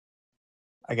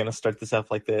I'm going to start this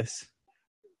off like this.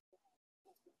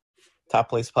 Top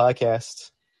Place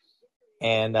Podcast.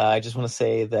 And I just want to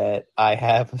say that I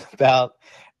have about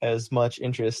as much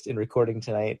interest in recording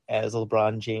tonight as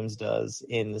LeBron James does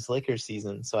in this Lakers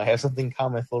season. So I have something in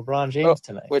common with LeBron James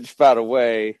tonight. Which, by the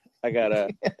way, I got to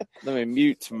let me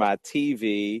mute my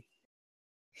TV.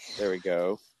 There we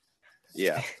go.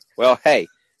 Yeah. Well, hey,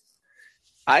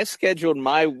 I scheduled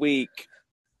my week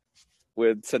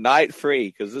with tonight free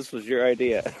because this was your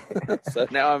idea. So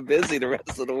now I'm busy the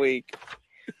rest of the week.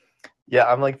 Yeah,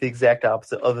 I'm like the exact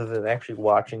opposite other than actually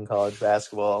watching college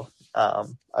basketball.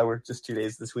 I worked just 2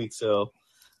 days this week, so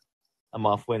I'm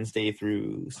off Wednesday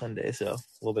through Sunday, so a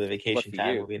little bit of vacation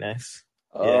time will be nice.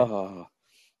 Oh,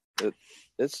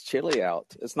 it's chilly out.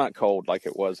 It's not cold like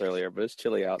it was earlier, but it's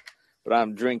chilly out. But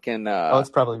I'm drinking... it's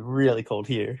probably really cold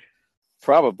here.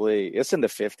 Probably. It's in the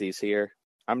 50s here.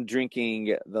 I'm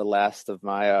drinking the last of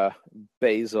my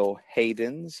Basil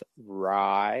Hayden's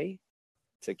rye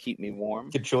to keep me warm.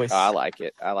 Good choice. I like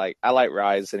it. I like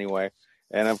ryes anyway.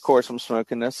 And of course, I'm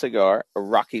smoking a cigar, a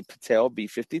Rocky Patel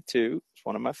B52. It's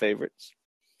one of my favorites.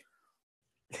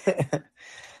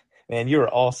 Man, you were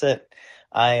all set.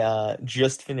 I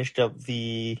just finished up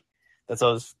that's what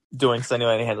I was doing because I knew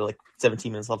I had like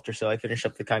 17 minutes left or so. I finished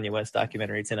up the Kanye West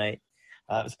documentary tonight.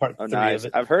 It was part 3 nice. of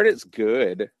it. I've heard it's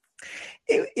good.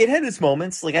 It had its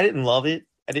moments. Like, I didn't love it.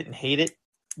 I didn't hate it.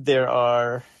 There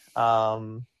are...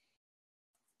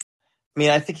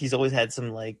 I think he's always had some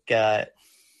like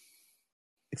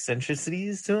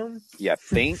eccentricities to him. Yeah,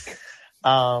 think.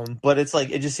 But it's like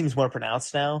it just seems more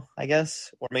pronounced now, I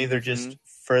guess, or maybe they're just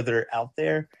further out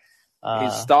there.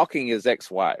 He's stalking his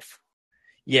ex-wife.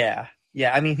 Yeah.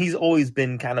 I mean, he's always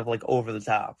been kind of like over the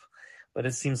top, but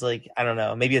it seems like I don't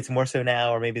know. Maybe it's more so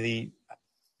now, or maybe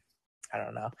I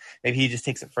don't know. Maybe he just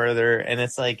takes it further, and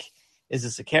it's like, is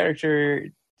this a character?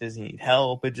 Does he need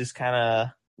help? It just kind of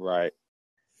right.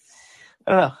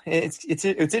 I don't know. It's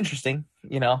interesting,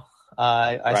 you know.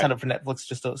 I signed up for Netflix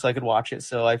just so I could watch it.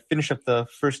 So I finished up the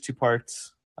first 2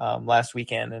 parts last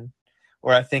weekend,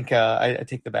 or I think I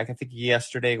take that back. I think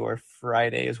yesterday or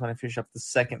Friday is when I finished up the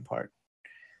second part.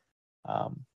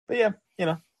 But yeah, you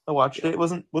know, I watched it. It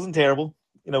wasn't terrible.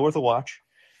 You know, worth a watch.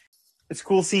 It's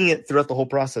cool seeing it throughout the whole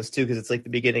process too, because it's like the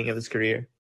beginning of his career.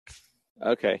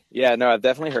 Okay. Yeah. No, I've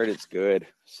definitely heard it's good.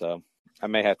 So. I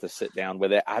may have to sit down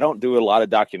with it. I don't do a lot of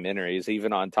documentaries,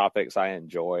 even on topics I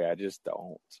enjoy. I just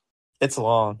don't. It's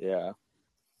long. Yeah.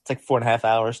 It's like 4.5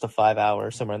 hours to 5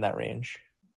 hours, somewhere in that range.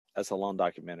 That's a long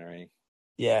documentary.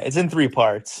 Yeah, it's in 3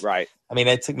 parts. Right. I mean,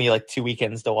 it took me like 2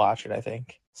 weekends to watch it, I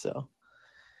think. So,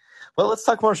 well, let's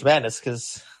talk March Madness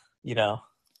because, you know.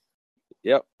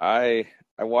 Yep. I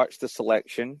watched the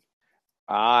selection.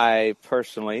 I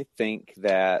personally think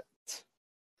that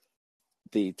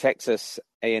the Texas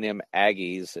A&M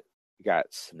Aggies got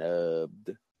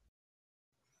snubbed.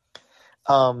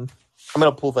 I'm going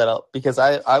to pull that up because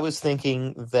I was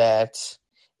thinking that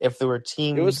if there were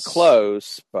teams... It was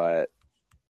close, but...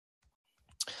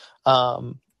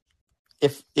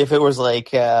 If it was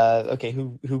like, okay,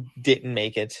 who didn't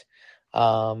make it?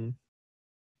 I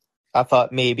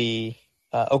thought maybe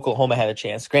Oklahoma had a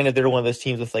chance. Granted, they're one of those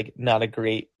teams with like not a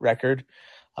great record.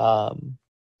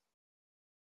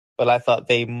 But I thought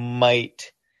they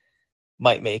might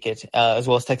make it, as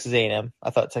well as Texas A&M. I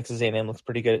thought Texas A&M looks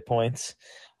pretty good at points,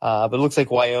 but it looks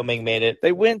like Wyoming made it.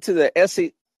 They went to the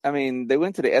SEC. I mean, they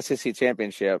went to the SEC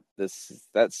championship. That's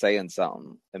saying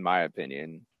something, in my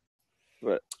opinion.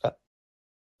 But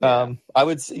I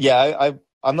would,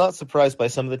 I'm not surprised by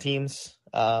some of the teams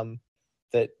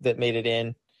that made it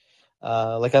in.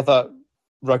 Like I thought.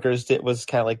 Rutgers was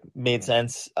kind of like made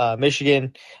sense.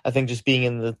 Michigan, I think, just being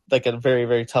in a very,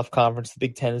 very tough conference. The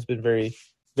Big Ten has been very,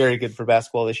 very good for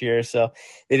basketball this year. So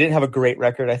they didn't have a great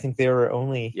record. I think they were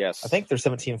only. Yes. I think they're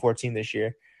 17-14 this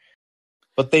year,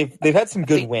 but they've had some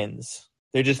good wins.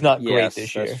 They're just not great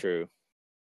this year. That's true.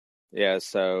 Yeah.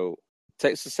 So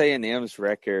Texas A&M's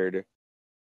record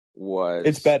was.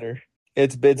 It's better.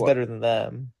 It's better than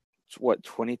them. What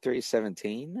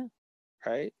 23-17?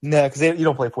 Right? No, because you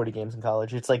don't play 40 games in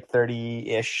college. It's like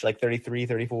 30-ish, like 33,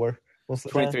 34.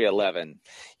 23-11.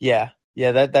 Yeah,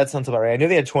 that sounds about right. I knew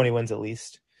they had 20 wins at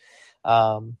least.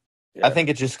 I think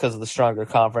it's just because of the stronger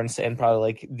conference and probably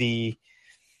like the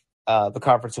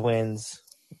conference wins.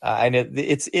 I know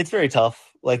it's very tough.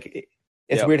 Like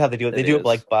it's weird how they do it. They do it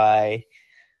like by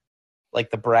like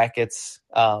the brackets,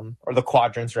 or the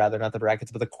quadrants rather, not the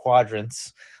brackets, but the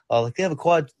quadrants. Like they have a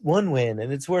quad 1 win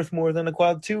and it's worth more than a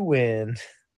quad 2 win.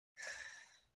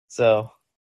 So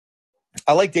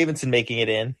I like Davidson making it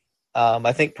in.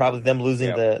 I think probably them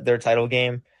losing their title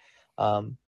game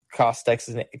cost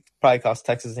Texas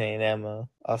A&M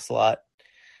a slot.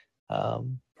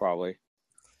 Probably.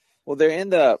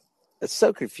 Well, it's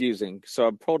so confusing. So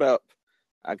I pulled up,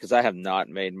 because I have not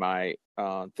made my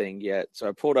thing yet. So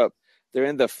I pulled up, they're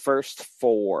in the first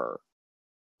four.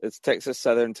 It's Texas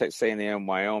Southern, Texas A&M,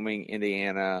 Wyoming,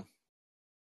 Indiana.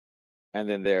 And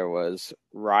then there was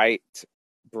Wright,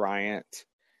 Bryant.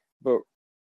 But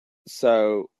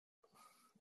so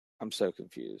I'm so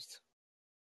confused.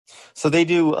 So they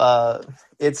do.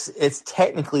 It's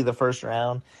technically the first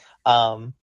round.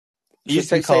 So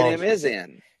Texas A&M is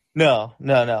in. No.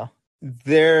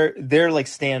 They're like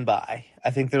standby. I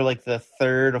think they're like the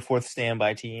third or fourth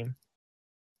standby team.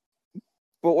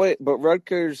 But wait, but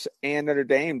Rutgers and Notre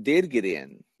Dame did get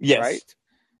in, Yes. right?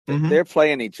 Mm-hmm. They're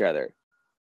playing each other,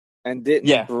 and didn't?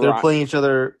 Yeah, they're playing each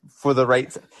other for the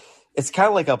right. It's kind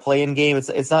of like a play-in game.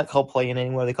 It's not called play-in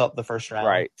anymore. They call it the first round,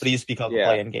 right? But it used to be called the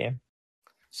play-in game.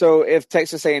 So if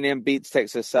Texas A&M beats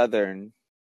Texas Southern,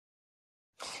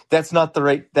 that's not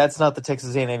the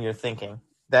Texas A&M you're thinking.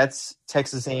 That's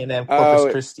Texas A&M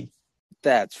Corpus Christi.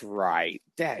 That's right.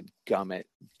 Dadgummit,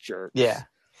 jerks. Yeah.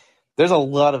 There's a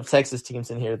lot of Texas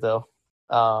teams in here, though.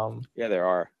 Yeah, there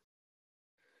are.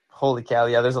 Holy cow.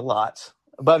 Yeah, there's a lot.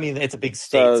 But, I mean, it's a big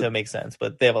state, so it makes sense.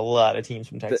 But they have a lot of teams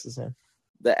from Texas in.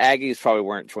 The Aggies probably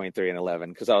weren't 23-11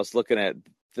 because I was looking at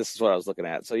 – this is what I was looking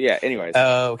at. So, yeah, anyways.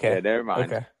 Oh, okay. Yeah, never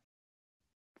mind. Okay.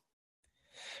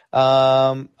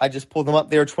 I just pulled them up.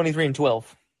 They were 23-12.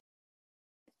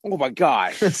 Oh, my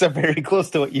gosh. So very close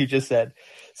to what you just said.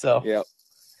 So, yep.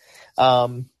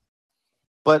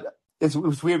 But it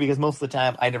was weird because most of the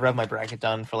time I never have my bracket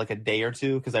done for like a day or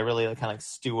two because I really kind of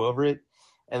stew over it.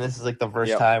 And this is like the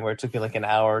first time where it took me like an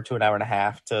hour to an hour and a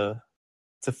half to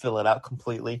fill it out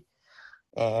completely.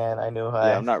 And I knew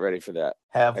I'm not ready for that.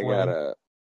 I got a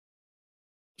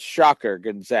shocker.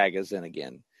 Gonzaga's in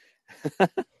again.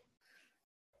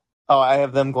 Oh, I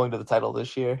have them going to the title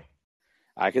this year.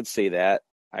 I could see that.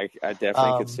 I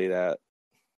definitely could see that.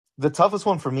 The toughest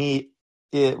one for me,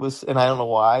 it was, and I don't know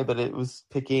why, but it was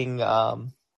picking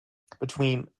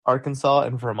between Arkansas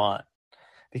and Vermont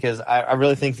because I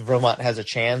really think Vermont has a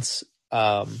chance.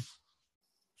 But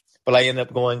I ended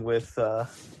up going with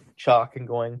chalk and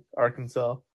going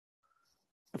Arkansas.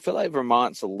 I feel like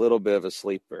Vermont's a little bit of a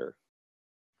sleeper.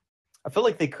 I feel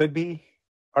like they could be.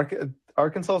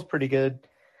 Arkansas is pretty good.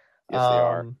 Yes, they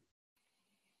are.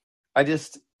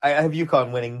 I have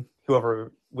UConn winning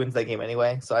whoever wins that game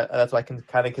anyway, so that's why I can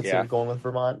kind of consider going with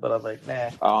Vermont. But I'm like, nah.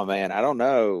 Oh man, I don't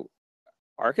know.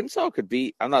 Arkansas could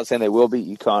beat. I'm not saying they will beat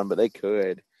UConn, but they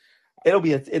could. They're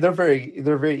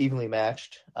very evenly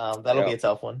matched. That'll be a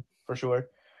tough one for sure.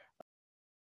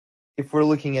 If we're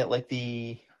looking at like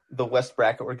the West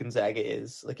bracket where Gonzaga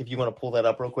is, like if you want to pull that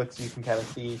up real quick so you can kind of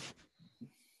see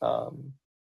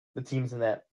the teams in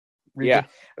that region.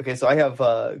 Yeah. Okay, so I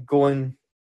have going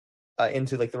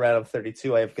into like the round of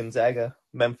 32. I have Gonzaga,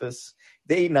 Memphis.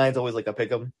 The 8-9 is always like a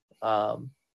pick 'em. I'm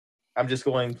just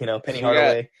going, Penny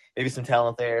Hardaway, maybe some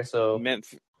talent there. So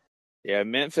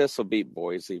Memphis will beat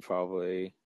Boise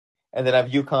probably. And then I have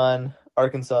UConn,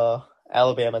 Arkansas,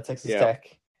 Alabama, Texas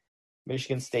Tech,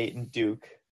 Michigan State, and Duke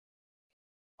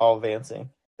all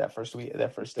advancing that first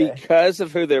day. Because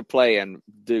of who they're playing,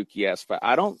 Duke, yes, but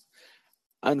I don't.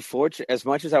 Unfortunately, as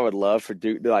much as I would love for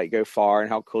Duke to like go far and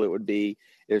how cool it would be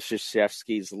if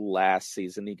Krzyzewski's last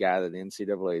season he got an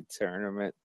NCAA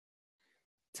tournament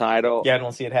title. Yeah, I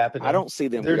don't see it happening. I don't see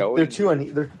them going. They're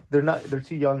too they're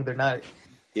too young. They're not.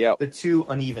 Yeah, they're too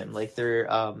uneven. Like they're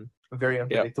very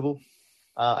unpredictable.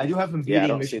 I do have them beating I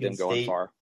don't Michigan see them going State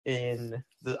far.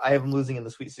 I have them losing in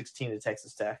the Sweet 16 to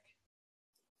Texas Tech.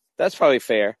 That's probably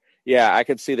fair. Yeah, I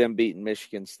could see them beating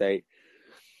Michigan State.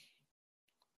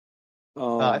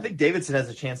 I think Davidson has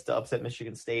a chance to upset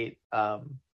Michigan State.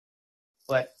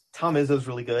 But Tom Izzo's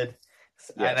really good.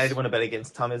 Yes. And I want to bet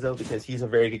against Tom Izzo because he's a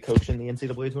very good coach in the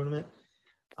NCAA tournament.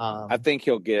 I think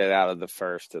he'll get it out of the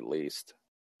first at least.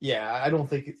 Yeah, I don't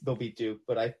think they'll beat Duke,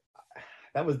 but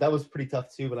that was pretty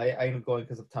tough too. But I ended up going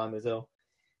because of Tom Izzo.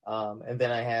 And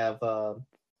then I have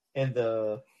in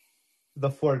the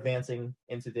four advancing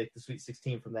into the Sweet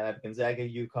 16 from that I have Gonzaga,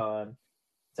 UConn,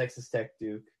 Texas Tech,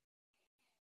 Duke.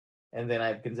 And then I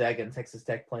have Gonzaga and Texas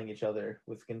Tech playing each other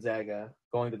with Gonzaga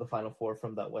going to the Final Four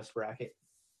from that West bracket.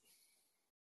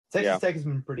 Texas Tech has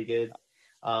been pretty good.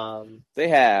 They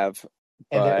have.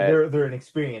 And they're an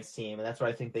experienced team, and that's why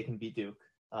I think they can beat Duke.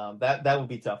 That would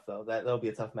be tough, though. That'll be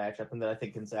a tough matchup. And then I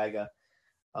think Gonzaga,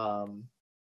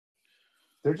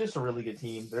 they're just a really good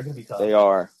team. They're going to be tough. They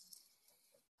are.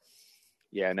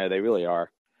 Yeah, no, they really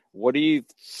are. What do you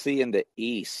see in the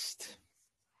East?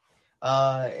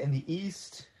 In the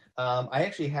East, I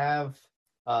actually have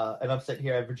an upset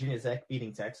here. I have Virginia Tech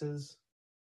beating Texas,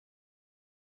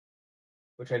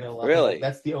 which I know a lot of Really? people.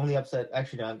 That's the only upset.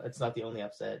 Actually, no, it's not the only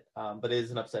upset, but it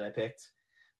is an upset I picked.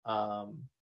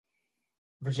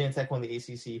 Virginia Tech won the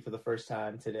ACC for the first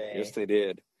time today. Yes, they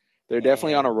did. They're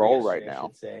definitely on a roll right I now.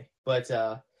 should say. But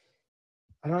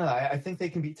I don't know. I think they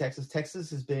can beat Texas. Texas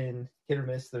has been hit or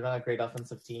miss. They're not a great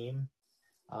offensive team.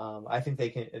 I think they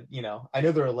can, I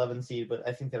know they're 11 seed, but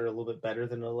I think they're a little bit better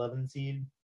than an 11 seed.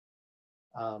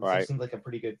 So it seems like a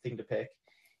pretty good thing to pick.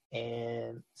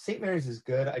 And St. Mary's is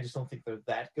good. I just don't think they're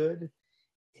that good.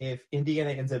 If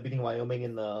Indiana ends up beating Wyoming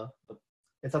in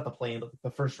it's not the play-in, but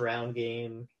the first round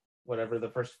game, whatever, the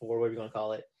first four, whatever you want to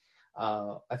call it,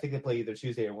 I think they play either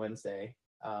Tuesday or Wednesday.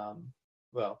 Those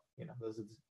are the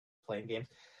playing games.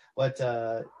 But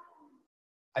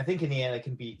I think Indiana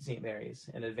can beat St. Mary's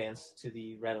and advance to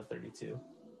the round of 32.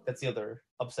 That's the other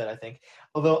upset, I think.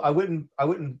 Although I wouldn't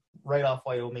write off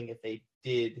Wyoming if they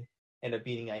did end up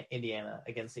beating Indiana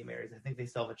against St. Mary's. I think they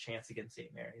still have a chance against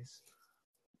St. Mary's.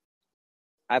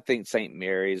 I think St.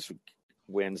 Mary's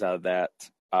wins out of that.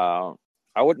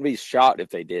 I wouldn't be shocked if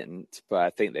they didn't, but I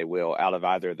think they will. Out of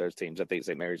either of those teams, I think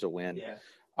St. Mary's will win.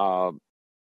 Yeah.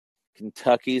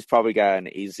 Kentucky's probably got an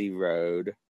easy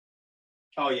road.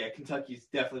 Oh yeah, Kentucky's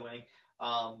definitely winning.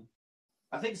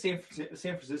 I think San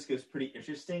Francisco is pretty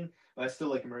interesting, but I still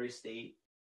like Murray State.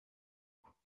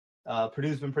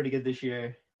 Purdue's been pretty good this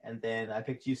year, and then I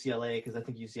picked UCLA because I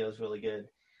think UCLA is really good.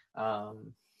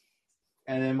 And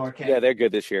then Marquette. Yeah, they're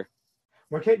good this year.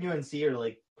 Marquette and UNC are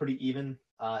like pretty even.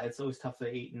 It's always tough to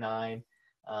 8 and 9.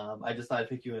 I just thought I'd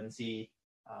pick UNC. They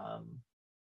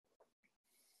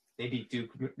beat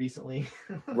Duke recently.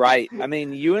 Right. I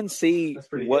mean, UNC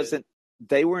wasn't. Good.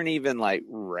 They weren't even like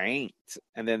ranked,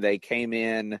 and then they came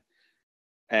in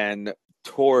and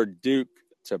tore Duke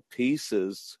to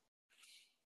pieces.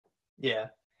 Yeah,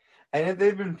 and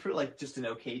they've been like just an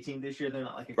okay team this year. They're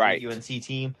not like a great UNC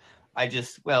team. I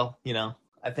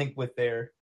think with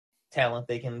their talent,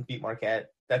 they can beat Marquette.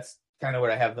 That's kind of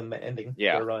where I have them ending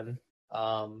their run.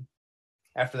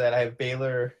 After that, I have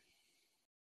Baylor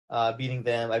beating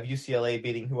them. I have UCLA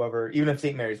beating whoever. Even if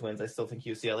St. Mary's wins, I still think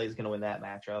UCLA is going to win that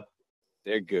matchup.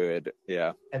 They're good,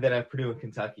 yeah. And then I have Purdue and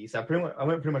Kentucky. So I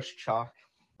went pretty much chalk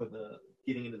for the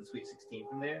getting into the Sweet 16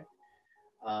 from there.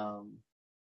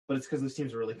 But it's because those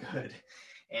teams are really good.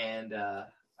 And I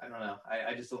don't know.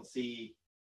 I just don't see.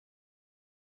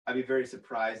 I'd be very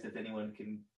surprised if anyone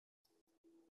can,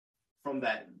 from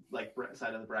that like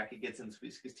side of the bracket, gets in the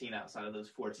Sweet 16 outside of those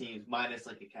four teams, minus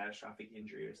like a catastrophic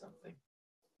injury or something.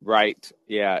 Right.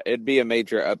 Yeah, it'd be a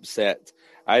major upset.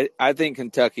 I think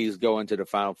Kentucky's going to the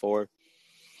Final Four.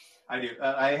 I do.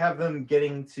 I have them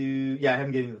getting to. Yeah, I have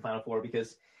them getting to the Final Four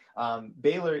because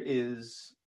Baylor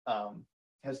has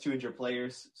 2 injured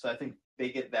players, so I think they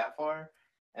get that far,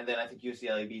 and then I think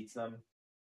UCLA beats them.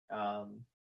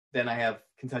 Then I have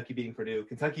Kentucky beating Purdue.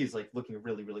 Kentucky is like looking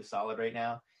really, really solid right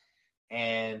now,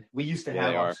 and we used to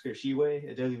have Oscar Tshiebwe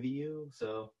at WVU,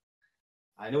 so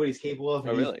I know what he's capable of.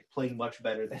 And he's playing much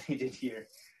better than he did here.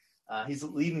 He's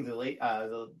leading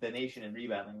the nation in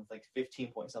rebounding with like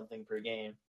 15 point something per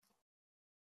game.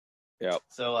 Yeah.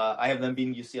 So I have them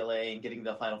beating UCLA and getting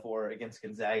the Final Four against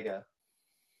Gonzaga.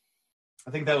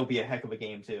 I think that would be a heck of a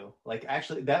game too. Like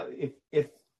actually, that if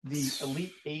the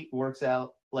Elite Eight works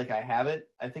out like I have it,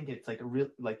 I think it's like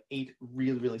 8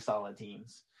 really, really solid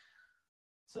teams.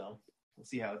 So we'll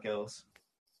see how it goes.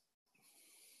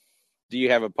 Do you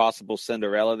have a possible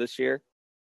Cinderella this year?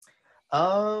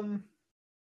 Not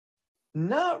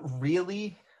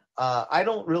really. I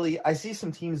don't really. I see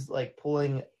some teams like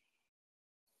pulling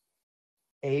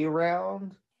a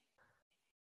round,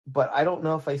 but I don't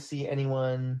know if I see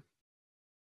anyone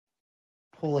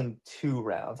pulling 2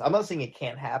 rounds. I'm not saying it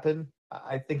can't happen.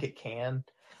 I think it can.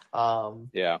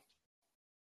 Yeah.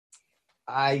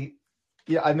 I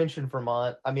mentioned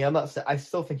Vermont. I mean, I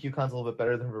still think UConn's a little bit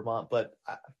better than Vermont, but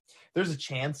there's a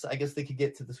chance. I guess they could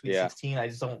get to the Sweet 16. I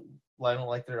don't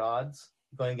like their odds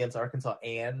going against Arkansas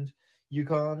and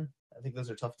UConn. I think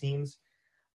those are tough teams.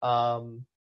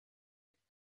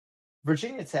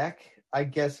 Virginia Tech, I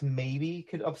guess maybe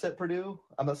could upset Purdue.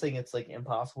 I'm not saying it's like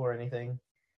impossible or anything.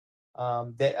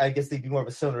 I guess they'd be more of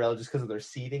a Cinderella just because of their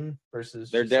seeding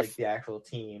versus like the actual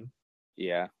team.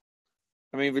 Yeah.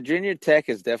 I mean, Virginia Tech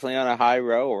is definitely on a high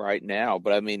roll right now,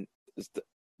 but I mean,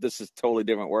 this is a totally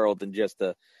different world than just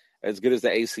as good as the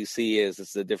ACC is.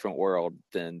 It's a different world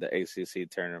than the ACC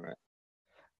tournament.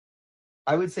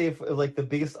 I would say if like the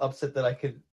biggest upset that I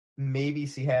could maybe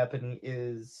see happening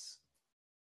is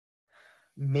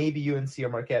maybe UNC or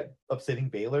Marquette upsetting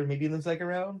Baylor maybe in the second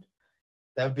round.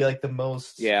 That would be like the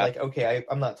most, Yeah. like, okay,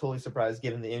 I'm not totally surprised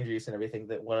given the injuries and everything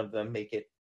that one of them make it.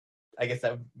 I guess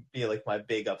that would be like my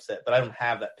big upset, but I don't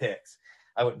have that picks.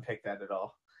 I wouldn't pick that at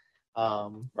all.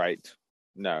 Right.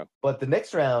 No. But the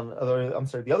next round,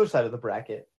 the other side of the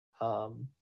bracket,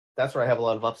 that's where I have a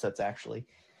lot of upsets actually.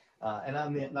 And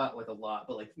I'm not like a lot,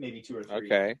 but like maybe 2 or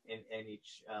 3 in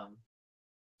each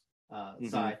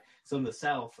side. So in the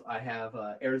South, I have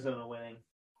Arizona winning.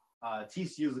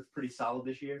 TCU looks pretty solid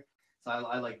this year, so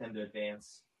I like them to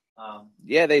advance.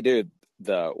 Yeah, they do.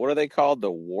 What are they called?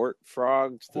 The wart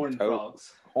frogs? Horned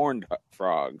frogs. Horned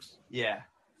frogs. Yeah.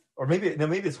 Or maybe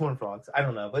it's horned frogs. I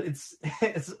don't know, but it's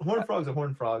horned frogs or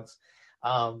horned frogs.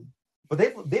 But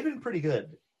they've been pretty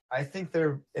good. I think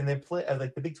they play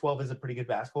like the Big 12 is a pretty good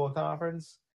basketball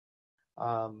conference.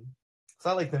 So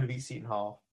I like them to beat Seton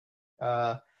Hall.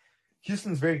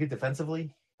 Houston's very good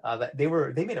defensively. They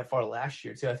made it far last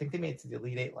year too. I think they made it to the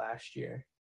Elite Eight last year.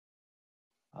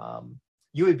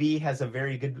 UAB has a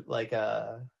very good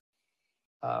a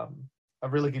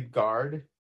really good guard.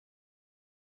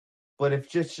 But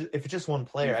if it's just one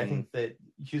player, I think that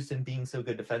Houston being so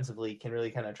good defensively can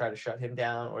really kind of try to shut him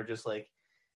down or just like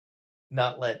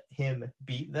not let him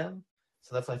beat them.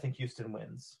 So that's why I think Houston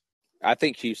wins. I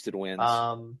think Houston wins.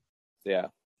 Yeah.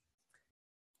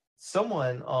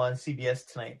 Someone on CBS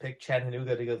tonight picked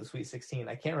Chattanooga to go to the Sweet 16.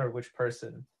 I can't remember which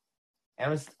person.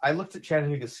 And I looked at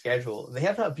Chattanooga's schedule. They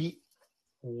have not beat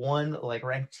one like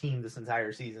ranked team this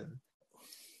entire season.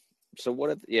 So what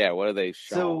are they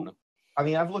showing? So I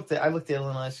mean, I looked at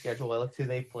Illinois' schedule. I looked who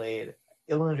they played.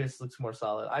 Illinois just looks more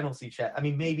solid. I don't see Chat. I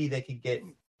mean, maybe they could get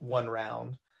one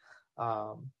round,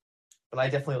 but I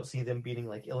definitely don't see them beating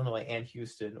like Illinois and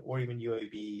Houston or even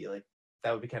UAB. Like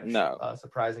that would be kind of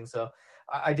surprising. So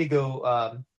I did go.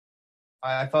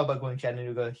 I thought about going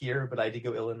Chattanooga here, but I did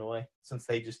go Illinois since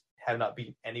they just have not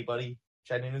beat anybody.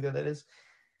 Chattanooga, that is.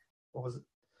 What was it?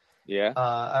 Yeah.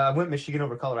 I went Michigan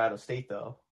over Colorado State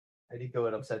though. I did go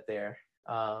an upset there.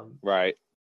 Right.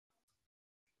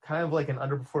 Kind of like an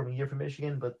underperforming year for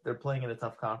Michigan, but they're playing in a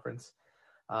tough conference.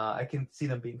 I can see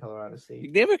them beating Colorado State.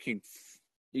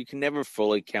 You can never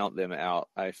fully count them out,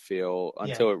 I feel,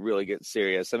 until it really gets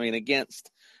serious. I mean, against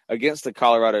the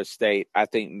Colorado State, I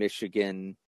think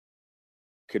Michigan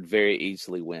could very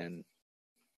easily win.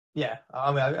 Yeah,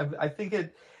 I mean, I think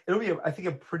it'll be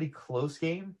a pretty close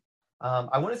game.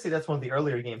 I want to say that's one of the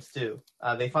earlier games too.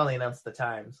 They finally announced the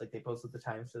times, like they posted the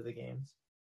times of the games.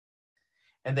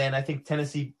 And then I think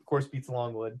Tennessee, of course, beats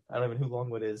Longwood. I don't even know who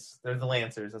Longwood is. They're the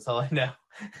Lancers. That's all I know.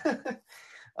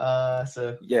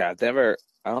 So yeah,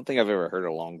 I don't think I've ever heard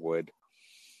of Longwood.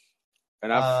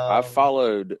 And I've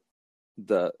followed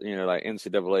the like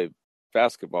NCAA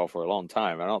basketball for a long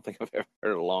time. I don't think I've ever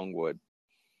heard of Longwood.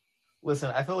 Listen,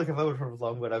 I feel like if I would have heard of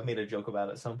Longwood, I've made a joke about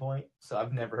it at some point. So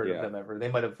I've never heard of them ever. They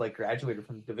might have like graduated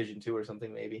from Division II or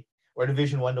something, maybe, or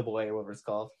Division I AA or whatever it's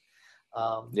called.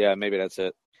 Yeah, maybe that's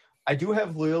it. I do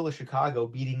have Loyola Chicago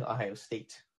beating Ohio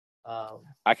State.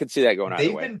 I could see that going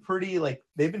either way.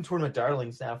 They've been tournament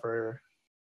darlings now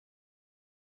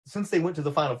since they went to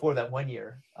the Final Four that one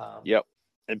year. Yep.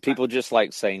 And people just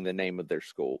like saying the name of their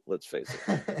school. Let's face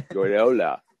it,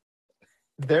 Loyola.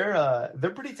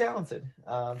 They're pretty talented.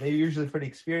 They're usually pretty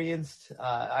experienced.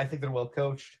 I think they're well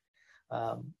coached.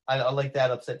 I like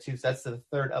that upset too. So that's the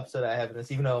third upset I have in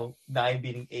this. Even though 9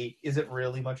 beating 8 isn't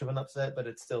really much of an upset, but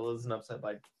it still is an upset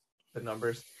by the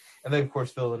numbers. And then of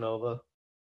course Villanova.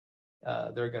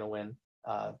 They're going to win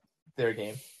their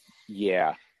game.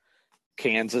 Yeah,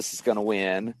 Kansas is going to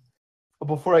win. But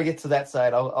before I get to that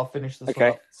side, I'll finish this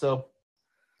one up. So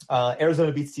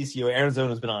Arizona beats TCU.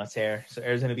 Arizona's been on a tear, so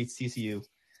Arizona beats TCU.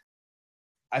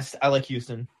 I like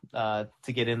Houston to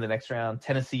get in the next round.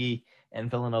 Tennessee and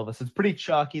Villanova, so it's pretty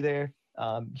chalky there.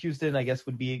 Houston, I guess,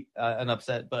 would be an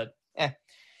upset, but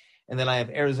And then I have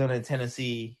Arizona and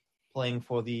Tennessee playing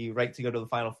for the right to go to the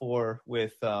Final Four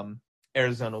with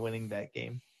Arizona winning that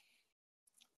game.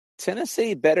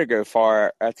 Tennessee better go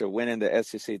far after winning the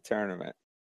SEC tournament.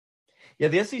 Yeah,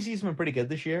 the SEC's been pretty good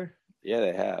this year. Yeah,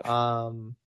 they have.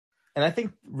 And I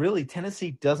think really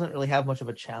Tennessee doesn't really have much of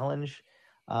a challenge.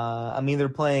 I mean, they're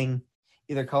playing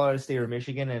either Colorado State or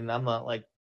Michigan, and I'm not like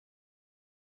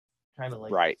trying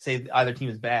to say either team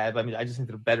is bad. But I mean, I just think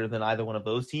they're better than either one of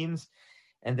those teams.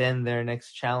 And then their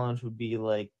next challenge would be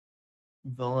like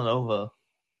Villanova,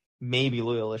 maybe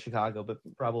Loyola Chicago, but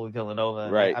probably Villanova.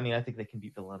 Right. I mean, I think they can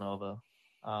beat Villanova.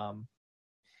 But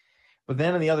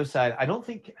then on the other side, I don't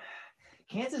think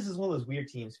Kansas is one of those weird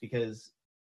teams because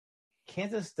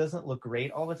Kansas doesn't look great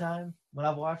all the time when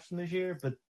I've watched them this year,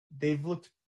 but they've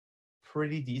looked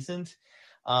pretty decent.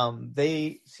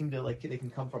 They seem to they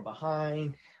can come from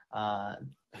behind.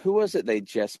 Who was it they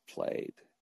just played?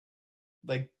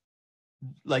 Like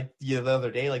the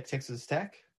other day, like Texas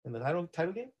Tech in the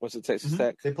title game. Was it Texas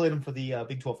Tech? They played them for the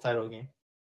Big 12 title game.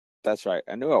 That's right.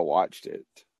 I knew I watched it.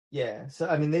 Yeah, so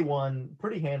I mean they won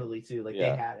pretty handily too. Like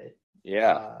they had it.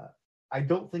 Yeah. I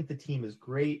don't think the team is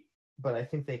great, but I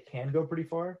think they can go pretty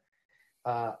far.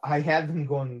 I had them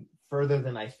going further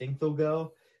than I think they'll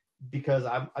go because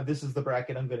this is the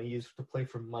bracket I'm going to use to play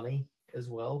for money as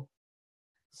well.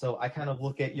 So I kind of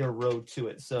look at your road to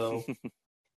it. So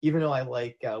even though I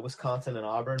like Wisconsin and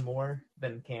Auburn more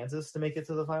than Kansas to make it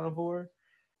to the Final Four,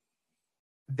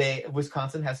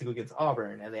 Wisconsin has to go against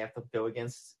Auburn, and they have to go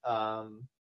against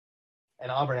and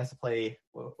Auburn has to play.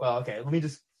 Well, okay. Let me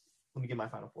get my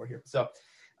Final Four here. So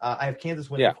I have Kansas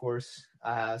winning, of course.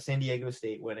 San Diego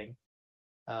State winning.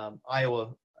 Iowa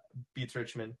beats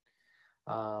Richmond.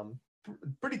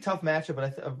 Pretty tough matchup,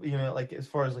 but like as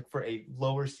far as like for a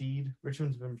lower seed,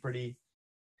 Richmond's been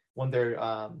won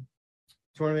their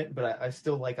tournament, but I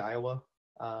still like Iowa.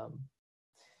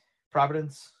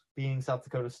 Providence beating South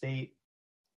Dakota State,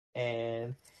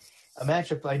 and a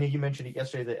matchup. I know you mentioned it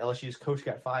yesterday that LSU's coach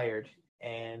got fired,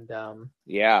 and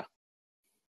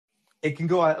it can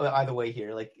go either way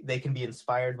here. Like they can be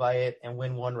inspired by it and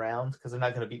win one round because they're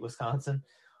not going to beat Wisconsin.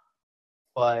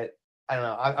 But I don't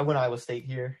know. I went Iowa State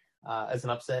here as an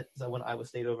upset. So I went Iowa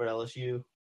State over LSU,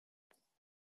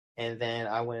 and then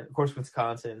I went, of course,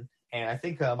 Wisconsin, and I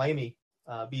think Miami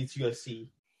beats USC.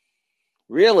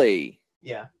 Really?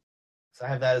 Yeah. So I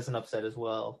have that as an upset as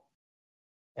well.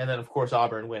 And then, of course,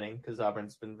 Auburn winning because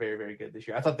Auburn's been very, very good this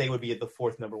year. I thought they would be at the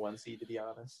fourth number one seed, to be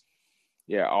honest.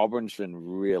 Yeah, Auburn's been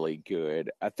really good.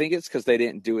 I think it's because they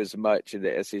didn't do as much in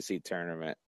the SEC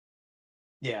tournament.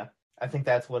 Yeah, I think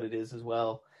that's what it is as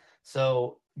well.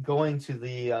 So going to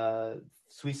the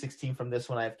Sweet 16 from this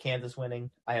one, I have Kansas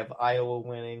winning. I have Iowa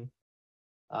winning,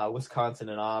 Wisconsin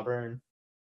and Auburn.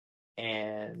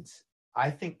 And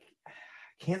I think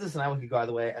Kansas and Iowa could go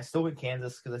either way. I still went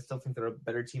Kansas because I still think they're a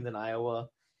better team than Iowa.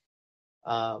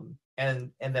 And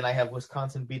then I have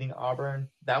Wisconsin beating Auburn.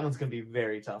 That one's going to be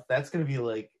very tough. That's going to be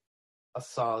like a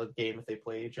solid game if they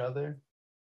play each other.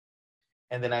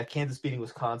 And then I have Kansas beating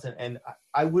Wisconsin. And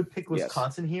I would pick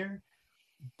Wisconsin here,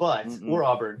 but or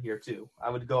Auburn here too.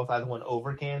 I would go with either one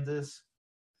over Kansas.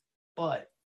 But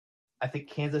I think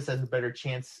Kansas has a better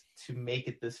chance to make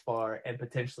it this far and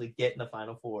potentially get in the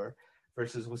Final Four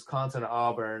versus Wisconsin or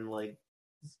Auburn. Like,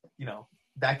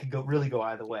 that could really go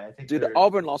either way. I think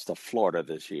Auburn lost to Florida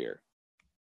this year.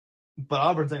 But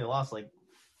Auburn's only lost like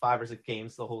 5 or 6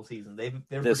 games the whole season.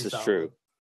 This is solid. True.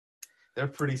 They're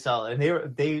pretty solid, and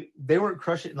they weren't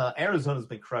crushing. Arizona's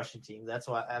been crushing teams. That's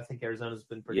why I think Arizona's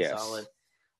been pretty solid.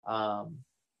 And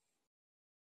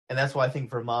that's why I think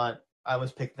Vermont. I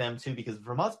always pick them too because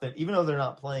Vermont's been, even though they're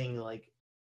not playing like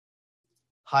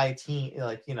high team,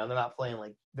 like they're not playing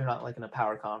like they're not like in a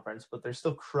power conference, but they're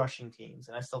still crushing teams,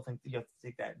 and I still think that you have to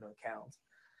take that into account.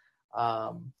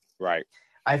 Right.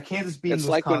 I have Kansas beating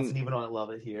Wisconsin, even though I love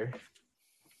it here.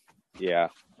 Yeah.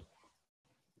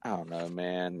 I don't know,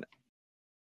 man.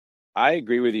 I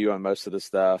agree with you on most of the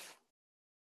stuff.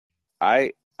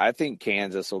 I think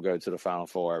Kansas will go to the Final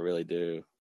Four. I really do.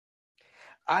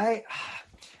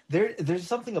 There's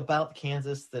something about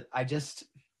Kansas that I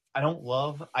don't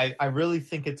love. I really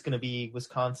think it's going to be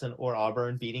Wisconsin or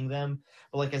Auburn beating them.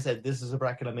 But like I said, this is a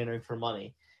bracket I'm entering for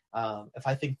money. If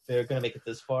I think they're going to make it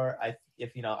this far,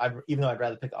 even though I'd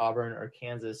rather pick Auburn or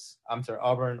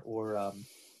Auburn or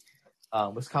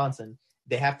Wisconsin,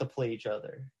 they have to play each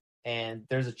other, and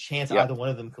there's a chance either one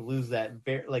of them could lose that.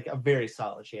 A very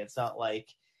solid chance. It's not like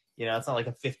it's not like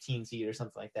a 15 seed or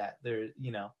something like that.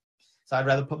 So I'd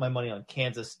rather put my money on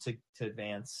Kansas to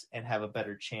advance and have a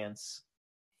better chance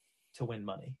to win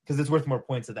money because it's worth more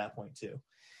points at that point too.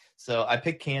 So I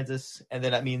picked Kansas, and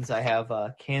then that means I have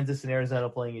Kansas and Arizona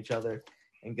playing each other,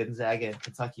 and Gonzaga and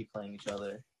Kentucky playing each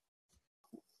other.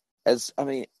 It's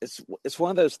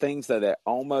one of those things that they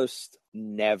almost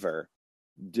never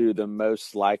do the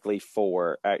most likely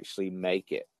four actually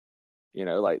make it.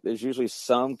 Like there's usually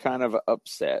some kind of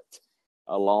upset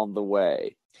along the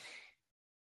way.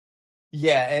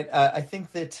 Yeah, and I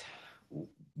think that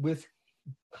with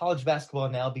college basketball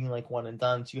now being like one and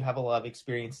done, you have a lot of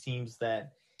experienced teams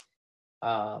that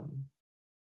are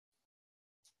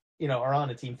on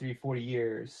a team 3-4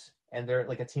 years, and they're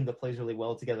like a team that plays really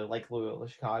well together, like Loyola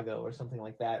Chicago or something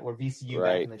like that, or VCU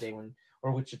back in the day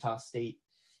or Wichita State,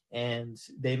 and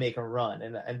they make a run,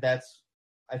 and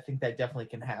I think that definitely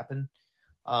can happen.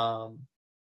 I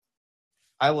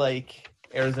like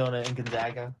Arizona and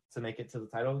Gonzaga to make it to the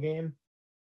title game.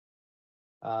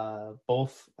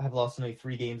 Both have lost only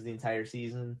 3 games the entire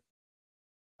season.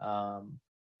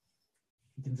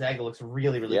 Gonzaga looks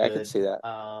really, really Yeah, good. I can see that.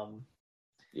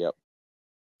 Yep.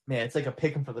 Man, it's like a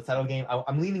pick 'em for the title game.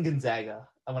 I'm leaning Gonzaga.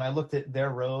 And when I looked at their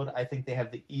road, I think they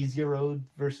have the easier road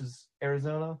versus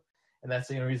Arizona, and that's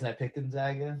the only reason I picked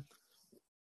Gonzaga.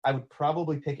 I would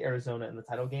probably pick Arizona in the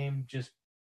title game, just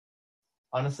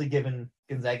honestly, given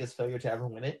Gonzaga's failure to ever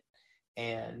win it.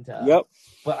 And Yep.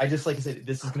 But I just like I said,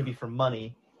 this is going to be for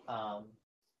money.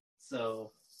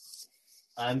 So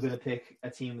I'm going to pick a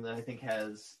team that I think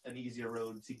has an easier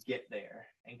road to get there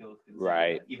and go with Gonzaga.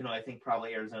 Right. Even though I think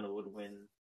probably Arizona would win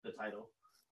the title.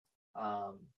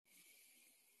 Because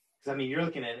I mean, you're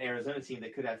looking at an Arizona team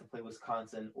that could have to play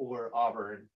Wisconsin or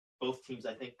Auburn. Both teams,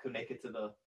 I think, could make it to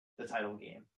the title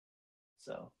game.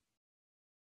 So,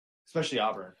 especially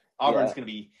Auburn.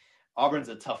 Auburn's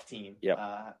a tough team. Yep.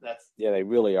 Yeah, they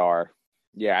really are.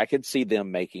 Yeah, I could see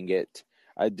them making it.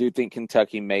 I do think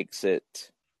Kentucky makes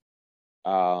it.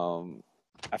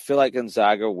 I feel like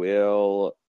Gonzaga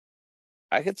will.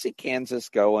 I could see Kansas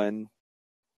going.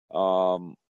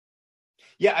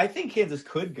 Yeah, I think Kansas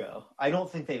could go. I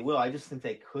don't think they will. I just think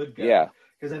they could go. Yeah,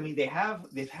 because I mean they have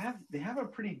a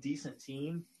pretty decent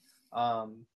team. I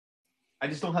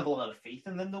just don't have a lot of faith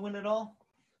in them to win it all,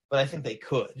 but I think they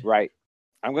could. Right.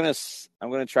 I'm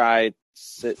gonna try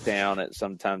sit down at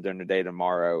some time during the day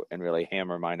tomorrow and really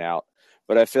hammer mine out.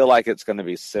 But I feel like it's going to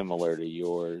be similar to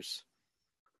yours.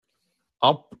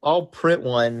 I'll print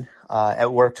one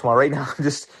at work tomorrow. Right now,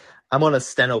 I'm on a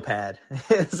steno pad.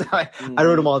 So I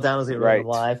wrote them all down as they wrote them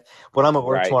live. When I'm at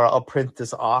work tomorrow, I'll print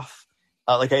this off,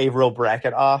 like a real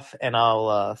bracket off, and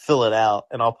I'll fill it out,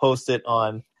 and I'll post it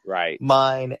on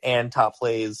mine and Top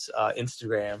Play's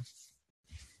Instagram.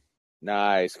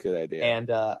 Nice, good idea. And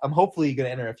I'm hopefully going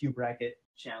to enter a few bracket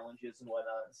challenges and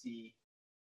whatnot and see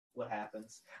what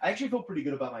happens. I actually feel pretty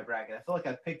good about my bracket. I feel like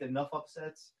I've picked enough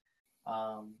upsets.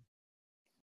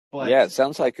 But yeah, it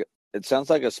sounds like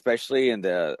especially in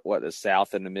the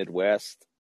South and the Midwest.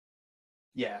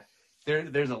 Yeah,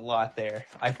 there's a lot there.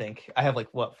 I think I have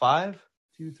 5,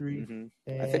 2, 3,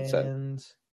 I think so. And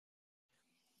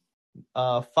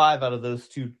 5 out of those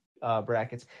 2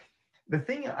 brackets. The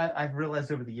thing I've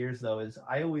realized over the years, though, is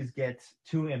I always get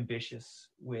too ambitious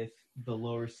with the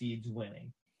lower seeds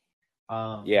winning.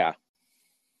 Yeah.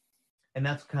 And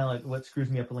that's kind of like what screws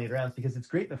me up in later rounds, because it's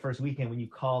great the first weekend when you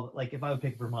call, if I would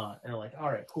pick Vermont, and they're like,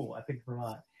 all right, cool, I picked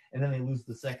Vermont, and then they lose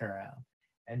the second round.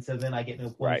 And so then I get no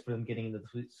points for them getting into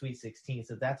the Sweet 16.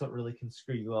 So that's what really can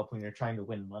screw you up when you're trying to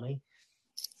win money.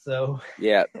 So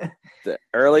yeah, the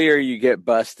earlier you get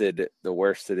busted, the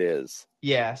worse it is.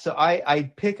 Yeah, so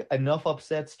I pick enough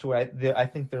upsets to where I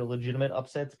think they're legitimate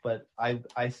upsets, but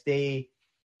I stay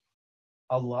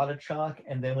a lot of chalk,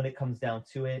 and then when it comes down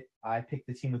to it, I pick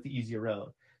the team with the easier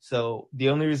road. So the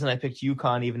only reason I picked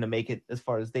UConn even to make it as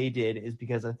far as they did is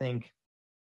because I think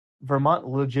Vermont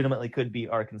legitimately could beat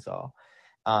Arkansas.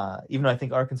 Even though I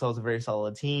think Arkansas is a very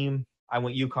solid team, I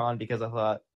went UConn because I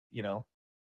thought,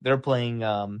 they're playing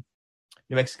New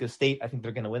Mexico State. I think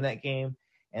they're going to win that game.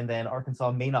 And then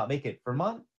Arkansas may not make it.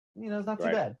 Vermont, it's not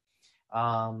too bad.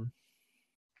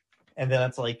 And then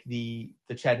that's the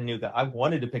Chattanooga. I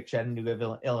wanted to pick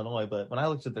Chattanooga, Illinois, but when I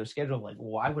looked at their schedule, I'm like,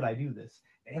 why would I do this?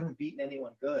 They haven't beaten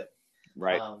anyone good.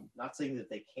 Right. Not saying that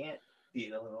they can't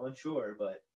beat Illinois, sure,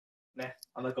 but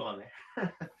I'm not going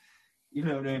there.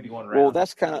 Maybe one round. Well,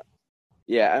 that's kind of,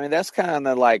 that's kind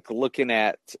of like looking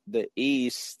at the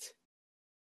East,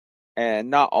 and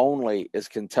not only is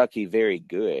Kentucky very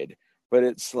good, but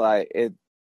it's the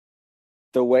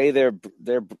way they're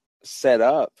set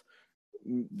up,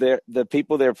 the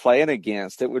people they're playing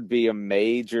against, it would be a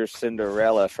major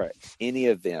Cinderella for any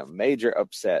of them, major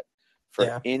upset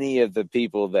for any of the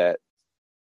people that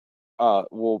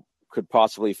could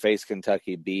possibly face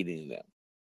Kentucky beating them.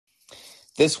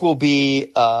 This will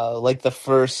be the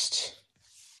first.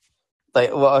 I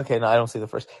don't see the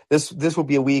first. This will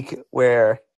be a week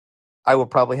where I will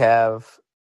probably have.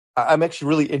 I'm actually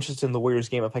really interested in the Warriors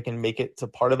game if I can make it to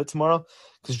part of it tomorrow,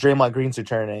 because Draymond Green's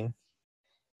returning,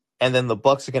 and then the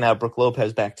Bucks are going to have Brook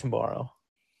Lopez back tomorrow.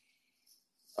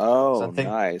 Oh, so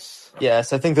nice!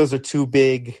 Yes, I think those are 2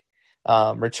 big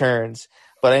returns.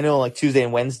 But I know Tuesday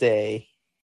and Wednesday,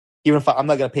 even if I'm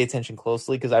not going to pay attention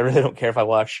closely because I really don't care if I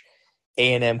watch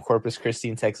A&M, Corpus Christi,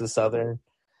 and Texas Southern.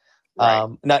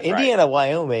 Now Indiana,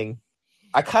 Wyoming,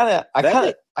 I kind of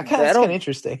it's kind of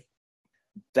interesting.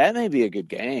 That may be a good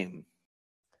game.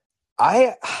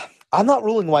 I'm not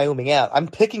ruling Wyoming out. I'm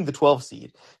picking the 12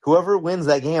 seed. Whoever wins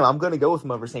that game, I'm going to go with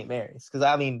them over St. Mary's, because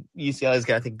UCLA is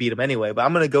going to beat them anyway. But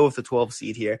I'm going to go with the 12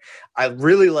 seed here. I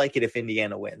really like it if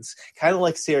Indiana wins. Kind of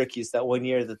like Syracuse that one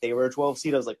year that they were a 12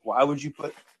 seed. I was like, why would you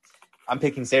put? I'm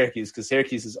picking Syracuse because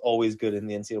Syracuse is always good in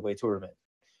the NCAA tournament.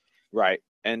 Right.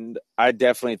 And I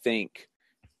definitely think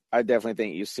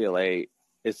UCLA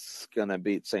is gonna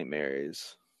beat St.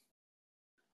 Mary's.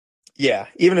 Yeah,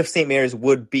 even if St. Mary's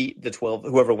would beat the 12,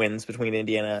 whoever wins between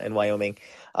Indiana and Wyoming,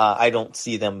 I don't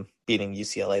see them beating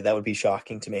UCLA. That would be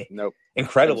shocking to me. Nope.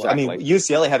 Incredible. I mean,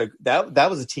 Exactly. UCLA had that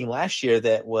was a team last year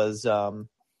that was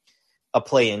a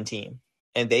play-in team,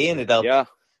 and they ended up Yeah.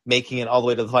 making it all the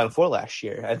way to the Final Four last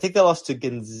year. I think they lost to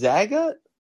Gonzaga.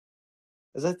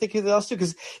 Is that the who they lost to?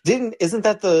 Because isn't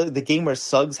that the game where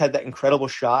Suggs had that incredible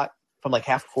shot from like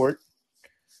half court?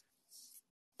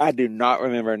 I do not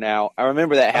remember now. I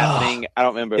remember that Oh, happening. I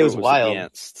don't remember it who was it was wild.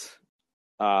 against.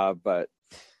 But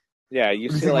yeah, What do you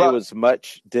think UCLA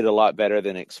about? did a lot better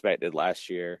than expected last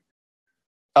year.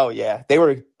 Oh yeah, they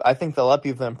were. I think a lot of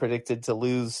people then predicted to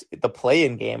lose the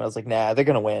play-in game. I was like, nah, they're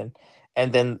gonna win.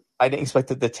 And then I didn't expect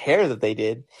the tear that they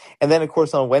did. And then of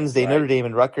course on Wednesday, Right. Notre Dame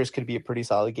and Rutgers could be a pretty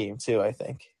solid game too. I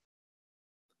think.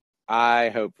 I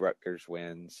hope Rutgers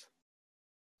wins.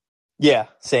 Yeah,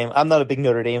 same. I'm not a big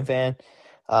Notre Dame fan,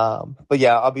 but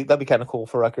yeah, that'd be kind of cool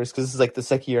for Rutgers because this is like the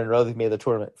second year in a row they've made the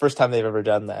tournament. First time they've ever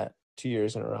done that. 2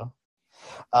 years in a row.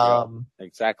 Yep. Um,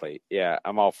 Exactly. Yeah,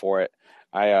 I'm all for it.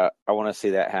 I want to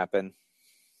see that happen.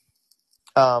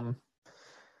 what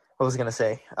was I gonna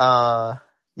say?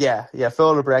 Yeah. Fill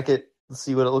out a bracket. Let's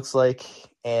see what it looks like,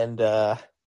 and we'll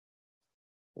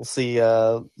see.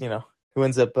 Who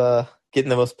ends up getting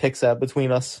the most picks out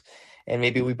between us, and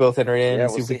maybe we both enter in Yeah, and we'll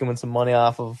see if we see. can win some money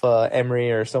off of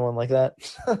Emory or someone like that.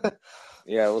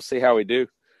 Yeah, we'll see how we do.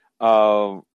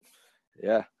 Um,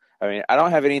 yeah. I mean, I don't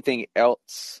have anything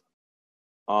else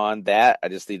on that. I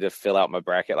just need to fill out my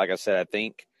bracket. Like I said, I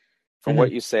think from Mhm.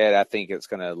 what you said, I think it's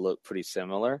going to look pretty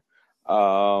similar.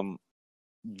 Um,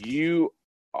 you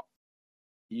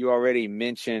you already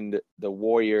mentioned the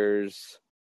Warriors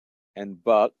and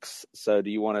Bucks. So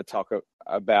do you want to talk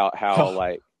about how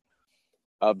like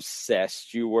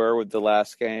obsessed you were with the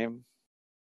last game?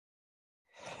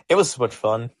 It was so much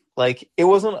fun. Like it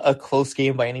wasn't a close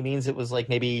game by any means. It was like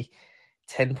maybe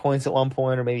 10 points at one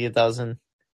point or maybe a dozen.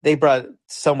 They brought it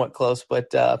somewhat close,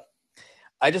 but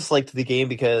I just liked the game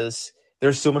because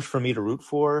there's so much for me to root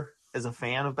for as a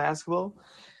fan of basketball.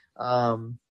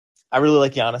 Um, I really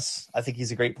like Giannis. I think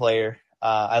he's a great player.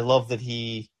 I love that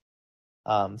he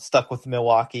stuck with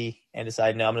Milwaukee and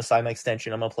decided, no, I'm going to sign my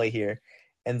extension. I'm going to play here.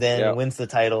 And then Yeah. wins the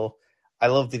title. I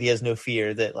love that he has no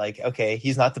fear that, like, okay,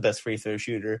 he's not the best free throw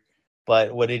shooter,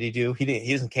 but what did he do? He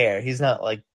doesn't care. He's not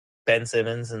like Ben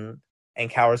Simmons and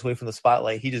cowers away from the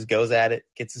spotlight. He just goes at it,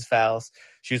 gets his fouls,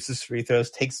 shoots his free throws,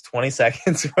 takes 20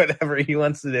 seconds or whatever he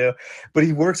wants to do. But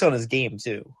he works on his game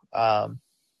too.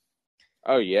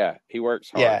 Oh yeah, he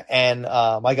works hard. Yeah, and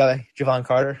my guy Javon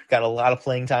Carter got a lot of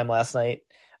playing time last night.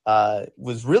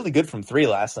 Was really good from three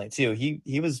last night too.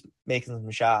 He was making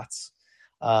some shots.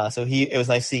 So it was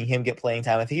nice seeing him get playing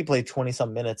time. I think he played 20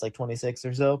 some minutes, like 26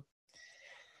 or so.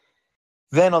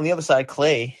 Then on the other side,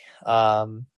 Clay.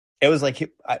 It was like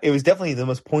it was definitely the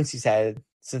most points he's had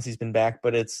since he's been back.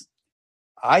 But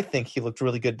I think he looked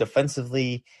really good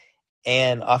defensively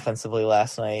and offensively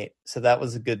last night. So that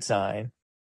was a good sign.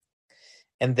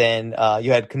 And then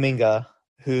you had Kuminga,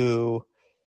 who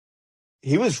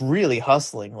he was really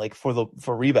hustling like for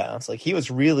rebounds. Like he was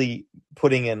really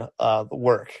putting in the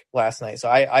work last night. So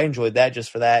I enjoyed that just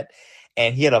for that.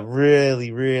 And he had a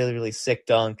really, really, really sick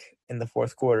dunk in the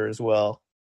fourth quarter as well.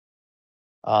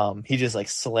 He just like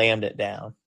slammed it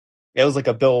down. It was like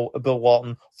a Bill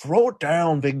Walton, throw it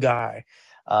down, big guy.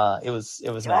 It was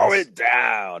Throw nice. it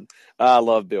down. I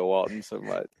love Bill Walton so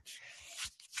much.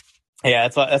 Yeah,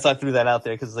 that's why I threw that out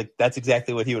there because like that's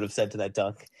exactly what he would have said to that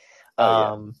dunk. Oh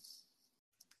yeah.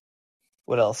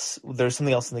 What else? There's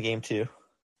something else in the game too.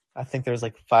 I think there's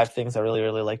like 5 things I really,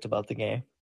 really liked about the game.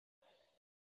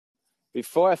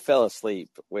 Before I fell asleep,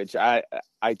 which I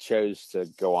chose to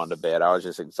go on to bed. I was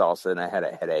just exhausted and I had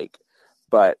a headache.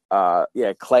 But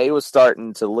yeah, Clay was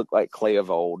starting to look like Clay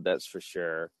of old, that's for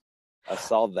sure. I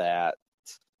saw that.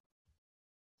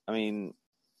 I mean,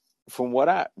 from what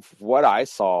I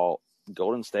saw,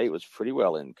 Golden State was pretty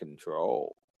well in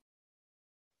control.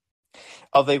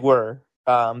 Oh, they were.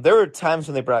 There were times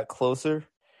when they brought it closer.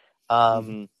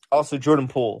 Mm-hmm. Also, Jordan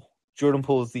Poole. Jordan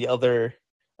Poole is the other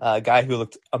guy who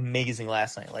looked amazing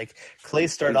last night. Like Clay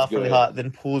started He's off really good. hot,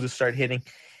 then Poole just started hitting.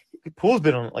 Poole's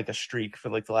been on like a streak for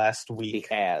like the last He week.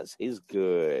 has. He's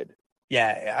good.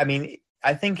 Yeah, I mean,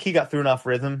 I think he got thrown off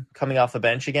rhythm coming off the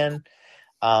bench again.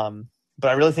 But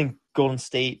I really think Golden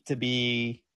State to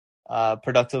be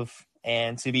productive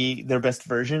and to be their best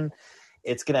version,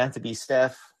 it's gonna have to be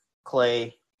Steph,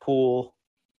 Clay, Poole,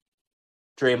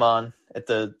 Draymond at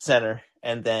the center,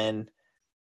 and then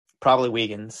probably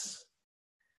Wiggins.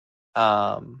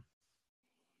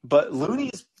 But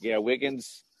Looney's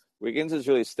Wiggins has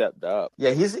really stepped up.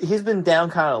 Yeah, he's been down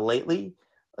kind of lately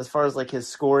as far as like his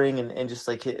scoring and just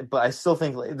like but I still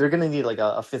think like, they're going to need like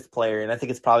a fifth player, and I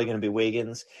think it's probably going to be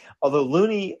Wiggins. Although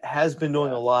Looney has been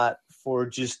doing a lot for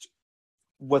just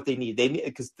what they need. They need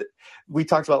because we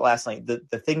talked about last night.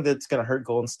 The thing that's going to hurt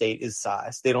Golden State is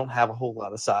size. They don't have a whole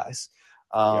lot of size.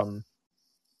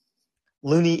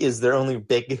 Looney is their only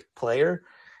big player,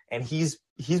 and he's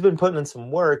been putting in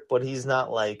some work, but he's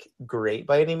not like great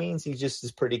by any means. He just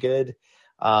is pretty good.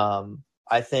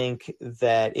 I think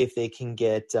that if they can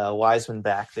get Wiseman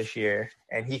back this year,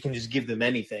 and he can just give them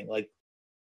anything, like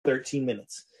 13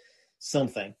 minutes,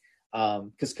 something.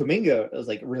 Because Kuminga is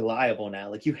like reliable now.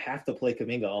 Like you have to play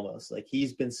Kuminga almost. Like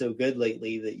he's been so good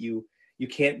lately that you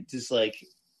can't just like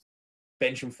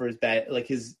bench him for his bad, like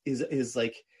his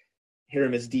like hit or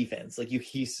miss defense. Like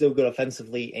he's so good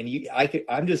offensively, and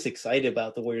I'm just excited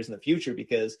about the Warriors in the future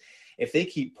because if they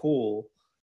keep Poole,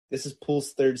 this is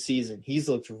Poole's third season. He's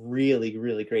looked really,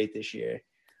 really great this year.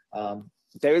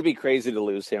 They would be crazy to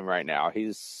lose him right now.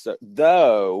 He's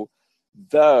though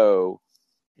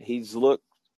he's looked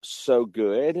so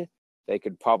good, they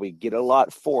could probably get a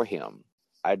lot for him.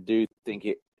 I do think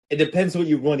it depends what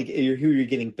you want to get, who you're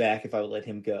getting back. If I would let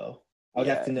him go, I would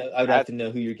have to know. I would have to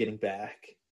know who you're getting back.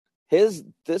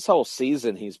 This whole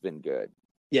season, he's been good.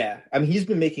 Yeah, I mean, he's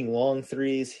been making long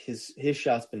threes. His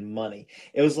shot's been money.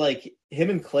 It was like him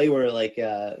and Clay were like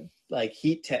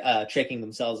heat checking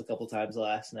themselves a couple times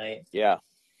last night. Yeah,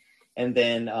 and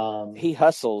then he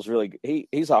hustles really.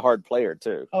 He's a hard player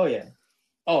too. Oh yeah,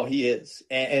 oh he is,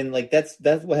 and like that's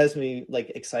what has me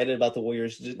like excited about the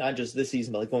Warriors. Not just this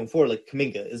season, but like going forward. Like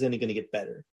Kuminga is only going to get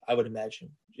better, I would imagine.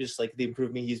 Just like the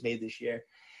improvement he's made this year,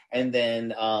 and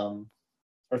then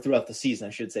or throughout the season,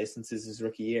 I should say, since this is his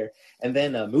rookie year. And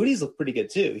then Moody's looked pretty good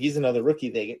too. He's another rookie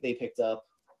they picked up.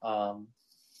 I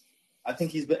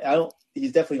think he's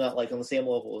definitely not like on the same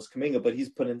level as Kuminga, but he's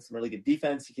put in some really good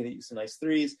defense. He can use some nice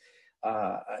threes.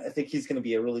 I think he's going to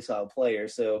be a really solid player.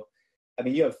 So, I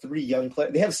mean, you have three young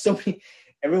players. They have so many.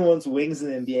 Everyone's wings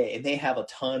in the NBA, and they have a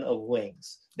ton of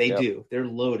wings. They do. They're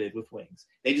loaded with wings.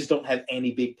 They just don't have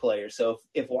any big players. So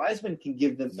if Wiseman can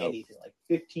give them anything, like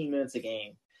 15 minutes a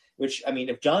game, which, I mean,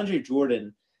 if John J.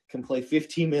 Jordan can play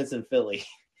 15 minutes in Philly,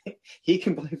 he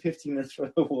can play 15 minutes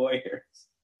for the Warriors.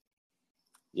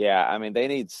 Yeah, I mean, they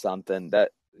need something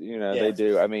that, they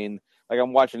do. I mean, like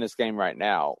I'm watching this game right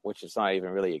now, which is not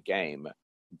even really a game,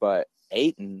 but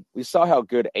Ayton, we saw how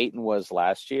good Ayton was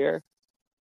last year.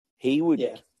 He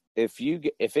would, if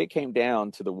it came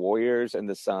down to the Warriors and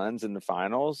the Suns in the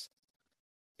finals,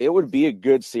 it would be a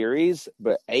good series,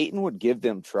 but Ayton would give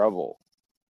them trouble.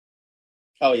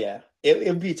 Oh, yeah. It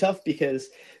would be tough because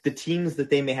the teams that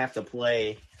they may have to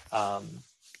play, like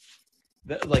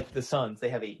the Suns, they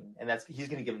have Ayton, and he's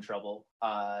going to give them trouble.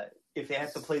 If they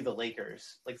have to play the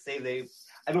Lakers, like say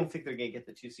I don't think they're going to get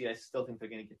the 2 seed. I still think they're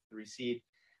going to get the 3 seed,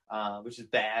 which is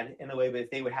bad in a way. But if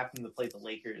they would happen to play the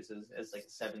Lakers as like a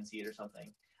 7 seed or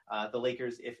something, the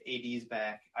Lakers, if AD's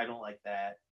back, I don't like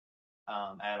that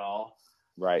at all.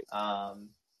 Right. I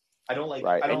don't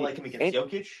like him against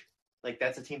Jokic. Like,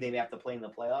 that's a team they may have to play in the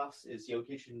playoffs, is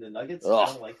Jokic and the Nuggets. Ugh. I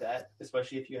don't like that,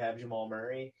 especially if you have Jamal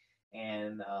Murray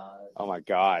and oh my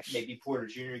gosh, maybe Porter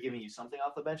Jr. giving you something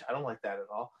off the bench. I don't like that at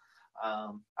all. I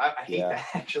hate that,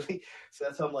 actually. So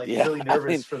that's why I'm like really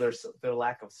nervous for their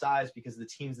lack of size, because the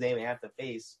teams they may have to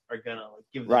face are going to like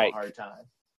give them a hard time.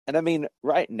 And I mean,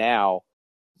 right now,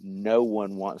 no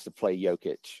one wants to play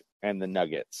Jokic and the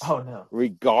Nuggets. Oh, no.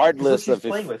 Regardless of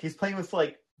he's playing with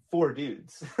like 4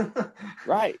 dudes.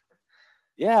 Right.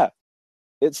 Yeah.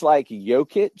 It's like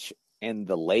Jokic and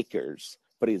the Lakers,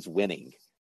 but he's winning.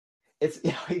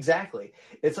 Exactly.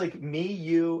 It's like me,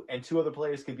 you, and 2 other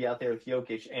players could be out there with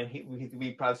Jokic, and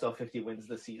we probably saw 50 wins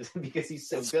this season because he's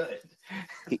so good.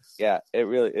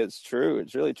 It's true.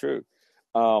 It's really true.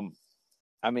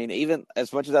 I mean, even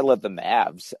as much as I love the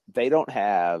Mavs, they don't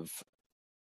have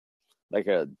like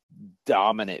a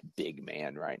dominant big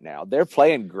man right now. They're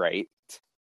playing great.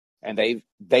 And they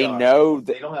know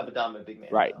that they don't have a dominant big man.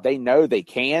 Right. No. They know they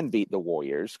can beat the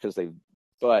Warriors because they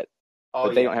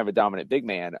don't have a dominant big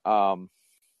man. But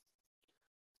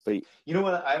you know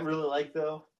what I really like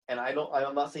though, and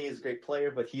I'm not saying he's a great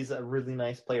player, but he's a really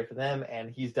nice player for them,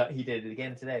 and he did it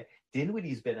again today.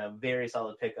 Dinwiddie's been a very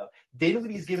solid pickup.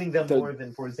 Dinwiddie's giving them more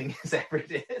than Porzingis ever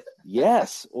did.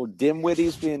 Yes. Well,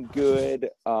 Dinwiddie's been good.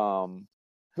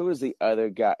 Who was the other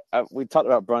guy? We talked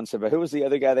about Brunson, but who was the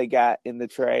other guy they got in the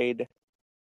trade?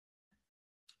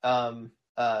 Davis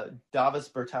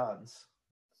Bertans.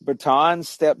 Bertans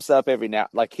steps up every now.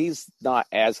 Like, he's not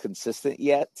as consistent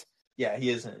yet. Yeah,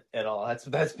 he isn't at all.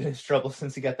 That's been his trouble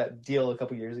since he got that deal a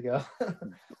couple years ago.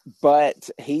 But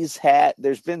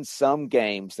there's been some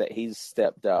games that he's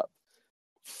stepped up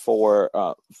for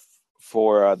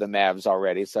the Mavs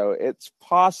already. So it's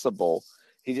possible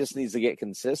he just needs to get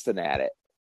consistent at it.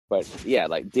 But yeah,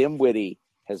 like Dinwiddie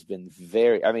has been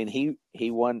he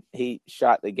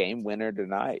shot the game winner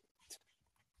tonight.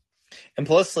 And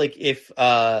plus, like, if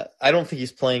I don't think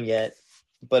he's playing yet,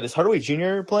 but is Hardaway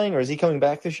Jr. playing, or is he coming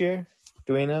back this year?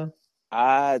 Do we know?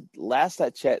 Last I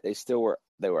checked,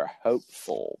 they were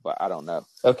hopeful, but I don't know.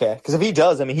 Okay, because if he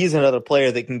does, I mean, he's another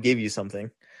player that can give you something.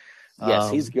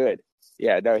 Yes, he's good.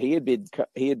 Yeah, no, he had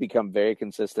become very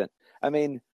consistent. I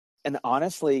mean, and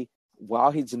honestly,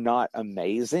 while he's not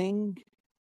amazing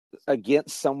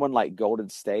against someone like Golden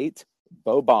State,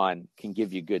 Boban can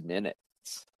give you good minutes.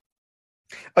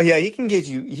 Oh yeah, he can get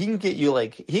you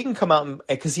like he can come out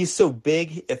because he's so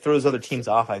big, it throws other teams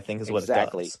off. I think is what it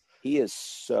does. He is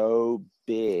so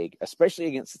big, especially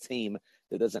against a team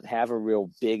that doesn't have a real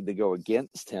big to go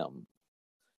against him.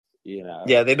 You know.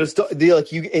 Yeah,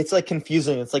 it's like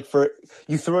confusing. It's like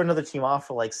you throw another team off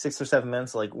for like 6 or 7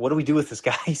 minutes. Like, what do we do with this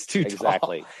guy? He's too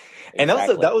tall. And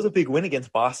that was a big win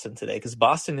against Boston today because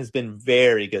Boston has been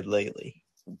very good lately.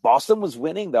 Boston was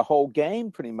winning the whole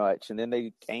game pretty much, and then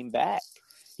they came back.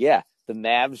 Yeah, the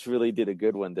Mavs really did a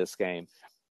good one this game.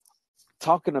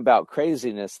 Talking about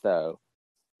craziness, though,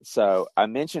 so I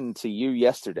mentioned to you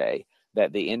yesterday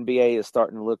that the NBA is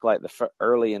starting to look like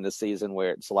early in the season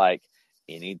where it's like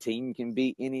any team can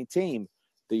beat any team.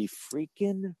 The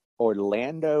freaking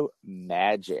Orlando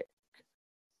Magic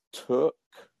took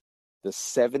the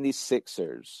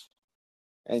 76ers.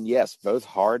 And yes, both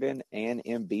Harden and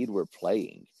Embiid were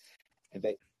playing. And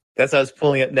that's what I was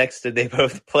pulling up next. Did they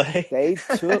both play? They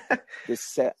took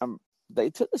they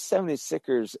took the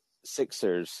 76ers.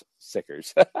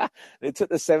 They took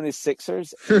the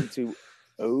 76ers into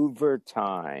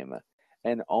overtime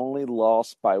and only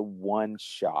lost by one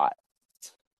shot.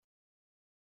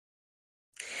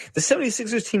 The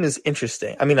 76ers team is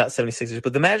interesting. I mean, not 76ers,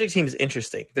 but the Magic team is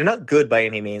interesting. They're not good by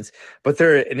any means, but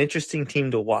they're an interesting team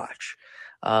to watch.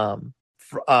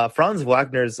 Franz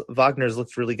Wagner's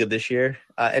looked really good this year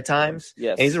at times.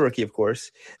 Yes. And he's a rookie, of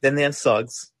course. Then they have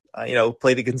Suggs,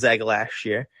 played at Gonzaga last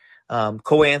year.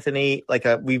 Cole Anthony, like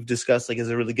we've discussed, like is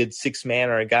a really good 6-man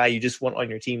or a guy you just want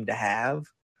on your team to have.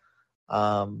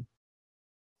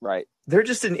 Right. They're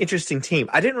just an interesting team.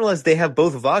 I didn't realize they have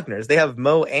both Wagners. They have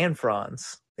Mo and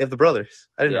Franz. They have the brothers.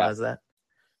 I didn't realize that.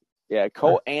 Yeah,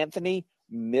 Cole Anthony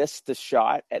missed the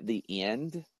shot at the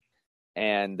end,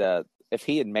 and if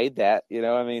he had made that,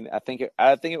 I think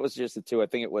it was just a 2. I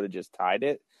think it would have just tied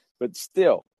it. But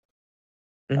still,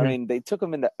 I mean, they took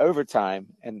them into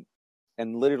overtime, and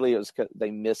literally it was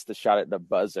they missed the shot at the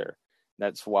buzzer.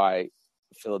 That's why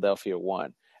Philadelphia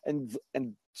won. And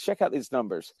check out these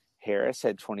numbers. Harris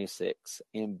had 26.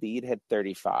 Embiid had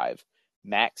 35.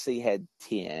 Maxey had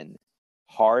 10.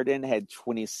 Harden had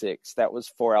 26. That was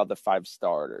 4 out of the 5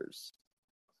 starters.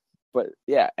 But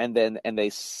yeah, and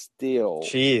they still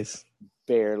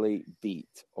barely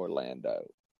beat Orlando.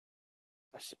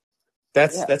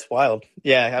 That's wild.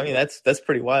 Yeah, I mean that's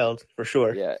pretty wild for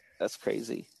sure. Yeah, that's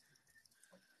crazy.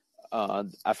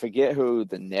 I forget who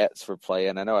the Nets were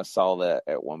playing. I know I saw that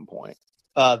at one point.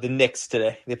 The Knicks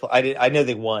today. I know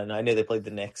they won. I know they played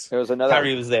the Knicks.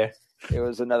 Kyrie was there. It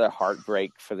was another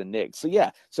heartbreak for the Knicks. So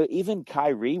yeah, so even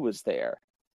Kyrie was there.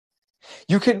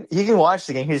 He can watch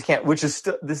the game. He just can't. This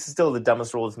is still the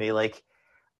dumbest rule to me. Like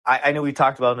I know we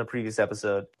talked about in a previous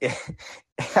episode.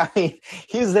 I mean,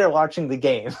 he was there watching the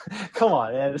game. Come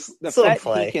on, man. Just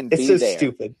play. It's so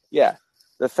stupid. Yeah.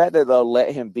 The fact that they'll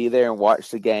let him be there and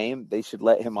watch the game, they should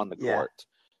let him on the court.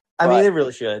 I mean, they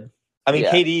really should. I mean,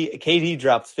 KD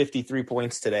dropped 53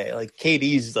 points today. Like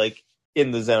KD's like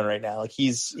in the zone right now. Like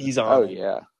he's on. Oh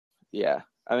yeah, yeah.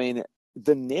 I mean,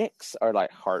 the Knicks are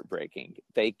like heartbreaking.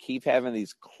 They keep having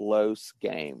these close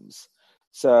games.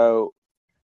 So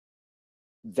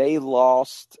they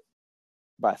lost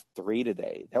by 3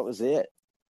 today. That was it.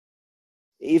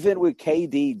 Even with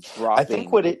KD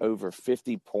dropping over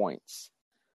 50 points,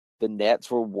 the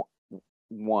Nets were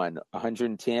won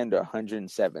 110 to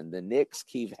 107. The Knicks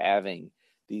keep having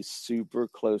these super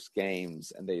close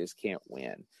games, and they just can't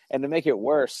win. And to make it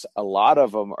worse, a lot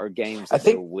of them are games that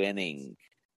they're winning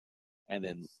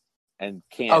and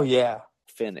can't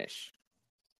finish.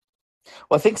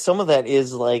 Well, I think some of that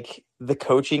is like the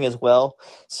coaching as well.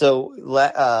 So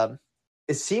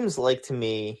it seems like to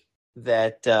me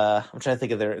that I'm trying to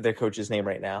think of their coach's name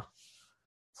right now.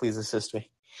 Please assist me.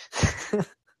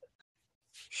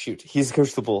 Shoot, he's the coach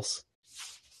of the Bulls.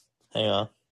 Hang on.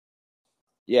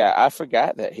 Yeah, I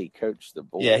forgot that he coached the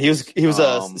Bulls. Yeah, he was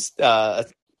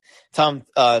Tom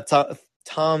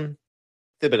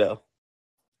Thibodeau or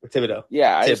Thibodeau.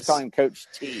 Yeah, I just Tibbs. call him Coach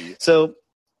T. So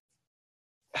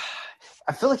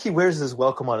I feel like he wears his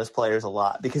welcome on his players a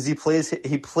lot because he plays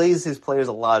his players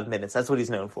a lot of minutes. That's what he's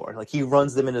known for. Like he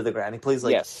runs them into the ground. He plays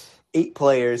like 8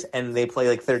 players and they play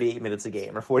like 38 minutes a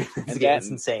game or 40 minutes a game. It's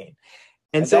insane.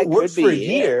 And so it works for a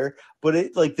year, but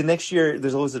it like the next year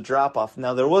there's always a drop off.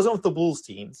 Now there wasn't with the Bulls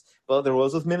teams, but there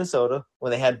was with Minnesota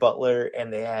when they had Butler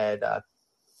and they had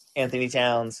Anthony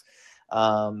Towns,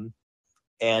 and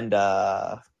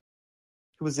who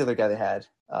was the other guy they had?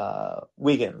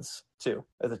 Wiggins too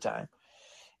at the time.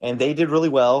 And they did really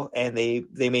well, and they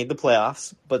made the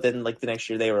playoffs. But then, like the next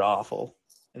year, they were awful,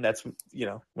 and that's when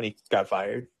he got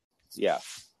fired. Yeah,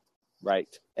 right.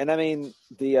 And I mean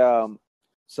the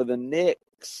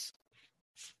Knicks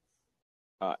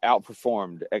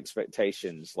outperformed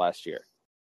expectations last year.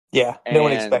 Yeah, no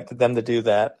one expected them to do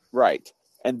that. Right.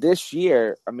 And this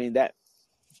year, I mean that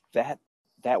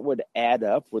would add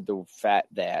up with the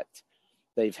fact that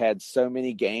they've had so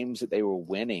many games that they were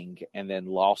winning and then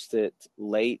lost it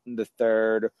late in the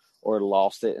third or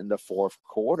lost it in the fourth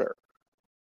quarter.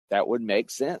 That would make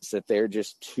sense if they're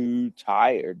just too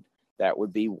tired. That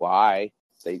would be why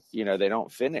they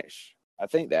don't finish. I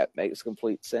think that makes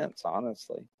complete sense,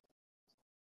 honestly.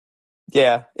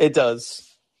 Yeah, it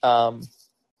does.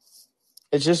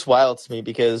 It's just wild to me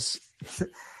because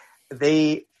and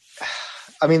the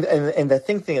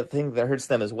thing that hurts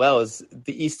them as well is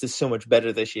the East is so much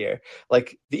better this year.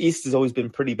 Like the East has always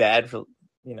been pretty bad for,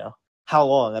 how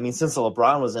long? I mean, since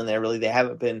LeBron was in there, really, they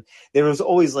haven't been. There was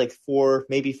always like 4,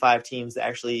 maybe 5 teams that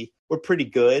actually were pretty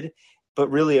good, but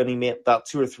really only about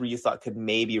 2 or 3 you thought could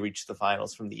maybe reach the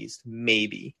finals from the East,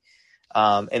 maybe.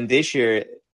 And this year,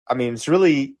 I mean,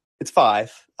 it's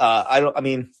 5.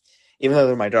 Even though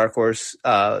they're my dark horse,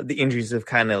 the injuries have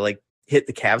kind of like hit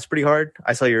the Cavs pretty hard.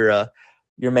 I saw your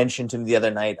mention to me the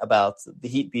other night about the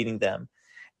Heat beating them,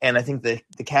 and I think the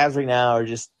Cavs right now are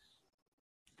just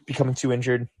becoming too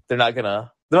injured. They're not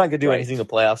gonna do anything in the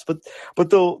playoffs, but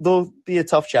they'll be a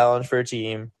tough challenge for a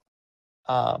team.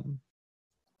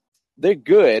 They're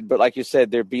good, but like you said,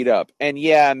 they're beat up. And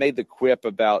yeah, I made the quip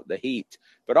about the Heat,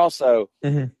 but also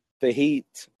the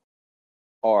Heat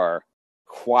are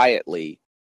quietly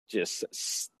just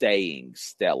staying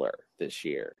stellar this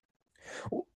year.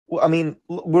 Well, I mean,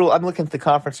 I'm looking at the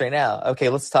conference right now. Okay,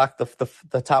 let's talk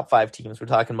the top 5 teams. We're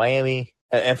talking Miami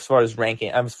as far as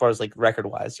ranking, as far as like record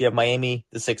wise. You have Miami,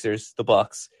 the Sixers, the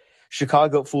Bucks,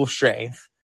 Chicago at full strength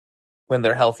when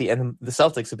they're healthy, and the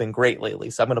Celtics have been great lately.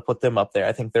 So I'm going to put them up there.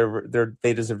 I think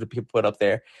they deserve to be put up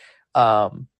there.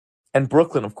 And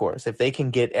Brooklyn, of course, if they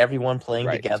can get everyone playing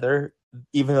together,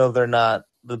 even though they're not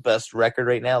the best record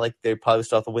right now, like they probably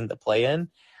still have to win the play-in.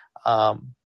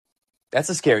 That's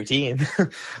a scary team.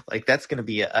 Like that's going to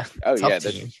be a tough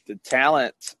team. The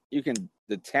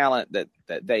talent that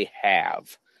they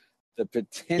have, the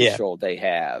potential they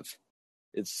have,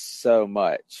 it's so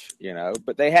much,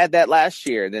 But they had that last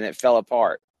year, and then it fell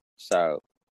apart. So,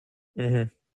 yeah,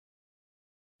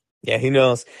 who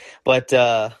knows? But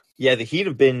the Heat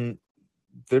they've been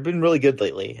really good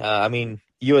lately. I mean,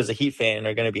 you as a Heat fan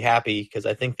are going to be happy because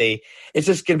I think it's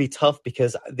just going to be tough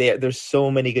because there's so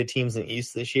many good teams in the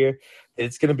East this year.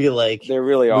 It's going to be like there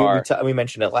really are. We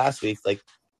mentioned it last week. Like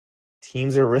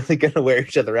teams are really going to wear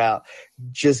each other out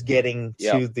just getting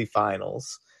to the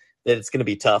finals. That it's going to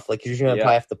be tough. Like you're going to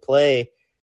probably have to play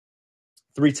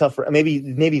 3 tougher.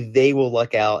 Maybe they will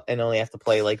luck out and only have to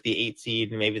play like the 8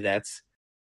 seed, and maybe that's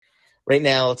right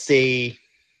now. Let's say.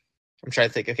 I'm trying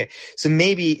to think. Okay, so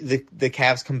maybe the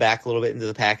Cavs come back a little bit into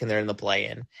the pack and they're in the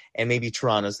play-in, and maybe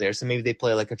Toronto's there. So maybe they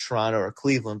play like a Toronto or a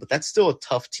Cleveland, but that's still a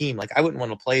tough team. Like I wouldn't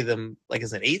want to play them like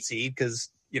as an 8 seed because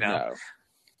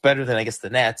better than I guess the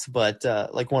Nets, but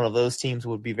like one of those teams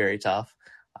would be very tough.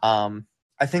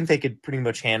 I think they could pretty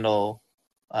much handle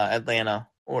Atlanta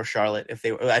or Charlotte if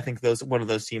they. I think one of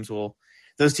those teams will.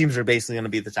 Those teams are basically going to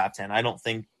be the top 10. I don't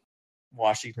think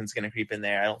Washington's going to creep in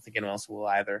there. I don't think anyone else will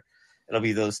either. It'll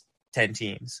be those 10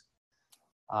 teams.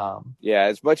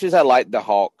 As much as I like the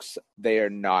Hawks, they are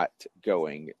not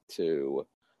going to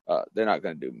they're not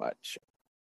going to do much.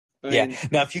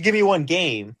 Now if you give me one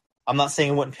game, I'm not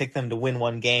saying I wouldn't pick them to win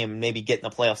one game and maybe get in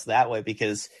the playoffs that way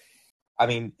because I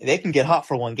mean they can get hot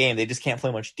for one game, they just can't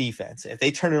play much defense. If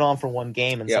they turn it on for one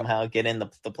game and somehow get in the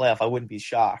playoff, I wouldn't be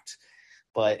shocked.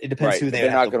 But it depends who they're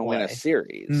not going to win a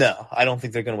series. No, I don't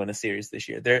think they're going to win a series this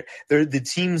year. They're the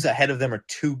teams ahead of them are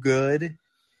too good.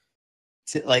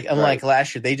 Unlike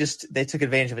last year, they took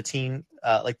advantage of a team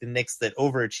like the Knicks that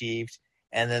overachieved,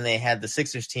 and then they had the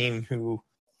Sixers team who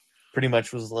pretty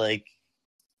much was like,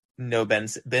 no, Ben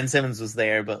Simmons was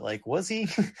there, but like, was he?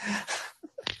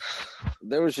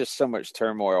 There was just so much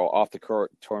turmoil off the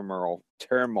court, turmoil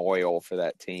for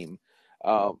that team.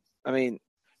 I mean,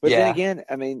 but then again,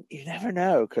 I mean, you never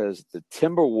know because the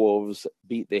Timberwolves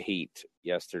beat the Heat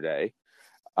yesterday.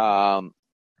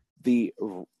 The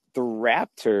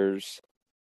Raptors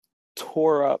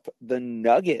tore up the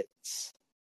Nuggets.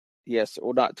 Yes,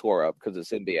 well, not tore up because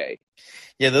it's NBA.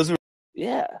 Yeah, those were.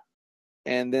 Yeah,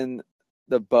 and then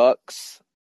the Bucks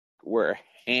were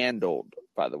handled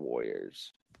by the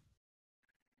Warriors.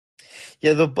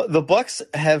 Yeah, the Bucks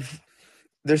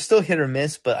they're still hit or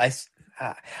miss, but I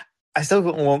still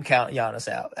won't count Giannis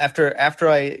out. After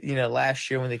I last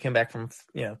year when they came back from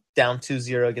down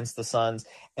 2-0 against the Suns,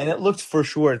 and it looked for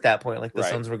sure at that point like the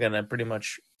Suns were gonna pretty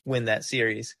much win that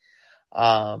series,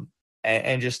 and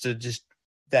just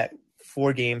that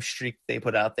 4-game streak they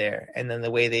put out there, and then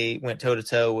the way they went toe to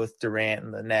toe with Durant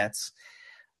and the Nets.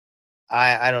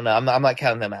 I don't know. I'm not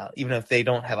counting them out, even if they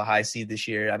don't have a high seed this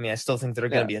year. I mean, I still think they're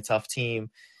going to be a tough team.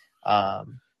 I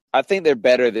think they're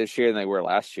better this year than they were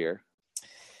last year.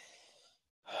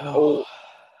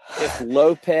 If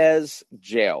Lopez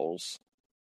gels.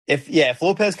 If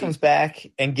Lopez comes back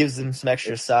and gives them some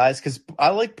extra size, because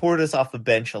I like Portis off the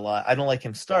bench a lot. I don't like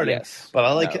him starting, but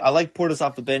I like Portis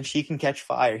off the bench. He can catch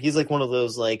fire. He's like one of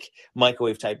those like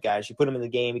microwave type guys. You put him in the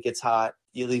game, he gets hot.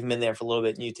 You leave him in there for a little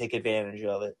bit, and you take advantage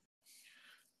of it.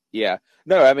 Yeah,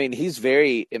 no, I mean he's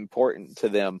very important to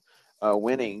them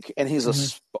winning, and he's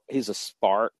a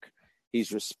spark.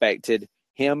 He's respected.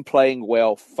 Him playing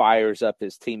well fires up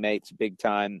his teammates big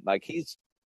time. Like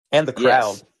and the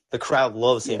crowd. Yes. The crowd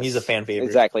loves him. Yes. He's a fan favorite.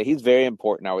 Exactly. He's very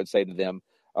important, I would say, to them.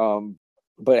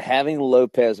 But having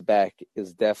Lopez back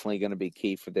is definitely going to be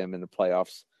key for them in the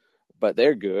playoffs. But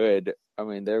they're good. I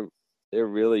mean, they're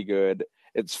really good.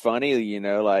 It's funny,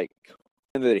 like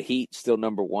the Heat still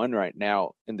number 1 right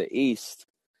now in the East.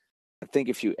 I think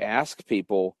if you ask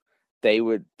people, they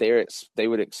would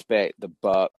expect the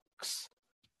Bucks,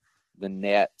 the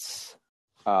Nets.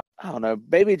 I don't know,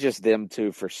 maybe just them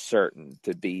two for certain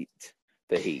to beat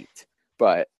the Heat.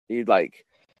 But you'd like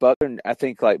Bucks, I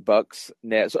think like Bucks,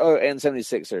 Nets, and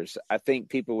 76ers. I think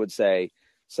people would say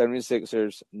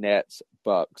 76ers, Nets,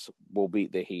 Bucks will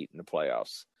beat the Heat in the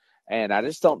playoffs. And I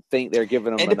just don't think they're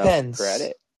giving them enough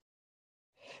credit.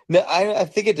 No, I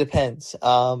think it depends.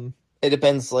 It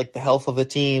depends like the health of the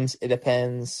teams. It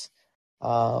depends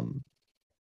who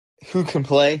can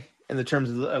play in the terms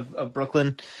of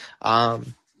Brooklyn.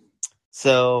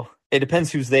 So it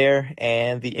depends who's there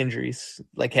and the injuries,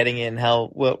 like heading in,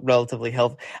 relatively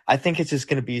healthy. I think it's just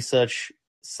going to be such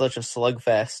a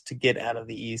slugfest to get out of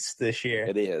the East this year.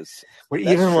 It is. We're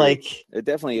even true. Like it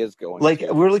definitely is going. Like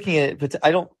we're looking at it, but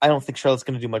I don't think Charlotte's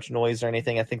going to do much noise or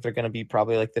anything. I think they're going to be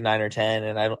probably like the 9 or 10,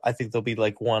 and I think they'll be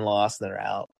like one loss and they're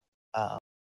out.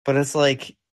 But it's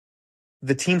like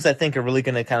the teams I think are really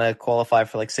going to kind of qualify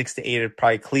for like 6 to 8 are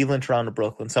probably Cleveland, Toronto,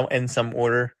 Brooklyn, in some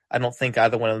order. I don't think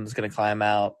either one of them is going to climb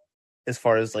out as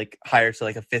far as like higher to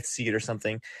like a 5th seed or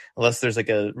something, unless there's like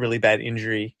a really bad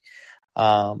injury.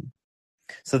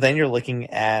 So then you're looking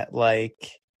at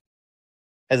like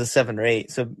as a 7 or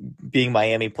 8. So being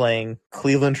Miami playing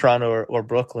Cleveland, Toronto, or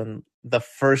Brooklyn the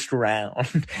first round.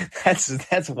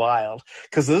 that's wild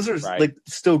because those are like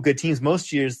still good teams.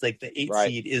 Most years like the 8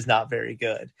 seed is not very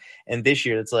good, and this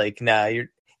year it's like you're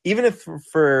even if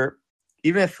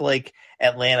like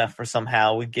Atlanta for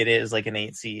somehow we get it as like an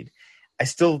 8 seed. I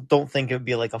still don't think it would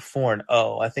be like a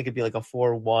 4-0. I think it'd be like a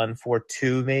 4-1,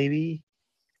 4-2 maybe.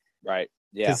 Right.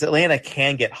 Yeah. Because Atlanta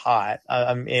can get hot.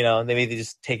 They maybe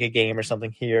just take a game or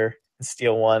something here and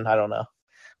steal one. I don't know.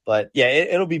 But yeah,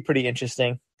 it'll be pretty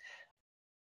interesting.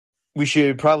 We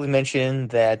should probably mention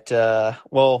that,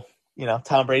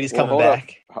 Tom Brady's coming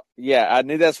back. Yeah, I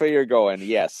knew that's where you're going.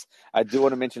 Yes. I do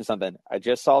want to mention something. I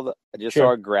just saw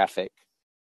saw a graphic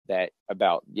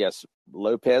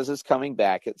Lopez is coming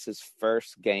back. It's his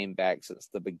first game back since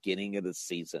the beginning of the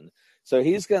season. So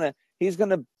he's gonna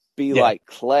be like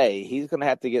Clay. He's gonna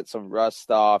have to get some rust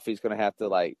off. He's gonna have to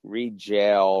like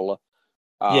regel.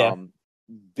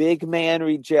 Big man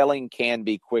regelling can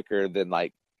be quicker than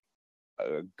like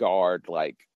a guard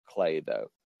like Clay,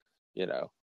 though. And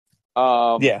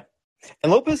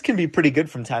Lopez can be pretty good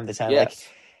from time to time. Yes.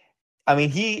 Like, I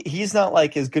mean, he's not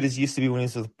like as good as he used to be when he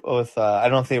was with I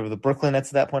don't know if they were the Brooklyn Nets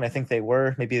at that point. I think they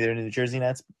were. Maybe they were the New Jersey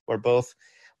Nets or both.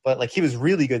 But like he was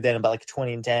really good then, about like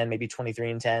 20-10, maybe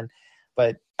 23-10.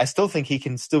 But I still think he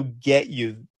can still get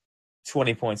you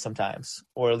 20 points sometimes,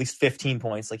 or at least 15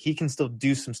 points. Like he can still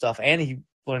do some stuff, and he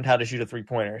learned how to shoot a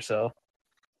 3-pointer. So,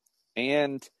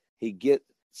 and he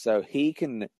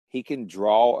he can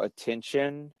draw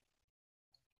attention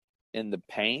in the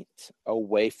paint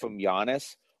away from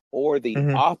Giannis, or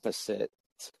the opposite.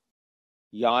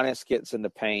 Giannis gets in the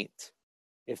paint.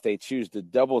 If they choose to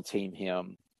double team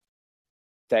him,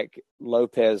 that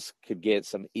Lopez could get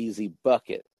some easy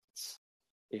buckets.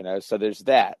 So there's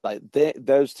that. Like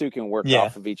those two can work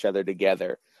off of each other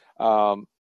together. I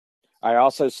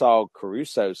also saw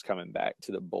Caruso's coming back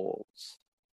to the Bulls.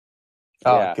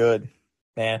 Oh, good.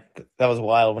 Man, that was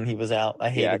wild when he was out. I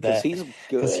hated that. He's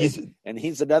good. And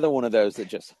he's another one of those that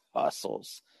just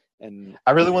hustles. And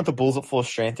I really want the Bulls at full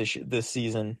strength this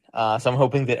season. So I'm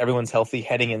hoping that everyone's healthy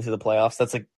heading into the playoffs.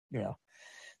 That's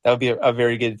that would be a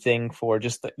very good thing for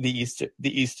just the East.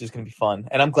 The East is going to be fun.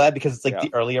 And I'm glad because it's like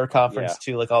the earlier conference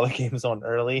too, like all the games on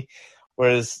early.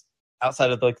 Whereas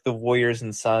outside of like the Warriors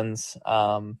and Suns,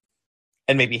 and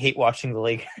maybe hate watching the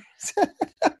Lakers.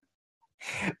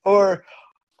 Or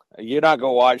you're not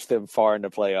going to watch them far in the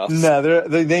playoffs. No,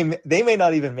 they may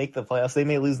not even make the playoffs. They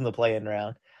may lose in the play-in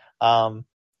round.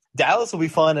 Dallas will be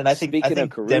fun, and I think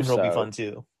Caruso, Denver will be fun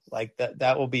too. Like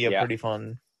that will be a pretty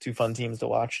fun, two fun teams to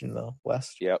watch in the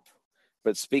West. Yep.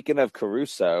 But speaking of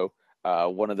Caruso,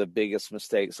 one of the biggest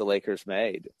mistakes the Lakers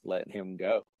made, letting him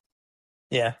go.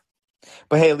 Yeah.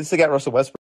 But hey, at least they got Russell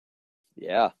Westbrook.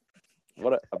 Yeah.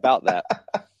 What about that?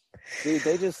 Dude,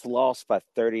 they just lost by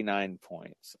 39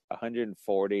 points,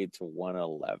 140 to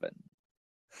 111.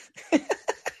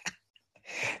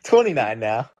 29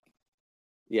 now.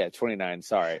 Yeah, 29,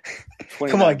 sorry. 29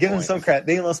 Come on, give them some credit.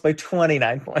 They lost by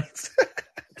 29 points.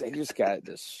 They just got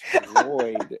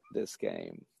destroyed this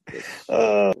game.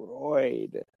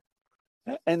 Destroyed.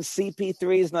 And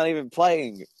CP3 is not even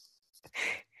playing.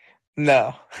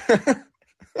 No.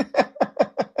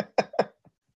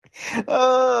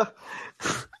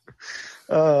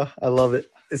 I love it.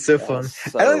 It's so fun.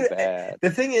 So bad.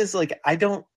 The thing is, like,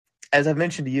 as I've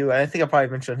mentioned to you, and I think I probably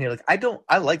mentioned on here, like, I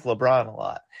like LeBron a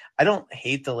lot. I don't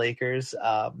hate the Lakers.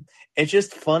 It's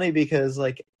just funny because,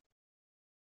 like,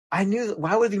 I knew,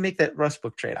 why would he make that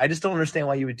Westbrook trade? I just don't understand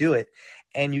why you would do it.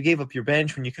 And you gave up your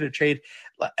bench when you could have traded,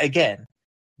 again,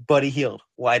 Buddy Hield.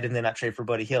 Why didn't they not trade for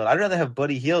Buddy Hield? I'd rather have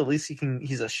Buddy Hield. At least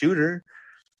he's a shooter.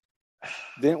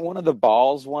 Didn't one of the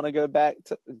balls want to go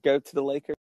to the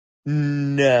Lakers?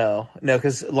 No,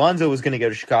 because Lonzo was going to go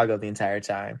to Chicago the entire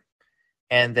time.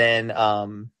 And then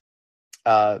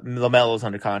LaMelo's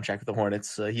under contract with the Hornets,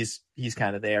 so he's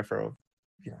kind of there for,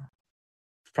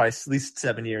 probably at least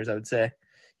 7 years, I would say.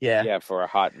 Yeah, for a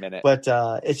hot minute. But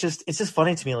it's just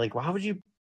funny to me. Like, why would you?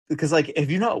 Because like, have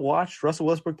you not watched Russell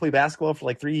Westbrook play basketball for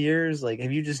like 3 years? Like,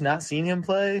 have you just not seen him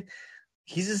play?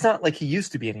 He's just not like he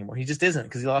used to be anymore. He just isn't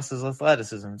because he lost his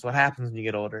athleticism. It's what happens when you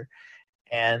get older.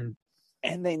 And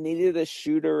they needed a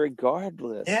shooter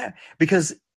regardless. Yeah,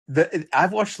 because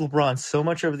I've watched LeBron so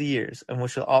much over the years, and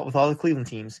with all the Cleveland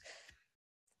teams.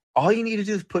 All you need to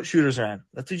do is put shooters around.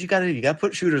 That's what you got to do. You got to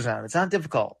put shooters around. It's not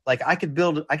difficult. Like I could be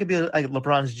like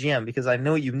LeBron's GM because I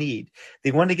know what you need.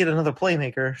 They wanted to get another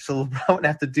playmaker, so LeBron wouldn't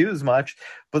have to do as much.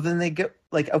 But then they get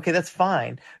like, okay, that's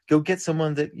fine. Go get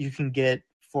someone that you can get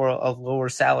for a lower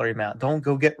salary amount. Don't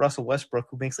go get Russell Westbrook,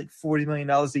 who makes like $40 million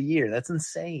a year. That's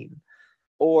insane.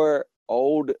 Or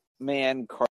old man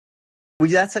Carl. Well,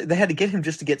 they had to get him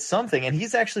just to get something, and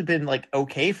he's actually been like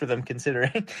okay for them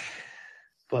considering.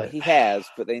 But he has,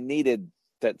 but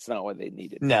that's not what they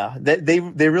needed. No, they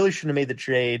really shouldn't have made the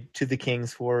trade to the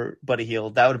Kings for Buddy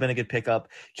Hield. That would have been a good pickup.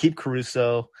 Keep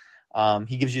Caruso.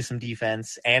 He gives you some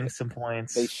defense and some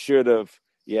points. They should have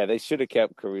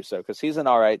kept Caruso because he's an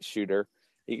all right shooter.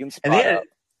 He can spot up.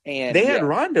 And they had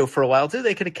Rondo for a while too.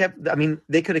 They could have kept. I mean,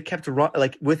 they could have kept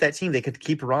like with that team. They could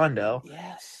keep Rondo.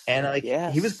 Yes, and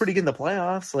he was pretty good in the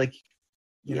playoffs. Like.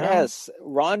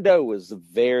 Rondo was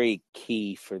very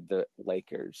key for the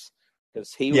Lakers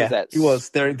because he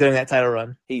was during that title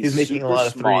run. He was making a lot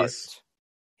of threes.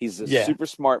 He's a super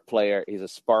smart player. He's a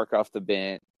spark off the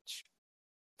bench.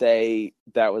 I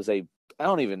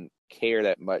don't even care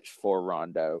that much for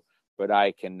Rondo, but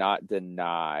I cannot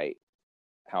deny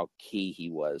how key he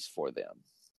was for them.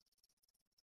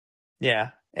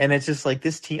 Yeah. And it's just like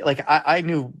this team, like I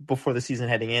knew before the season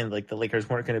heading in, like the Lakers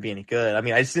weren't going to be any good. I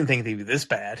mean, I just didn't think they'd be this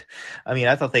bad. I mean,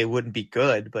 I thought they wouldn't be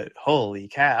good, but holy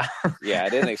cow. Yeah, I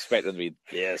didn't expect them to be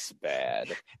this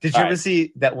bad. Did you ever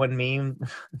see that one meme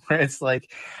where it's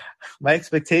like, my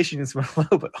expectations were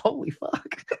low, but holy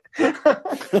fuck.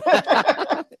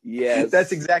 Yes.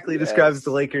 That's exactly describes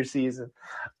the Lakers season.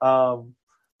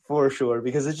 For sure,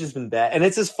 because it's just been bad. And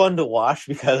it's just fun to watch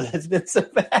because it's been so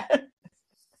bad.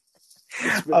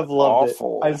 I've loved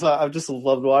awful. it. I've just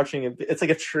loved watching it. It's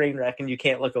like a train wreck, and you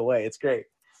can't look away. It's great.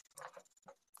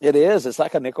 It is. It's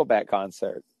like a Nickelback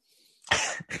concert.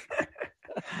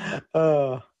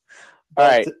 All But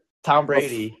right. Tom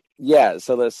Brady. Yeah,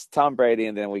 so let's Tom Brady,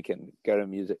 and then we can go to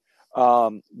music.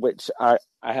 Which I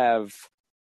have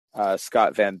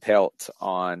Scott Van Pelt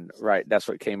on, right? That's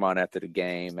what came on after the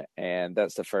game, and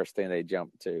that's the first thing they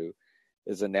jumped to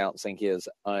is announcing his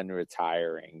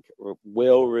unretiring,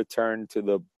 will return to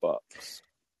the Bucks.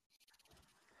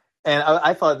 And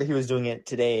I thought that he was doing it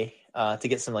today to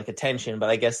get some like attention, but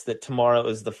I guess that tomorrow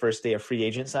is the first day of free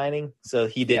agent signing, so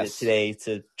he did it today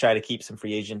to try to keep some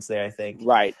free agents there. I think.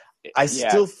 Right. I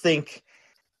still think.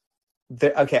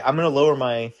 Okay, I'm going to lower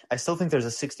my. I still think there's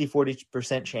a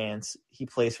 60-40% chance he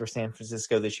plays for San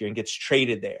Francisco this year and gets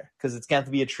traded there because it's got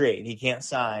to be a trade. He can't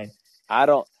sign. I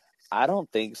don't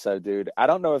think so, dude. I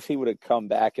don't know if he would have come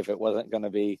back if it wasn't going to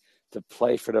be to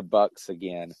play for the Bucks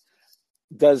again.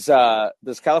 Does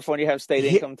California have state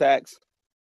income tax?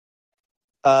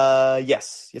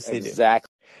 Yes, they do. Exactly.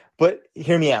 But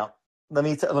hear me out. Let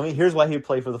me. Here's why he would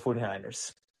play for the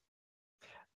 49ers.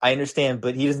 I understand,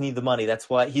 but he doesn't need the money. That's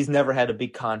why he's never had a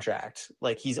big contract.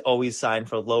 Like he's always signed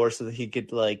for lower so that he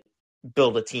could like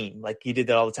build a team. Like he did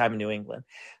that all the time in New England.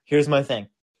 Here's my thing.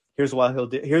 Here's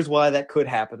why that could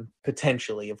happen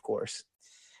potentially, of course.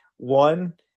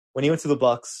 One, when he went to the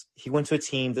Bucks, he went to a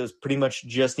team that was pretty much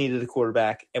just needed a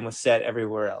quarterback and was set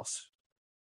everywhere else.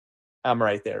 I'm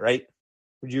right there, right?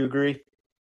 Would you agree?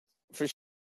 For sure.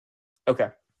 Okay.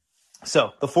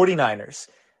 So the 49ers.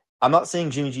 I'm not saying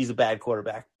Jimmy G's a bad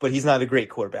quarterback, but he's not a great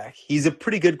quarterback. He's a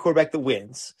pretty good quarterback that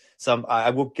wins. So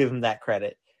I will give him that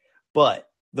credit. But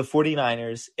the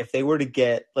 49ers, if they were to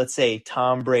get, let's say,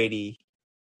 Tom Brady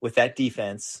with that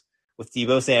defense, with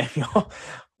Deebo Samuel,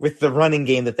 with the running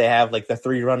game that they have, like the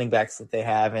 3 running backs that they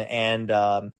have, and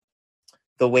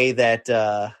the way that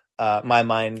the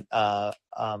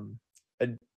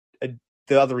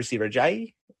other receiver,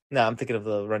 Ajayi? No, I'm thinking of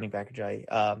the running back, Ajayi.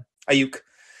 Ayuk.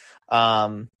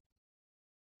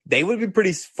 They would be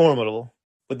pretty formidable,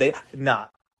 would they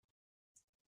not?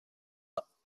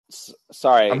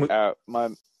 Sorry,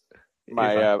 my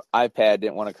iPad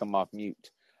didn't want to come off mute.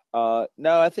 No,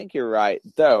 I think you're right.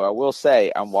 Though I will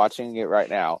say I'm watching it right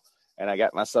now, and I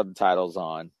got my subtitles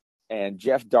on. And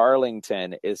Jeff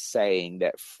Darlington is saying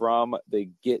that from the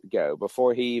get-go,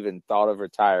 before he even thought of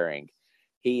retiring,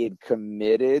 he had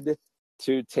committed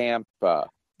to Tampa.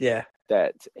 Yeah.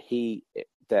 That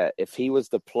if he was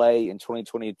to play in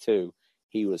 2022,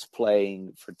 he was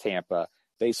playing for Tampa.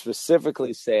 They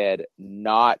specifically said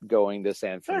not going to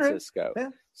San Francisco. Right. Yeah.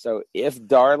 So if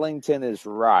Darlington is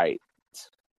right,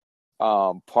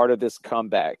 part of this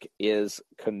comeback is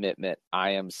commitment.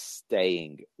 I am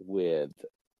staying with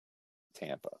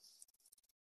Tampa.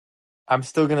 I'm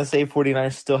still going to say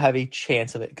 49ers still have a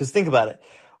chance of it. Because think about it.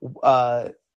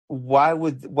 Why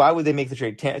would they make the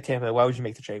trade? Tampa, why would you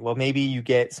make the trade? Well, maybe you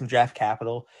get some draft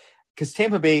capital. Because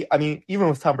Tampa Bay, I mean, even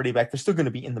with Tom Brady back, they're still going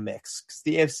to be in the mix.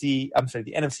 Because the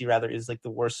NFC rather is like the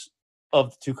worst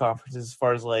of the two conferences as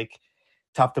far as like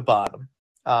top to bottom.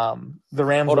 The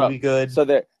Rams will be good.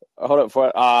 So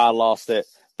I lost it.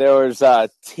 There was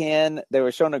 10. They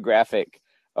were showing a graphic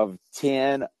of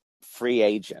 10 free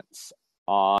agents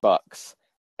on Bucks,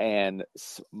 and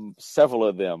several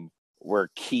of them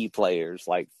were key players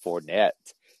like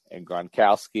Fournette and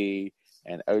Gronkowski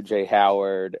and O.J.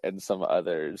 Howard and some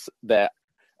others that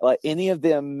like any of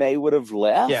them would have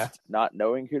left not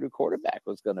knowing who the quarterback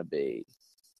was going to be.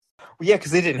 Well, yeah,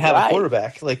 because they didn't have a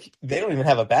quarterback. Like they don't even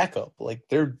have a backup. Like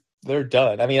they're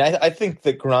done. I mean, I think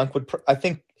that Gronk would. I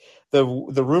think the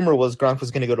rumor was Gronk was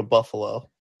going to go to Buffalo.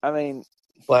 I mean,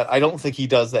 but I don't think he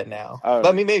does that now.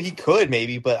 I mean, maybe he could,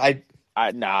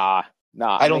 but nah.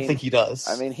 I don't think he does.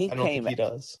 I mean, he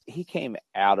came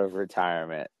out of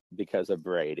retirement because of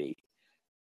Brady.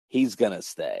 He's gonna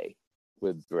stay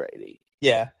with Brady.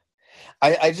 Yeah,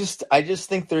 I just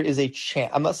think there is a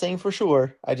chance. I'm not saying for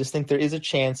sure. I just think there is a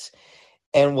chance.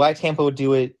 And why Tampa would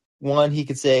do it? One, he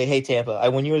could say, "Hey, Tampa, I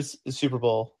won you a Super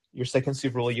Bowl, your second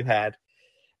Super Bowl you had.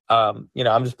 I'm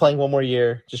just playing one more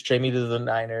year. Just trade me to the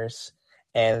Niners."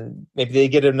 And maybe they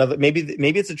get another. Maybe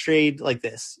it's a trade like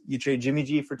this. You trade Jimmy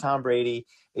G for Tom Brady.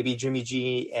 Maybe Jimmy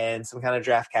G and some kind of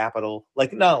draft capital,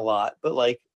 like not a lot, but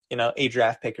like a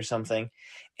draft pick or something.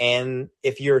 And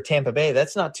if you're Tampa Bay,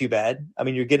 that's not too bad. I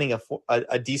mean, you're getting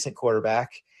a decent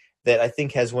quarterback that I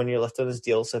think has 1 year left on his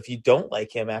deal. So if you don't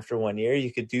like him after 1 year,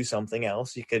 you could do something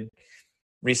else. You could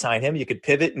re-sign him. You could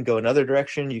pivot and go another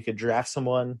direction. You could draft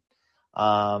someone.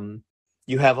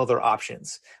 You have other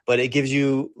options, but it gives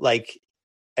you like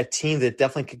a team that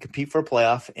definitely could compete for a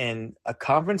playoff and a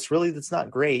conference really that's not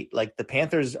great. Like the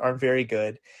Panthers aren't very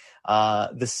good.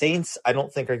 The Saints, I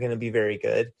don't think are going to be very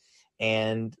good.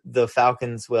 And the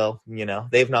Falcons, well,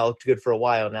 they've not looked good for a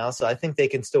while now, so I think they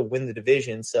can still win the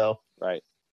division. So right.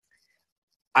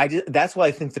 That's why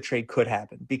I think the trade could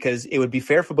happen, because it would be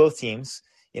fair for both teams.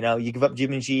 You give up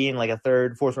Jimmy G and like a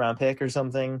third, fourth round pick or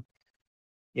something.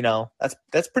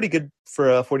 That's pretty good for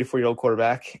a 44-year-old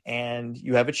quarterback, and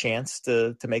you have a chance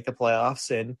to make the playoffs,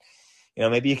 and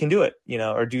maybe you can do it,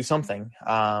 or do something.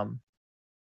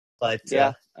 But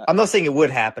Yeah, I'm not saying it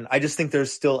would happen. I just think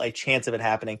there's still a chance of it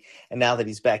happening. And now that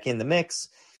he's back in the mix,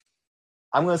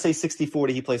 I'm going to say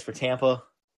 60-40 he plays for Tampa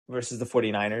versus the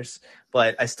 49ers.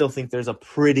 But I still think there's a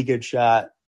pretty good shot,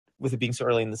 with it being so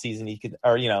early in the season, he could,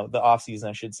 or the offseason,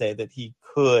 I should say, that he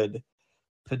could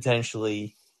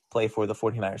potentially play for the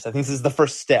 49ers. I think this is the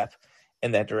first step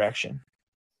in that direction.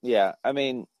 yeah. I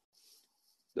mean,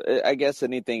 I guess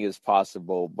anything is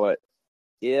possible, but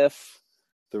if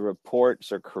the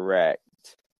reports are correct,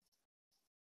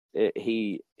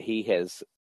 he has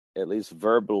at least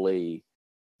verbally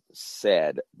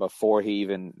said before he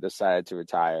even decided to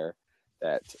retire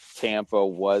that Tampa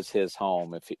was his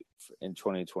home in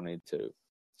 2022.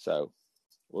 So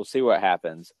we'll see what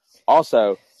happens.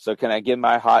 Also, so can I give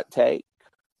my hot take?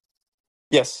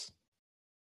 Yes.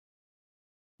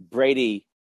 Brady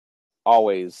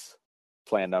always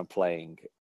planned on playing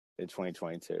in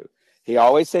 2022. He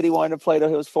always said he wanted to play till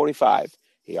he was 45.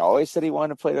 He always said he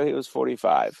wanted to play till he was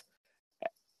 45.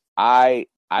 I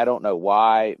don't know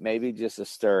why. Maybe just to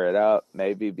stir it up.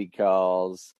 Maybe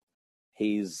because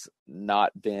he's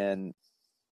not been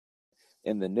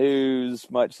in the news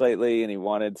much lately and he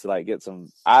wanted to get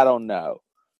some. I don't know.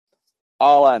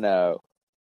 All I know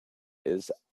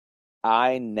is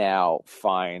I now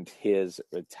find his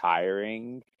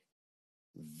retiring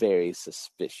very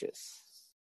suspicious.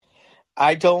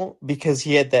 I don't, because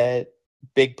he had that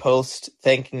big post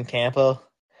thanking Tampa.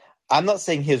 I'm not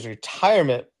saying his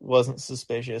retirement wasn't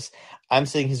suspicious. I'm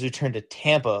saying his return to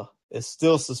Tampa is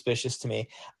still suspicious to me.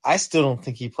 I still don't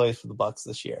think he plays for the Bucs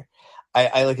this year.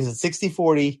 I like, is it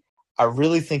 60-40? I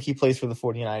really think he plays for the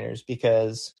 49ers,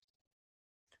 because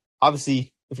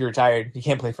obviously if you're retired, you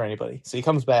can't play for anybody. So he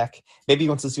comes back. Maybe he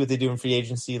wants to see what they do in free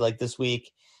agency like this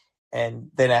week and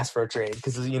then ask for a trade,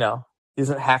 because, he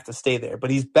doesn't have to stay there. But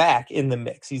he's back in the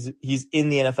mix. He's in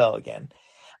the NFL again.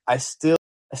 I still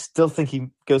think he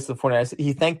goes to the 49ers.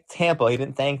 He thanked Tampa. He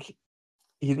didn't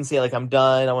say, I'm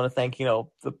done. I want to thank,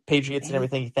 the Patriots and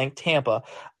everything. He thanked Tampa.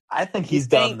 I think he's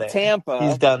done there. Tampa.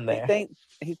 He's done there.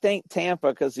 He thanked Tampa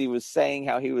because he was saying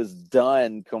how he was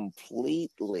done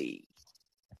completely.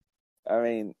 I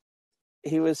mean,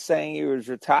 he was saying he was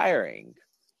retiring.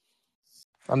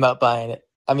 I'm not buying it.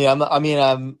 I'm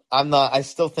not. I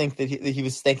still think that he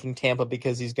was thanking Tampa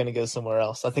because he's going to go somewhere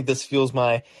else. I think this fuels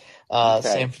my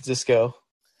San Francisco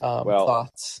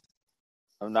thoughts.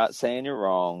 I'm not saying you're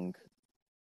wrong.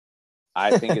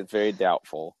 I think it's very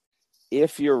doubtful.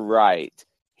 If you're right,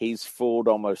 he's fooled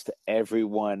almost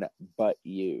everyone but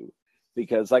you.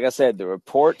 Because, like I said, the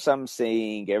reports I'm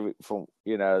seeing, from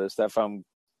the stuff I'm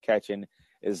catching,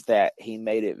 is that he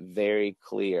made it very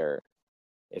clear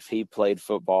if he played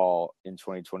football in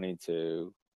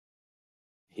 2022,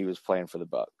 he was playing for the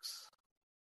Bucs.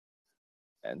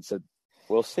 And so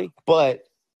we'll see. But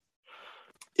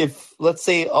if, let's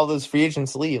say, all those free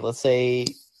agents leave, let's say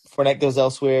Fournette goes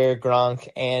elsewhere, Gronk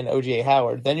and O.J.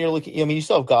 Howard, then you're looking. You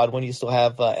still have Godwin, you still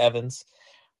have Evans,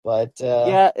 but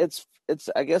yeah, it's.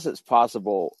 I guess it's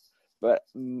possible, but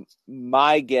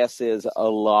my guess is a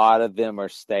lot of them are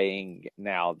staying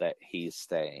now that he's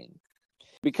staying,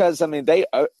 because they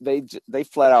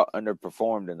flat out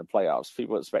underperformed in the playoffs.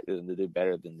 People expected them to do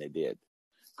better than they did.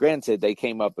 Granted, they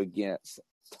came up against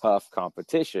tough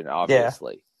competition,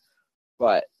 obviously,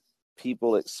 but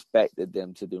people expected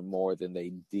them to do more than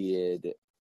they did,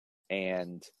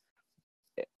 and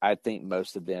I think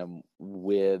most of them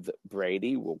with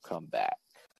Brady will come back.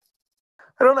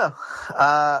 I don't know.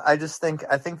 I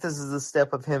think this is the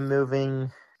step of him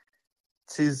moving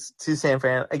to San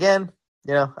Fran again.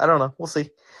 I don't know. We'll see.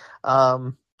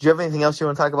 Do you have anything else you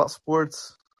want to talk about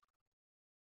sports?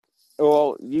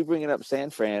 Well, you bringing up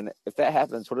San Fran, if that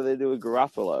happens, what do they do with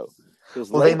Garoppolo?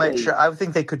 Well, they might. I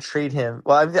think they could trade him.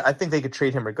 Well, I think they could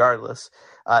trade him regardless,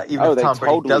 even if Tom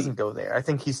Brady doesn't go there. I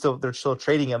think they're still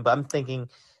trading him. But I'm thinking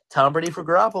Tom Brady for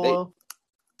Garoppolo.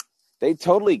 They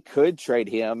totally could trade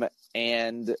him,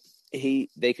 and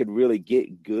they could really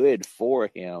get good for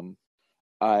him.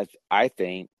 I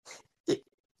think.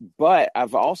 But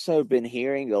I've also been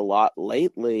hearing a lot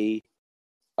lately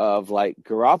of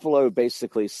Garoppolo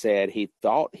basically said he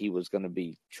thought he was going to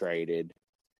be traded.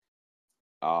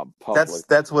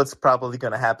 That's what's probably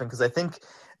going to happen, because I think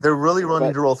they're really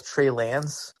running to roll with Trey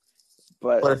Lance.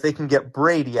 But if they can get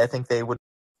Brady, I think they would.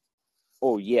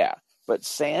 oh yeah, but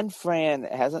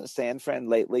hasn't San Fran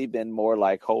lately been more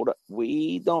like, hold up,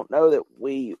 we don't know that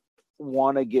we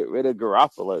want to get rid of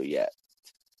Garoppolo yet.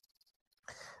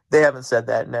 They haven't said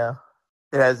that, no.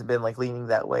 It hasn't been like leaning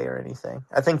that way or anything.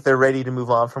 I think they're ready to move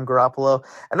on from Garoppolo,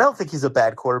 and I don't think he's a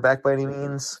bad quarterback by any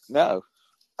means. No,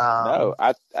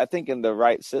 I think in the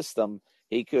right system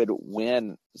he could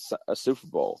win a Super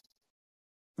Bowl.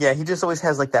 Yeah, he just always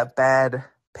has like that bad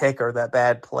pick or that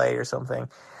bad play or something.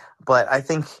 But I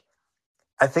think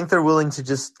they're willing to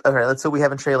just okay. Let's say we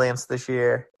have Trey Lance this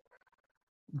year,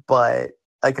 but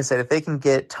like I said, if they can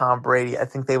get Tom Brady, I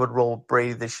think they would roll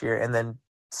Brady this year and then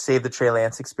save the Trey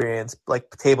Lance experience, like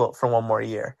table it for one more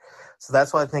year. So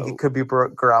that's why I think it could be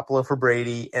Garoppolo for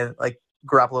Brady and like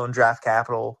Garoppolo and draft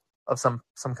capital of some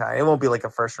kind. It won't be like a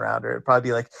first rounder. It'd probably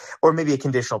be like, or maybe a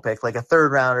conditional pick, like a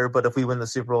third rounder. But if we win the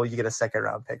Super Bowl, you get a second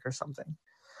round pick or something.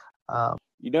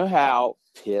 You know how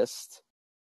pissed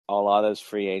a lot of those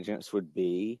free agents would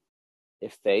be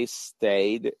if they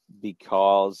stayed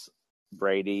because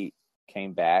Brady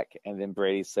came back and then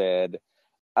Brady said,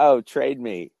 "Oh, trade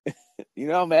me." You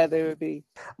know how mad they would be?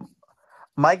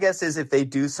 My guess is if they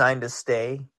do sign to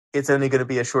stay, it's only going to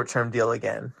be a short-term deal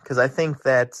again. Because I think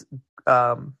that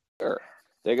Sure.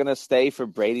 They're going to stay for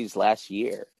Brady's last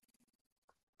year.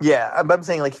 yeah, I'm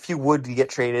saying like if you would get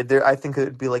traded, there I think it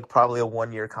would be like probably a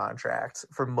 1-year contract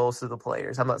for most of the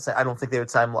players. I'm not saying I don't think they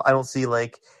would sign. I don't see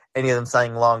like any of them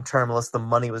signing long term unless the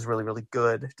money was really really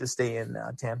good to stay in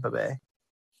Tampa Bay.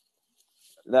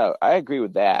 No, I agree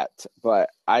with that, but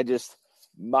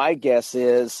my guess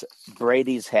is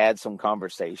Brady's had some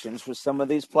conversations with some of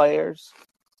these players,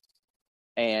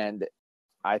 and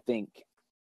I think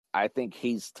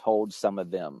he's told some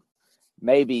of them,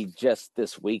 maybe just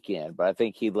this weekend, but I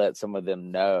think he let some of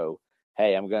them know,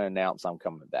 hey, I'm going to announce I'm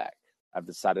coming back. I've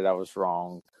decided I was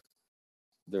wrong.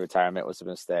 The retirement was a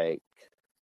mistake.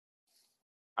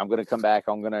 I'm going to come back.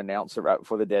 I'm going to announce it right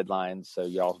before the deadline. So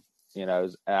y'all,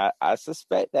 I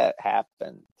suspect that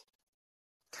happened.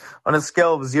 On a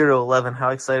scale of 0 to 11, how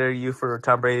excited are you for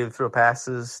Tom Brady to throw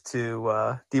passes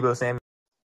to Deebo Samuel?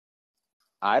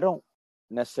 I don't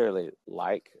necessarily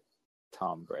like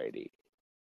Tom Brady,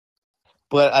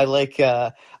 but I like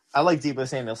Deebo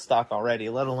Samuel's stock already,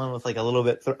 let alone with like a little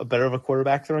bit better of a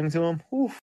quarterback throwing to him.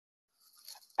 Oof.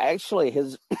 Actually,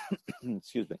 his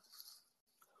excuse me,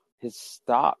 his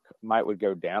stock would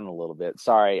go down a little bit.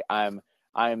 Sorry, I'm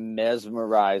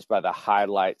mesmerized by the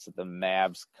highlights of the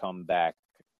Mavs comeback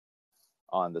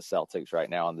on the Celtics right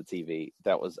now on the TV.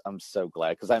 I'm so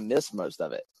glad because I missed most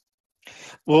of it.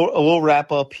 We'll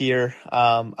wrap up here.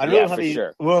 I don't Yeah, know how for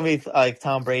sure. we don't have any like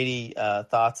Tom Brady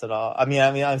thoughts at all. I mean,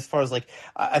 as far as like,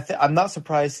 I'm not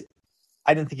surprised.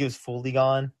 I didn't think he was fully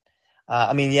gone.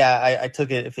 I mean, yeah, I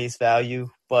took it at face value,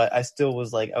 but I still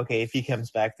was like, okay, if he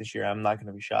comes back this year, I'm not going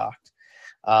to be shocked.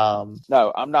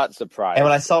 No, I'm not surprised. And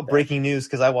when I saw breaking news,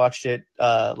 because I watched it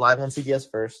live on CBS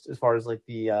first, as far as like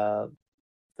the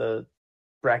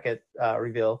bracket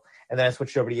reveal, and then I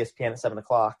switched over to ESPN at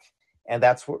 7:00, and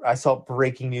that's where I saw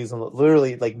breaking news, and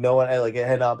literally like no one like it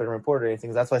had not been reported or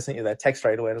anything. That's why I sent you that text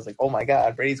right away. And I was like, oh my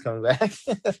god, Brady's coming back.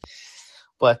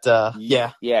 But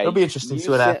yeah, it'll be interesting to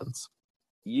see what happens.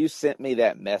 You sent me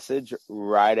that message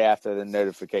right after the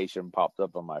notification popped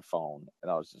up on my phone,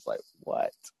 and I was just like,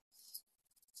 what?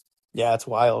 Yeah, it's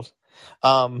wild.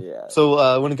 Yeah. So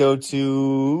I want to go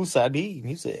to side B,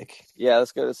 music. Yeah,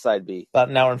 let's go to side B. About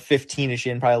an hour and 15-ish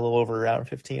in, probably a little over an hour and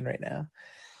 15 right now.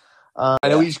 I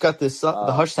know we just got this the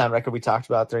Hush Sound record we talked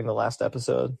about during the last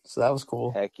episode, so that was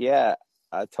cool. Heck yeah,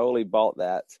 I totally bought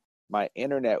that. My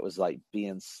internet was like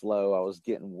being slow. I was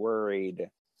getting worried,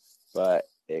 but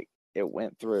it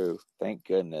went through. Thank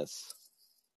goodness,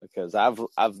 because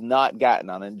I've not gotten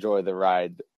on Enjoy the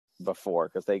Ride before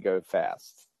because they go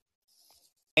fast.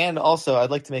 And also,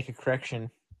 I'd like to make a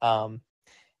correction. Out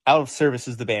of Service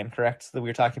is the band, correct? That we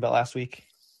were talking about last week.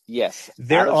 Yes,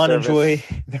 they're on Enjoy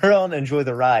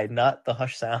the Ride, not the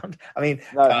Hush Sound. I mean,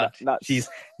 no,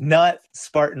 not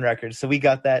Spartan Records. So we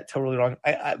got that totally wrong.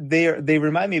 They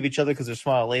remind me of each other because they're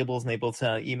small labels and they both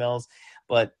send out emails,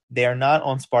 but they are not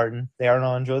on Spartan. They are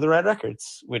on Enjoy the Ride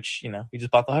Records, which we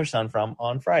just bought the Hush Sound from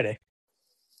on Friday.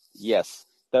 Yes,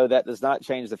 though that does not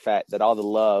change the fact that all the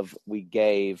love we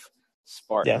gave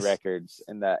Spartan Records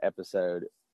in that episode,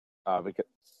 because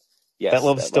that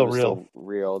love is still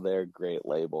real. They're a great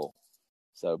label.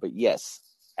 So, but yes,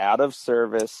 Out of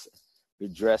Service, who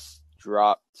just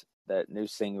dropped that new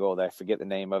single that I forget the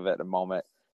name of it at the moment,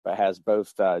 but has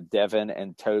both Devin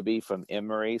and Toby from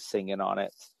Emery singing on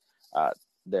it.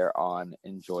 They're on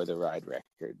Enjoy the Ride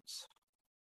Records.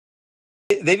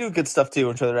 They do good stuff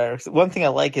too. One thing I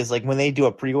like is like when they do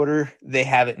a pre-order, they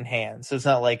have it in hand. So it's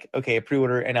not like, okay, a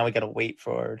pre-order and now we got to wait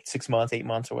for 6 months, 8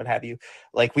 months, or what have you.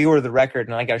 Like we ordered the record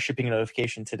and I got a shipping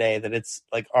notification today that it's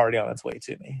like already on its way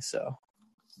to me. So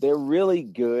they're really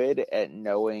good at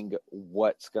knowing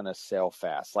what's going to sell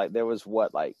fast. Like there was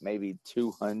like maybe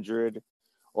 200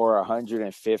 or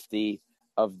 150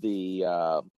 of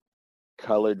the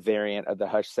colored variant of the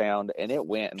Hush Sound, and it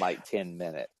went in like 10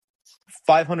 minutes.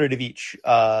 500 of each,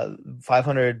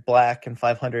 500 black and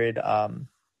 500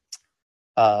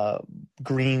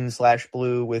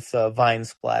 green/blue with vine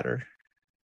splatter.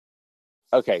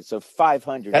 Okay, so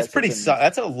 500. That's pretty.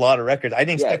 That's a lot of records. I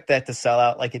didn't expect that to sell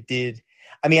out like it did.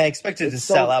 I mean, I expected it to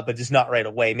sell out, but just not right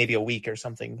away. Maybe a week or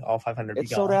something. All 500. It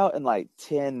sold out in like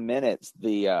 10 minutes.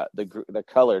 The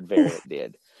colored variant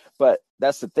did, but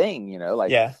that's the thing, you know.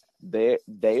 Like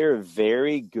they are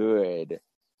very good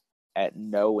at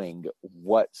knowing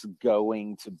what's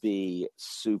going to be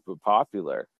super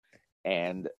popular,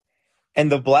 and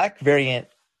the black variant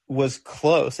was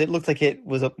close. It looked like it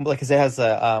was like it has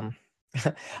a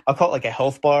I'll call it like a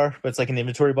health bar, but it's like an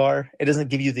inventory bar. It doesn't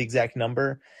give you the exact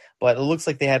number, but it looks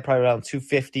like they had probably around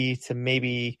 250 to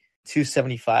maybe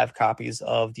 275 copies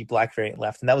of the black variant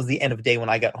left. And that was the end of the day when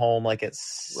I got home, like at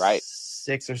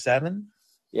 6 or 7.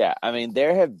 Yeah. I mean,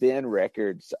 there have been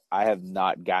records I have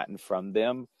not gotten from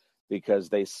them because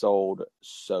they sold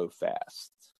so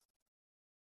fast.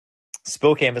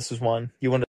 Spill Canvas was one.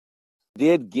 You wanted?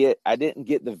 I didn't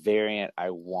get the variant I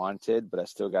wanted, but I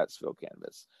still got Spill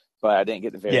Canvas. But I didn't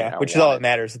get the variant. Yeah, which is all that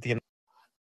matters at the end.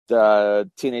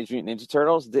 The Teenage Mutant Ninja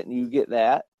Turtles, didn't you get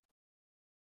that?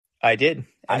 I did.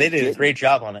 And they did a great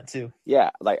job on it, too.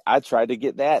 Yeah, like I tried to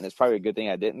get that, and it's probably a good thing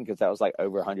I didn't because that was like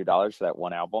over $100 for that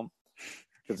one album.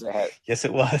 Because it had, yes,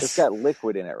 it was. It's got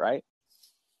liquid in it, right?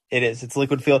 It is. It's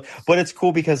liquid fill. But it's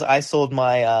cool because I sold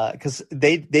my because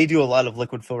they do a lot of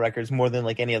liquid fill records more than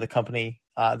like any other company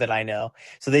that I know.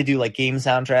 So they do like game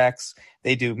soundtracks,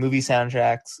 they do movie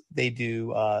soundtracks, they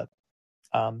do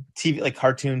TV, like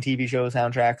cartoon TV show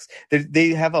soundtracks. They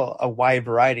have a wide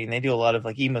variety, and they do a lot of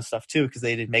like emo stuff too because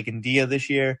they did Megan Dia this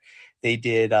year. They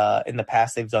did in the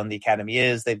past. They've done The Academy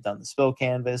they've done the Spill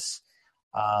Canvas.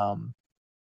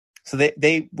 So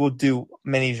they will do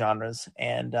many genres,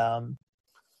 and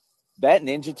that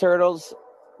Ninja Turtles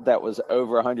that was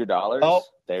over $100. Oh,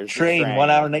 there's train, the train.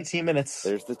 1 hour 19 minutes.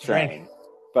 There's the train.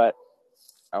 But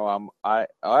all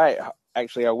right.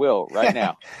 Actually, I will right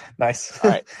now. Nice. All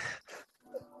right.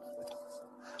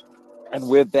 And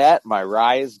with that, my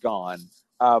rye is gone.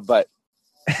 But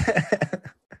that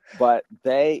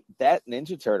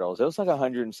Ninja Turtles, it was like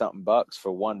 $100 and something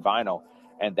for one vinyl,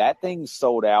 and that thing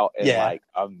sold out in like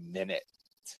a minute.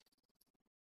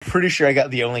 Pretty sure I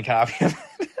got the only copy of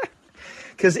it.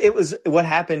 Because it was, what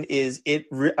happened is it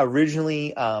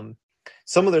originally,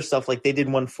 some of their stuff, like they did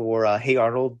one for Hey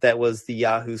Arnold, that was the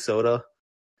Yahoo soda.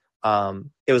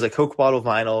 It was a Coke bottle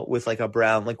vinyl with like a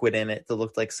brown liquid in it that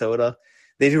looked like soda.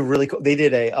 They do really cool. They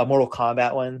did a Mortal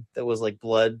Kombat one that was like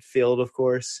blood filled, of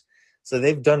course. So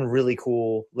they've done really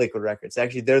cool liquid records.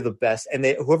 Actually, they're the best, and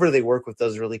whoever they work with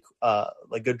does really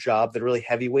like good job. They're really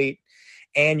heavyweight,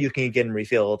 and you can get them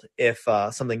refilled if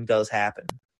something does happen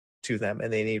to them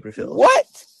and they need refills. What?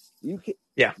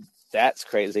 Yeah, that's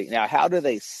crazy. Now, how do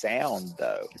they sound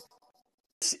though?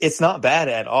 It's not bad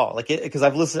at all. Like because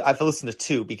I've listened to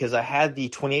two because I had the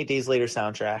 28 Days Later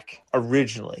soundtrack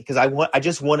originally because I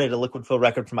just wanted a liquid fill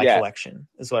record for my collection.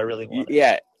 Is what I really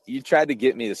wanted. You tried to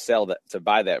get me to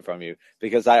buy that from you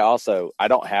because I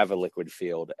don't have a liquid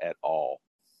field at all.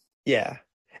 Yeah.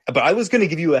 But I was going to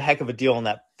give you a heck of a deal on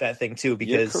that thing too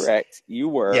because you're correct. You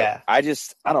were. Yeah. I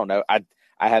don't know. I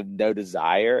have no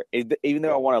desire, even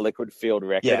though I want a liquid field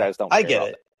record. Yeah, I just don't. I get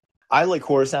it. I like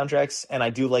horror soundtracks, and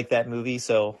I do like that movie,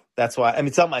 so that's why. I mean,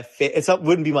 it's not my it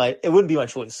wouldn't be my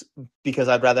choice because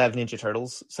I'd rather have Ninja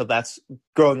Turtles. So that's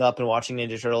growing up and watching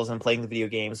Ninja Turtles and playing the video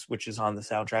games, which is on the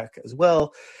soundtrack as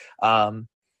well.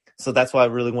 So that's why I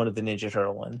really wanted the Ninja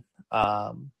Turtle one.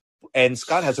 And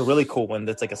Scott has a really cool one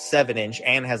that's like a 7-inch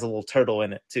and has a little turtle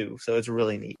in it too, so it's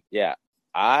really neat. Yeah,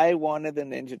 I wanted the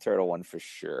Ninja Turtle one for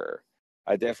sure.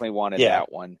 I definitely wanted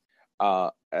that one,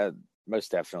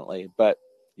 most definitely. But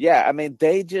yeah, I mean,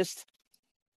 they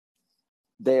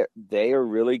are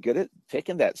really good at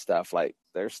picking that stuff. Like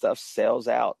their stuff sells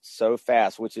out so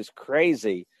fast, which is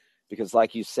crazy because,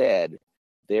 like you said,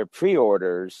 their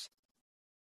pre-orders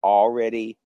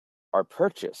already are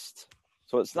purchased,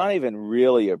 so it's not even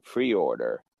really a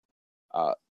pre-order,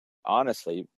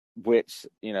 honestly. Which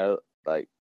like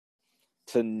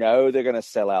to know they're going to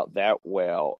sell out that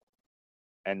well.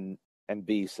 And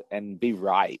be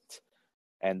right,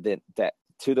 and then that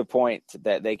to the point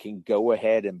that they can go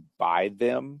ahead and buy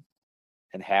them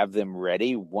and have them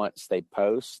ready once they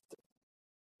post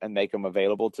and make them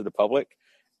available to the public.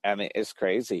 I mean, it's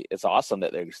crazy. It's awesome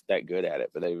that they're that good at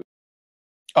it. But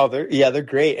they're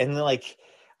great. And like,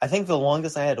 I think the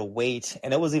longest I had to wait,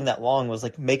 and it wasn't even that long, was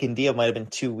like Making Deal might have been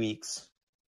 2 weeks.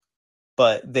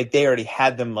 But they already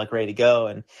had them like ready to go,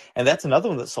 and that's another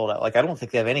one that sold out. Like, I don't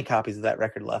think they have any copies of that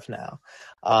record left now.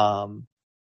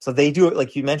 So they do it,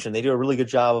 like you mentioned, they do a really good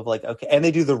job of like, okay, and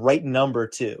they do the right number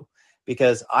too.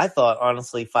 Because I thought,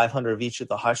 honestly, 500 of each of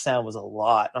the Hush Sound was a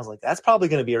lot. And I was like, that's probably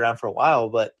going to be around for a while.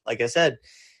 But like I said,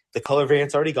 the color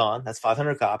variant's already gone. That's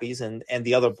 500 copies. And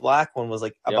the other black one was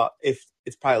like about, if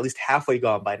it's probably at least halfway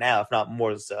gone by now, if not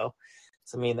more so.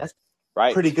 So, I mean, that's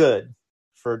pretty good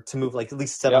to move like at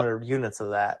least 700 units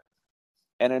of that.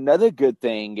 And another good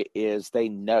thing is they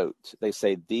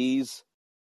say these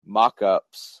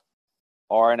mock-ups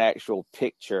are an actual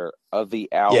picture of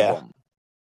the album. Yeah.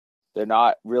 They're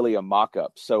not really a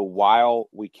mock-up. So while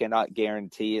we cannot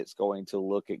guarantee it's going to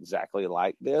look exactly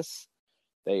like this,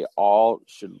 they all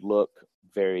should look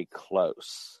very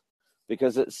close,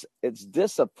 because it's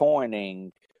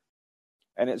disappointing,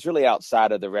 and it's really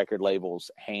outside of the record label's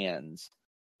hands.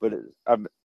 But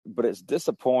it's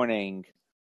disappointing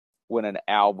when an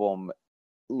album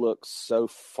looks so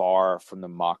far from the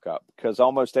mock-up, because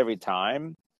almost every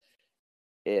time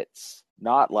it's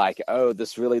not like, oh,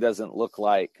 this really doesn't look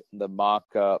like the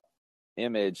mock-up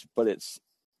image, but it's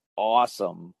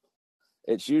awesome.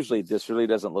 It's usually this really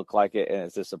doesn't look like it, and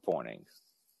it's disappointing.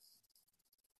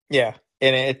 Yeah,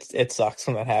 and it sucks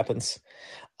when that happens.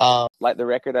 Like the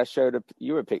record I showed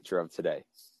you a picture of today.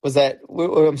 Was that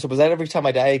Every Time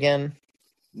I Die Again?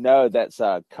 No, that's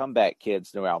Comeback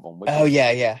Kid's new album.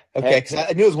 Yeah. Okay, because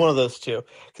I knew it was one of those two.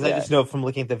 Because I just know from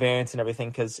looking at the variants and everything,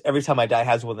 because Every Time I Die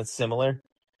has one that's similar.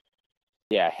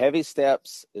 Yeah, Heavy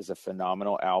Steps is a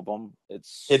phenomenal album. It's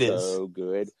so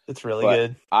good. It's really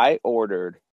good. I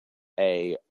ordered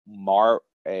a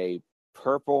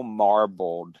purple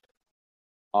marbled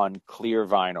on clear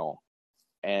vinyl,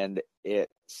 and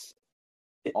it's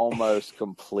almost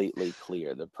completely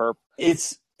clear. The purple,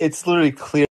 it's literally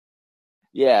clear.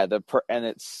 Yeah, the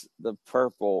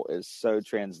purple is so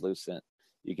translucent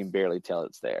you can barely tell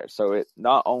it's there. So it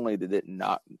not only did it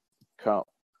not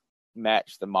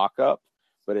match the mock-up,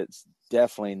 but it's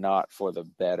definitely not for the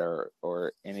better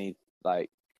or any like.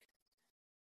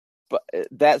 But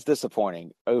that's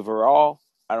disappointing. Overall,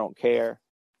 I don't care.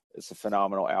 It's a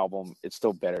phenomenal album. It's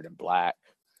still better than Black,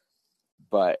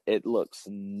 but it looks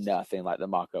nothing like the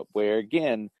mock-up. Where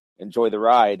again, Enjoy the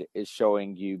Ride is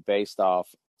showing you based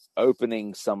off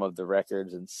opening some of the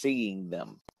records and seeing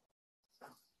them.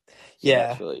 So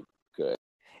that's really good.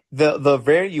 The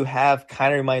variant you have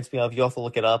kind of reminds me of, you have to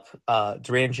look it up,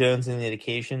 Duran Jones and the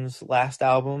Indications last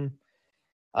album.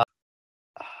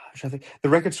 I think the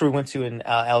record store we went to in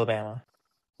Alabama.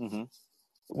 Mm-hmm.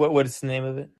 What is the name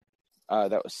of it?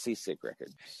 That was Seasick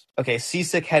Records. Okay,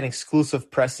 Seasick had an exclusive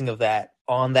pressing of that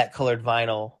on that colored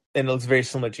vinyl, and it looks very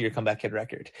similar to your Comeback Kid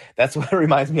record. That's what it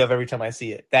reminds me of every time I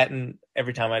see it. That and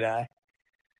Every Time I Die.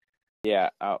 Yeah,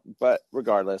 but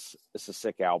regardless, it's a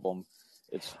sick album.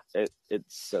 It's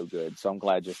so good. So I'm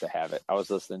glad just to have it. I was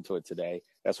listening to it today.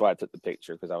 That's why I took the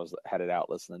picture, because I had it out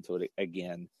listening to it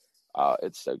again.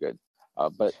 It's so good.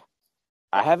 But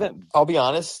I haven't. I'll be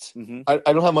honest. Mm-hmm.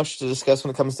 I don't have much to discuss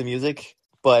when it comes to music,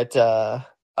 but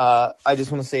I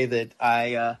just want to say that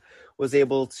I was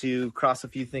able to cross a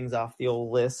few things off the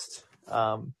old list.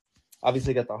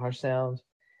 Obviously, got the Hush Sound,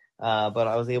 but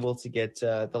I was able to get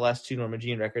the last two Norma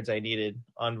Jean records I needed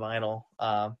on vinyl.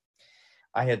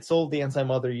 I had sold the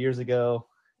Anti-Mother years ago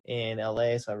in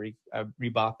LA, so I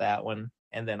rebought that one,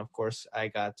 and then of course I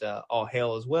got All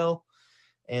Hail as well.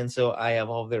 And so I have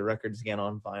all of their records again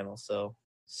on vinyl. So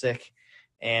sick.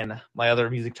 And my other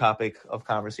music topic of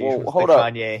conversation was the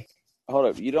Kanye. Hold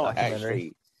up. You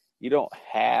don't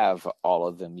have all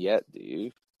of them yet, do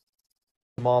you?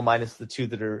 I'm all minus the two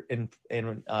that are in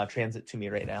transit to me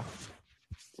right now.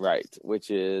 Right. Which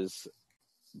is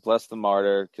Bless the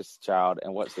Martyr, Kiss the Child,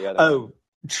 and what's the other one?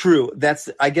 True. That's,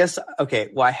 I guess,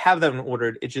 okay. Well, I have that one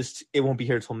ordered. It won't be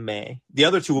here until May. The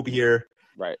other two will be here.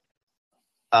 Right.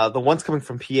 The one's coming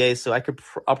from PA, so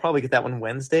I'll probably get that one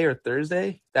Wednesday or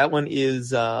Thursday. That one is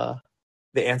the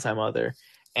Anti-Mother,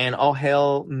 and All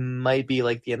Hail might be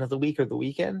like the end of the week or the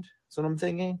weekend. That's what I'm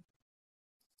thinking.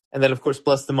 And then of course,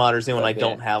 Bless the Martyr is the one I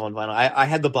don't have on vinyl. I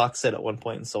had the box set at one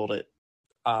point and sold it.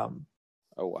 Oh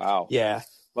wow! Yeah,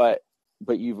 but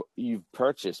you've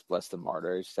purchased Bless the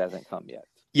Martyr. It just hasn't come yet.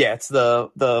 Yeah, it's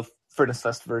the Furnace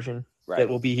Fest version that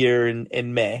will be here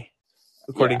in May,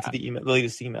 according to the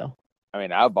latest email. I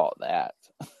mean, I bought that.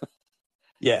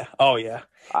 Yeah. Oh yeah.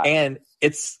 I, And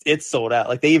it's sold out.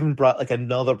 Like they even brought like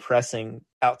another pressing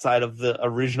outside of the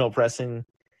original pressing.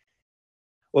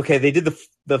 Okay, they did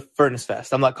the Furnace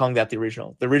Fest. I'm not calling that the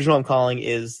original. The original I'm calling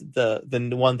is the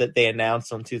one that they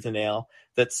announced on Tooth and Nail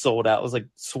that sold out. It was like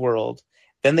swirled.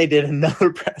 Then they did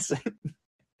another pressing.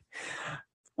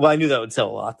 Well, I knew that would sell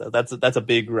a lot though. That's a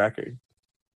big record.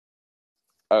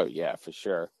 oh yeah, for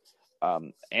sure.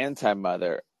 Anti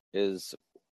Mother is.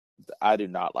 I do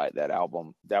not like that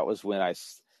album. That was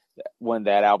when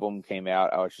that album came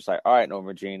out. I was just like, all right,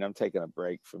 Norma Jean, I'm taking a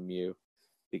break from you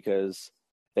because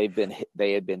they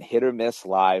had been hit or miss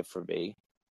live for me.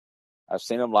 I've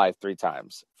seen them live 3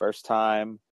 times. First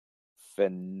time,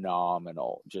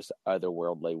 phenomenal, just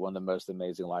otherworldly. One of the most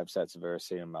amazing live sets I've ever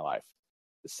seen in my life.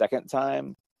 The second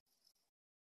time,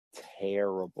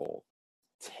 terrible,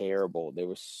 terrible. They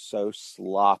were so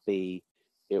sloppy.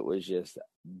 It was just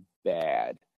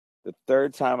bad. The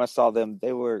third time I saw them,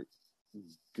 they were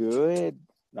good,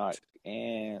 not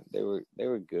and they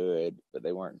were good, but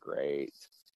they weren't great.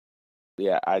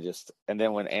 Yeah, and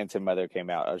then when Anti-Mother came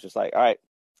out, I was just like, all right,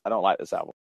 I don't like this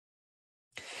album.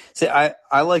 See, I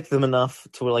like them enough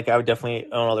to where like I would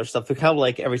definitely own all their stuff. They're kind of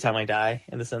like Every Time I Die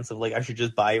in the sense of like I should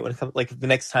just buy it when it comes. Like the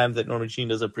next time that Norma Jean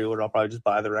does a pre-order, I'll probably just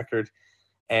buy the record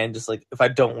and just like if I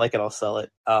don't like it, I'll sell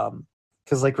it.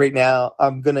 Because like right now,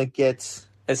 I'm gonna get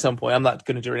at some point. I'm not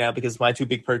gonna do it right now because my two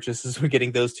big purchases were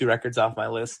getting those two records off my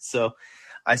list. So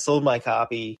I sold my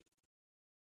copy.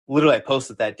 Literally, I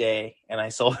posted that day and I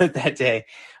sold it that day. It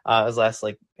was last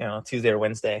like Tuesday or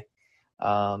Wednesday.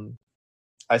 Um,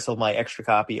 I sold my extra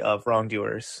copy of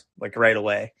Wrongdoers like right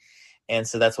away, and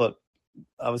so that's what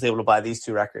I was able to buy these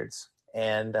two records.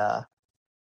 And I've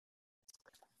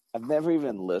never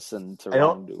even listened to I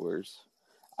don't. Wrongdoers.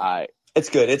 I It's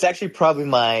good. It's actually probably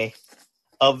my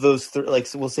of those like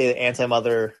so we'll say the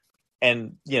Anti-Mother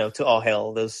and To All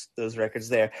Hell, those records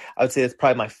there. I would say it's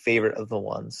probably my favorite of the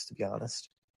ones, to be honest.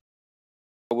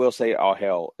 will say All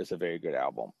Hell is a very good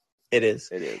album. It is.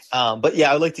 It is. But yeah,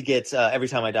 I would like to get Every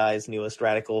Time I Die's newest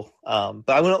Radical. But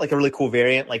I want like a really cool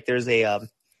variant. Like there's a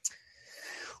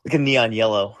like a neon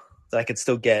yellow that I could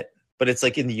still get, but it's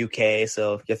like in the UK,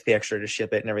 so you have to pay extra to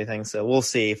ship it and everything. So we'll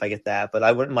see if I get that, but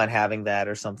I wouldn't mind having that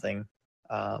or something.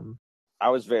 I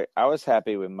was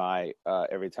happy with my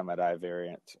Every Time I Die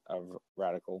variant of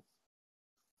Radical.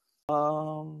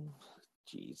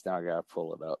 Geez, now I gotta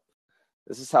pull it up.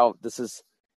 This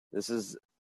is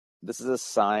a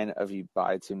sign of you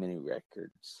buy too many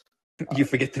records. You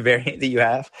forget the variant that you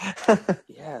have.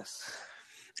 Yes.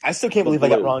 I still can't believe I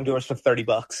got Wrongdoers for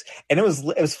 $30, and it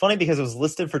was funny because it was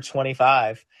listed for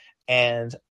 25,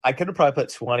 and I could have probably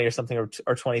put 20 or something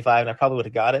or 25, and I probably would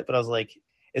have got it. But I was like,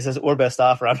 it says or best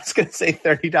offer. I'm just gonna say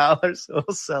 $30, so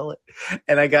we'll sell it.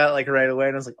 And I got it like right away,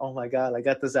 and I was like, oh my god, I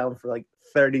got this album for like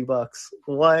 $30.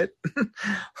 What? And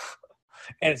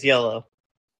it's yellow.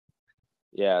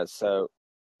 Yeah. So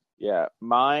yeah,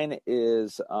 mine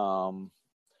is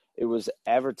it was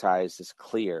advertised as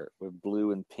clear with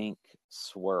blue and pink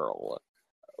swirl.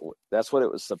 That's what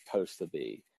it was supposed to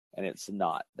be, and it's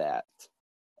not that.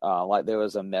 Like there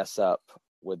was a mess up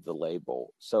with the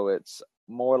label, so it's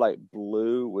more like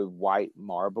blue with white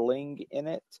marbling in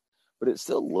it, but it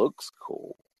still looks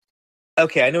cool.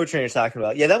 Okay, I know what you're talking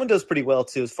about. Yeah, that one does pretty well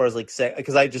too, as far as like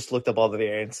because I just looked up all the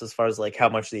variants as far as like how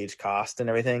much they each cost and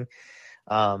everything.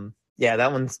 Yeah,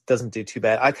 that one doesn't do too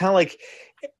bad. I kind of like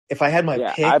if I had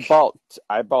my pick.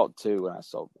 I bought 2 and I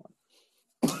sold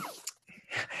 1.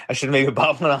 I should have maybe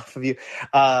bought one off of you.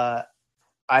 I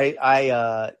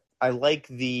like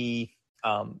the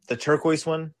turquoise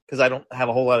one because I don't have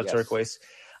a whole lot of turquoise.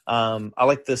 I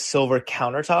like the silver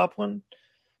countertop one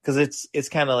because it's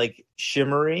kind of like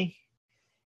shimmery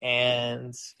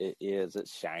and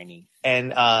it's shiny.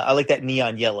 And I like that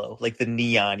neon yellow, like the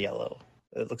neon yellow.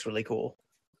 It looks really cool.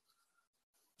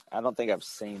 I don't think I've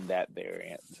seen that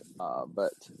variant,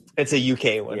 but it's a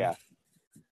UK one. Yeah.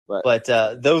 But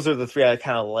those are the 3 I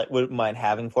kind of wouldn't mind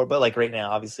having for. But like right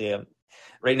now, obviously,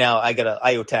 right now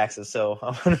I owe taxes, so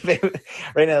I'm gonna pay.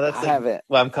 Right now, that's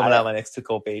I'm coming out my next 2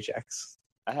 cold paychecks.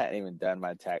 I hadn't even done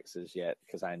my taxes yet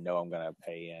because I know I'm gonna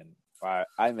pay in.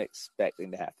 I'm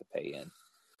expecting to have to pay in.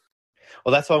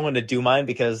 Well, that's why I wanted to do mine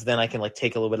because then I can like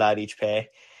take a little bit out each pay,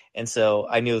 and so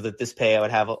I knew that this pay I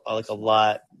would have like a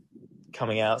lot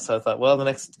coming out. So I thought, well, the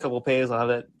next couple of pays I'll have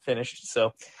that finished.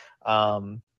 So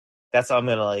that's how I'm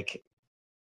gonna like.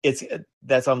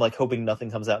 That's how I'm like hoping nothing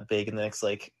comes out big in the next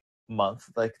like month.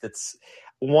 Like that's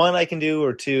one I can do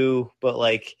or two, but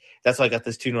like that's why I got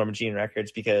this 2 Norma Jean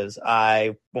records because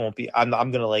I won't be. I'm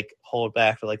gonna like hold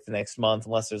back for like the next month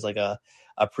unless there's like a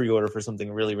pre-order for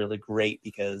something really really great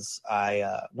because I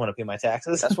want to pay my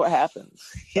taxes. That's what happens.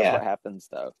 That's Yeah. what happens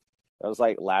though. That was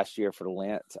like last year for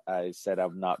Lent. I said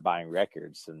I'm not buying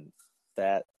records, and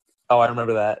that. Oh, I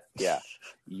remember that. Yeah,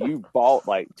 you bought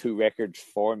like 2 records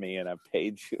for me, and I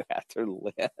paid you after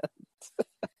Lent.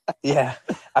 Yeah,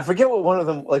 I forget what one of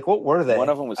them. Like, what were they? One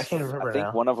of them was. I can't remember I think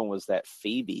now. one of them was that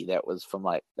Phoebe that was from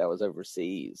that was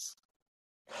overseas.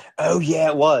 Oh yeah,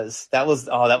 it was. That was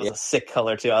Yeah. a sick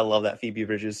color too. I love that Phoebe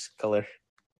Bridgers color.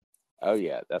 Oh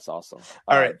yeah, that's awesome.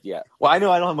 All right. Yeah. Well, I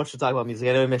know I don't have much to talk about music.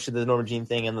 I know I mentioned the Norma Jean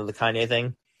thing and then the Kanye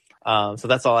thing. So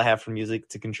that's all I have for music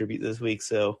to contribute this week.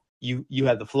 So you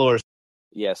have the floor.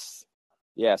 Yes.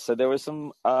 Yeah. So there was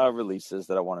some releases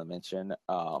that I want to mention.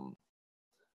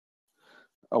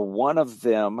 One of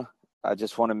them I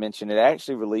just want to mention. It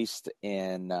actually released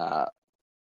in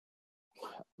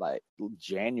like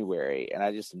January, and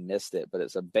I just missed it. But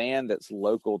it's a band that's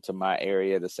local to my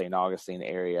area, the St. Augustine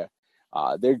area.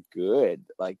 They're good.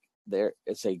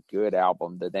 It's a good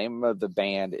album. The name of the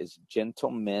band is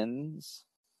Gentleman's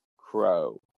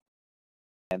Crow,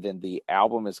 and then the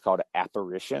album is called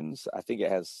Apparitions. I think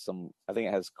it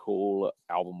has cool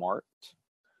album art,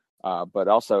 but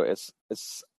also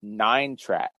it's 9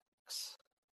 tracks.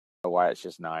 I don't know why it's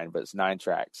just 9, but it's 9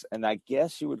 tracks, and I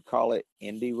guess you would call it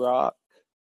indie rock,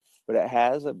 but it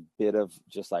has a bit of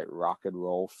just like rock and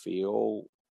roll feel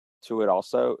to it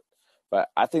also. But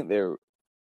I think they're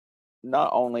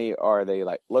not only are they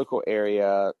like local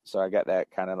area, so I got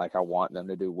that kind of like I want them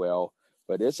to do well,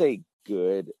 but it's a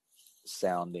good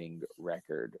sounding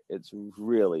record. It's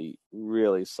really,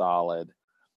 really solid.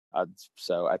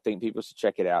 So I think people should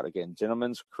check it out. Again,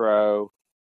 Gentleman's Crow.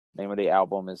 Name of the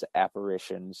album is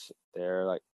Apparitions.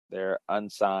 They're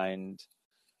unsigned,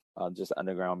 just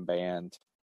underground band,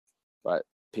 but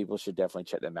people should definitely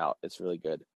check them out. It's really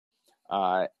good.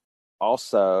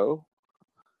 Also,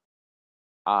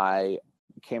 I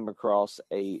came across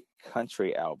a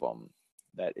country album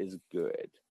that is good.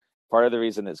 Part of the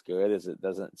reason it's good is it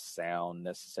doesn't sound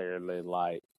necessarily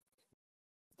like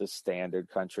the standard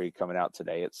country coming out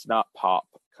today. It's not pop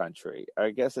country.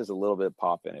 I guess there's a little bit of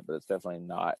pop in it, but it's definitely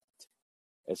not.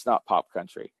 It's not pop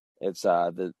country. It's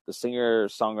the singer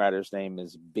songwriter's name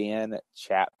is Ben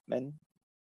Chapman,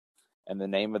 and the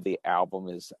name of the album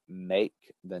is Make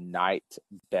the Night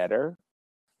Better.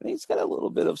 And he's got a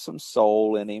little bit of some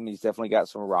soul in him. He's definitely got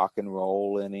some rock and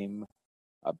roll in him,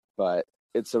 but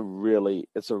it's a really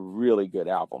good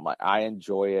album. I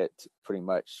enjoy it pretty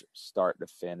much start to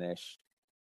finish.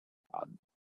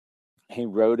 He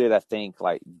wrote it, I think,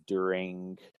 like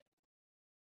during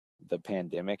the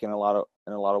pandemic in a lot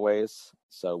of ways.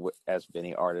 So as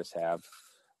many artists have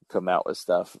come out with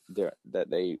stuff that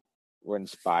they were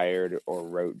inspired or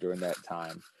wrote during that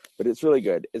time, but it's really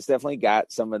good. It's definitely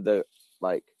got some of the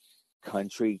like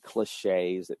country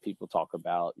cliches that people talk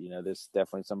about. There's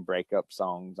definitely some breakup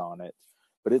songs on it,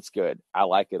 but it's good. I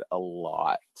like it a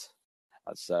lot.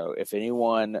 So if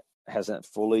anyone hasn't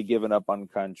fully given up on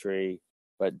country,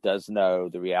 but does know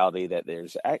the reality that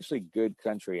there's actually good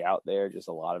country out there, just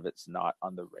a lot of it's not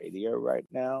on the radio right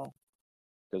now,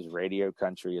 because radio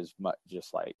country is much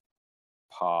just like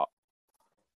pop.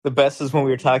 The best is when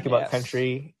we were talking about Yes.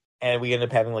 country and we ended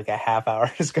up having like a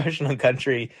half-hour discussion on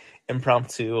country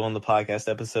impromptu on the podcast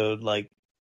episode.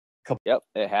 Yep,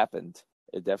 it happened.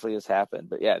 It definitely has happened.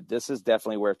 But yeah, this is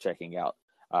definitely worth checking out.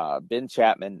 Ben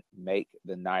Chapman, Make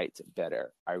the Night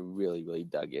Better. I really, really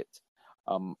dug it.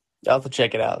 I'll have to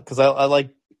check it out because I like,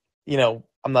 I'm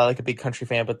not like a big country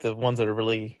fan, but the ones that are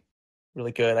really,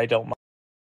 really good, I don't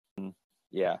mind.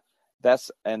 Yeah,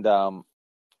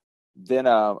 then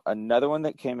another one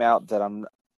that came out that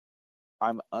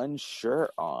I'm unsure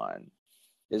on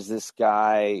is this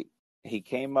guy. He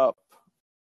came up,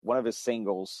 one of his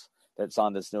singles that's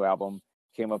on this new album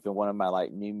came up in one of my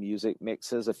like new music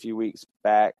mixes a few weeks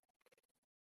back.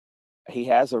 He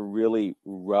has a really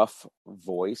rough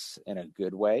voice in a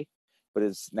good way, but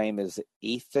his name is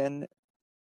Ethan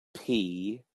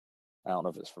P. I don't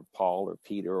know if it's for Paul or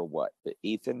Peter or what, but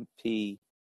Ethan P.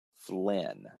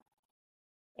 Flynn.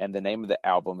 And the name of the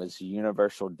album is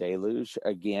Universal Deluge.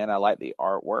 Again, I like the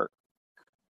artwork.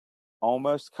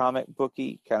 Almost comic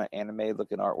booky, kind of anime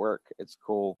looking artwork. It's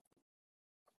cool.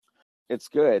 It's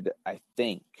good, I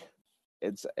think.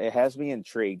 It has me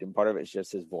intrigued, and part of it's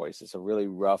just his voice. It's a really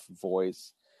rough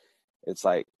voice. It's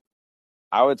like,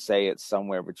 I would say it's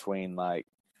somewhere between like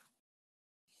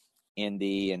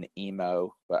indie and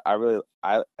emo, but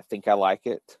I think I like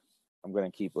it. I'm going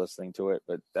to keep listening to it,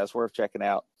 but that's worth checking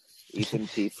out. Ethan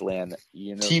P. Flynn,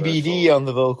 Universal. TBD on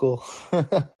the vocal.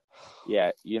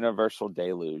 Yeah, Universal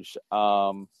Deluge.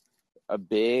 A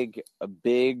big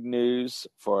news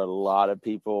for a lot of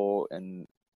people in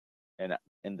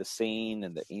the scene,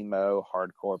 in the emo,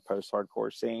 hardcore,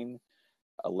 post-hardcore scene.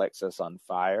 Alexis on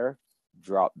Fire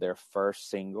dropped their first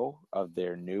single of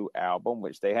their new album,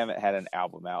 which they haven't had an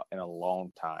album out in a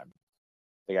long time.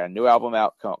 They got a new album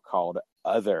out called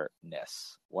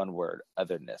Otherness. One word,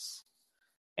 Otherness.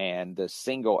 And the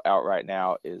single out right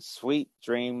now is Sweet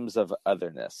Dreams of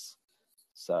Otherness.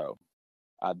 So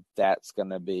that's going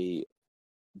to be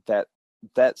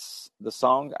that's the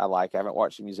song I like. I haven't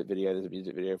watched the music video. There's a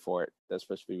music video for it that's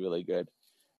supposed to be really good,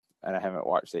 and I haven't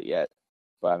watched it yet.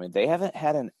 But I mean, they haven't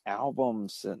had an album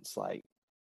since like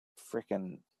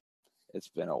freaking. It's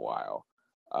been a while.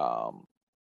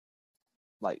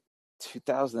 Like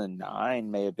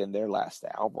 2009 may have been their last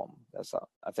album.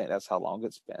 I think that's how long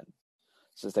it's been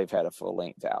since they've had a full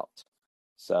length out.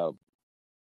 So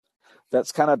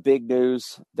that's kind of big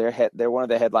news. They're one of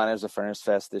the headliners of Furnace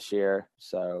Fest this year.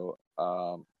 So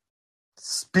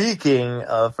speaking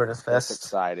of Furnace Fest, that's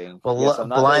exciting. Well, yes, I'm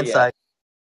not Blindside.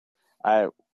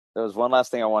 There was one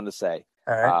last thing I wanted to say.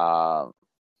 All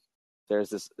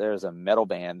right. There's a metal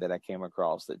band that I came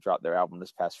across that dropped their album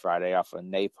this past Friday off of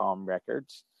Napalm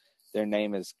Records. Their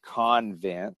name is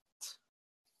Convent,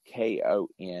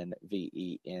 Konvent.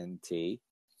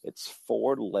 It's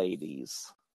 4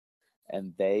 ladies,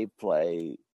 and they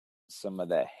play some of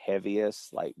the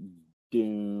heaviest, like,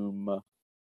 doom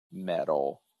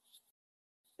metal.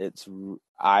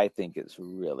 I think it's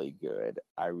really good.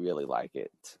 I really like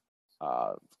it.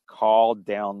 Call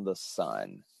Down the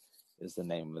Sun is the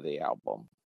name of the album.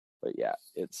 But yeah,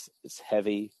 it's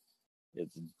heavy,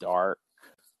 it's dark,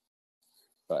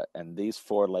 and these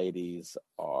 4 ladies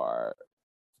are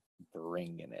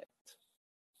bringing it.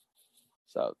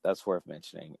 So that's worth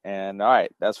mentioning. And all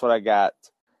right, that's what I got.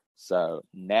 So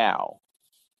now,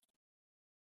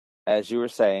 as you were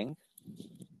saying,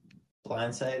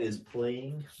 Blindside is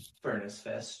playing Furnace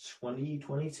Fest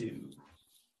 2022.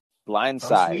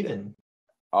 Blindside, from Sweden,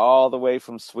 all the way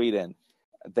from Sweden.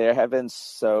 There have been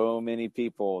so many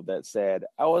people that said,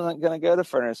 I wasn't going to go to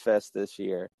Furnace Fest this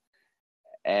year.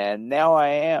 And now I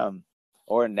am.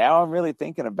 Or now I'm really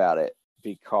thinking about it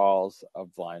because of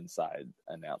Blindside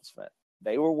announcement.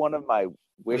 They were one of my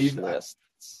wish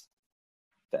lists.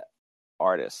 That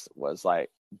artists was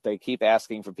like, they keep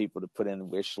asking for people to put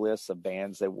in wish lists of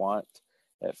bands they want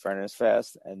at Furnace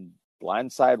Fest. And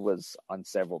Blindside was on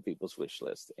several people's wish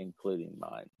lists, including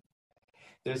mine.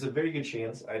 There's a very good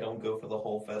chance I don't go for the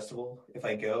whole festival. If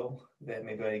I go, then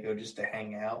maybe I go just to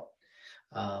hang out.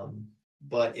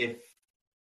 But if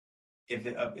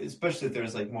especially if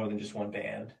there's like more than just one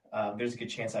band, there's a good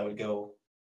chance I would go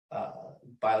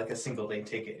buy like a single day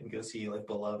ticket and go see like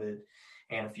Beloved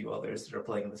and a few others that are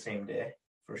playing the same day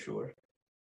for sure.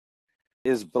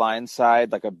 Is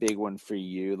Blindside like a big one for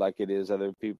you, like it is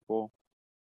other people?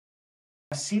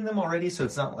 I've seen them already, so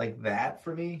it's not like that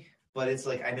for me. But it's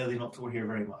like, I know they don't tour here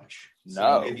very much. So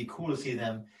No. it'd be cool to see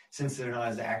them since they're not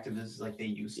as active as like they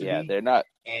used to be. Yeah, they're not.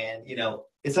 And,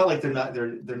 it's not like they're not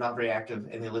very active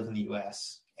and they live in the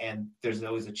US and there's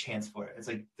always a chance for it. It's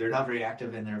like they're not very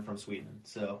active and they're from Sweden.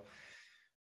 So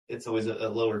it's always a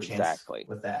lower chance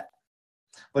with that.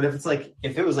 But if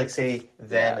it was like, say,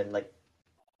 them and like,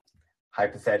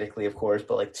 hypothetically, of course,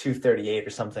 but like 238 or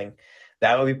something,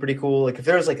 that would be pretty cool. Like if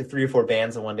there was like 3 or 4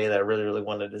 bands in one day that I really, really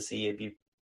wanted to see,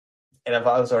 and if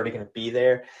I was already going to be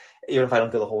there, even if I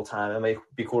don't go the whole time, it might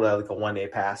be cool to have like a 1-day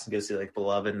pass and go see like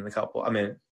Beloved and a couple. I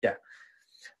mean, yeah,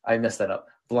 I messed that up.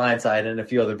 Blindside and a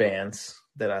few other bands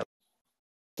that I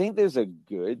think there's a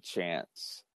good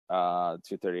chance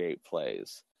 238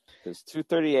 plays, because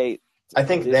 238. I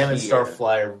think them and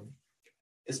Starflyer,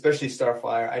 especially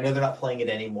Starflyer. I know they're not playing it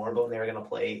anymore, but when they're going to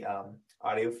play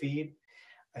audio feed,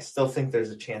 I still think there's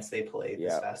a chance they play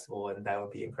this festival, and that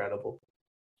would be incredible.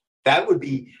 That would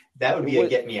be a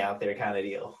get me out there kind of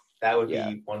deal. That would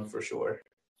be one for sure.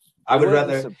 I would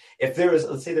rather, if there was,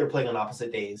 let's say they're playing on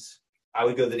opposite days, I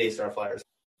would go the day Starflyers.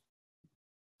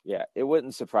 Yeah, it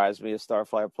wouldn't surprise me if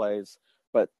Starflyer plays,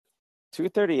 but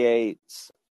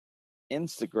 238's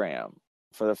Instagram,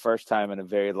 for the first time in a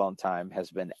very long time,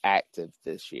 has been active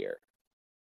this year.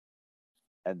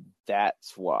 And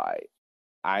that's why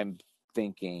I'm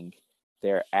thinking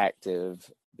they're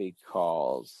active,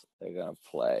 because they're going to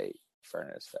play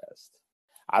Furnace Fest.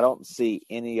 I don't see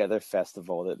any other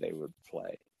festival that they would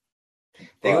play.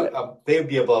 They would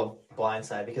be above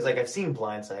Blindside, because like I've seen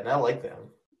Blindside and I like them.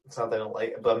 It's not that I don't like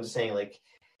it, but I'm just saying, like,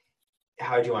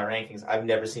 how I do my rankings, I've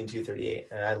never seen 238,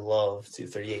 and I love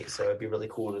 238, so it'd be really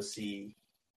cool to see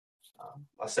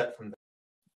a set from them.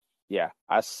 Yeah,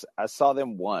 I saw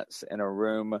them once in a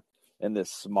room in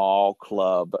this small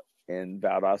club in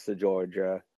Valdosta,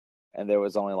 Georgia, and there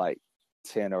was only like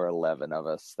 10 or 11 of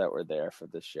us that were there for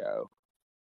the show,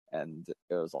 and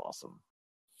it was awesome.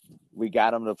 We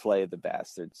got them to play The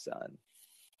Bastard Son.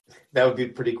 That would be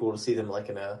pretty cool to see them like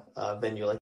in a venue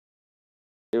like.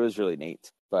 It was really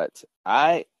neat, but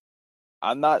I'm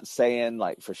not saying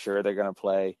like for sure they're going to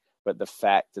play, but the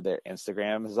fact that their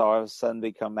Instagram has all of a sudden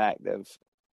become active,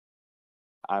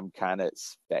 I'm kind of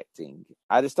expecting.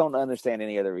 I just don't understand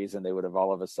any other reason they would have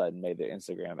all of a sudden made their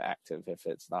Instagram active if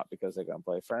it's not because they're going to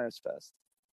play Furnace Fest.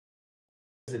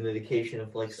 It's an indication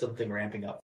of like something ramping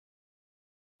up.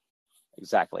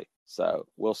 Exactly. So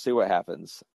we'll see what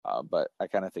happens, but I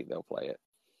kind of think they'll play it.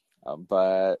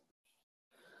 But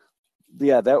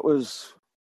yeah, that was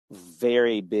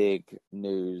very big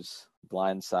news.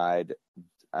 Blindside,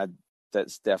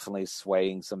 that's definitely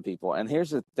swaying some people. And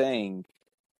here's the thing.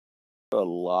 A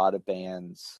lot of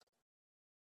bands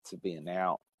to be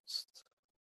announced.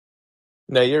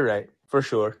 No, you're right, for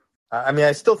sure. I mean,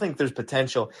 I still think there's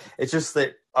potential. It's just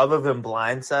that other than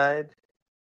Blindside,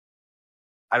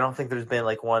 I don't think there's been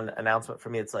like one announcement for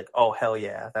me. It's like, oh, hell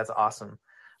yeah, that's awesome.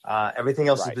 Everything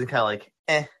else has been kind of like,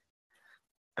 eh.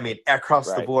 I mean, across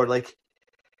the board, like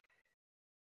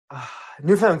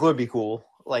Newfound Glory would be cool.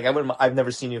 Like I've never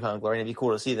seen Newfound Glory, and it'd be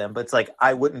cool to see them. But it's like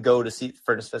I wouldn't go to see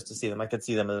Furnace Fest to see them. I could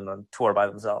see them on a tour by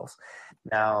themselves.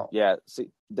 Now, yeah,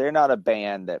 see, they're not a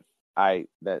band that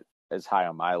is high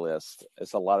on my list.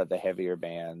 It's a lot of the heavier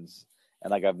bands,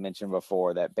 and like I've mentioned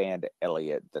before, that band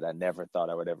Elliott that I never thought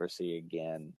I would ever see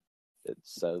again.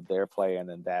 So they're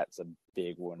playing, and that's a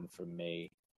big one for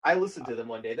me. I listened to them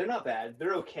one day. They're not bad.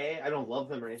 They're okay. I don't love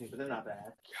them or anything, but they're not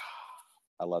bad.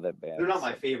 I love that band. They're not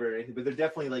my favorite or anything, but they're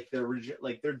definitely like they're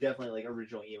definitely like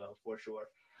original emo for sure.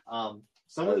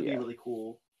 Someone that'd be really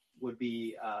cool would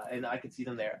be, and I could see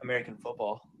them there. American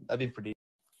Football. That'd be pretty.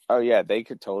 Oh yeah, they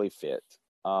could totally fit.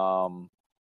 Let's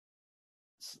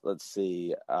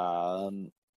see.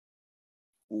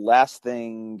 Last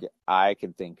thing I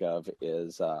can think of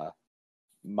is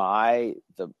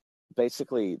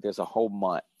basically there's a whole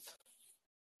month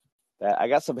that I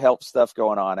got some help stuff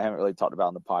going on. I haven't really talked about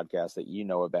on the podcast that you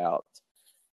know about.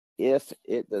 If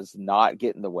it does not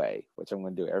get in the way, which I'm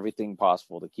going to do everything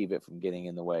possible to keep it from getting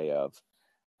in the way of,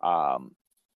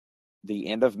 the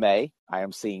end of May, I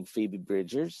am seeing Phoebe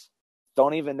Bridgers.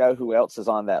 Don't even know who else is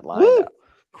on that lineup. Woo!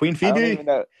 Queen Phoebe? I don't even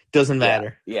know. Doesn't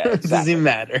matter. Yeah, exactly. Doesn't even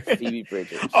matter. Phoebe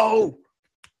Bridgers. Oh!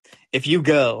 If you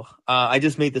go, I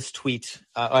just made this tweet.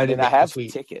 I have a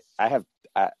ticket. I have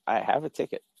a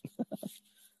ticket.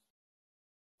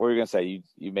 What were you going to say?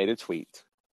 You made a tweet.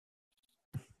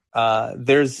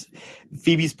 There's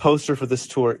Phoebe's poster for this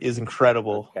tour is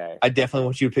incredible. Okay. I definitely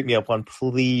want you to pick me up one.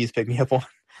 Please pick me up one.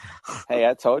 Hey,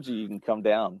 I told you can come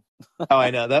down. Oh,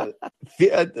 I know that.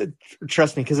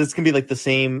 Trust me, because it's gonna be like the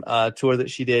same tour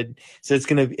that she did. So it's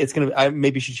gonna.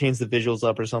 Maybe she changed the visuals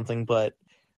up or something, but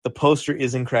the poster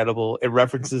is incredible. It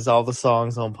references all the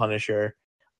songs on Punisher.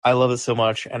 I love it so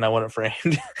much, and I want it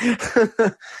framed.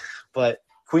 But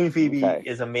Queen Phoebe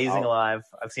is amazing live.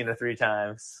 I've seen her 3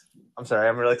 times. I'm sorry,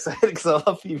 I'm really excited because I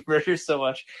love Phoebe Bridgers so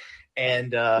much,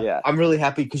 and I'm really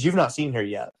happy because you've not seen her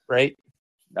yet, right?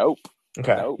 Nope.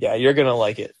 Okay. Nope. Yeah, you're gonna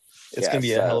like it. It's gonna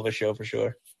be a hell of a show for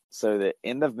sure. So the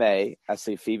end of May, I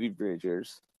see Phoebe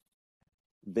Bridgers.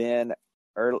 Then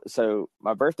so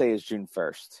my birthday is June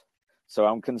 1st. So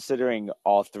I'm considering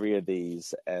all 3 of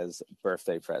these as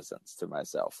birthday presents to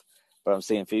myself. But I'm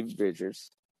seeing Phoebe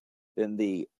Bridgers. Then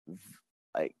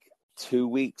 2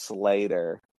 weeks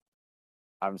later,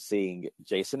 I'm seeing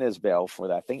Jason Isbell for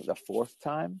I think the 4th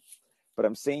time. But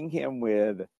I'm seeing him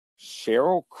with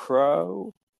Sheryl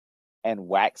Crow and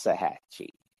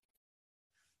Waxahachie.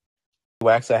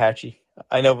 Waxahachie.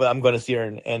 I know, but I'm going to see her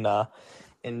in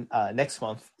next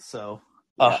month. So,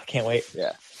 I can't wait.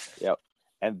 Yeah. Yep.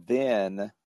 And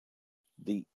then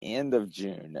the end of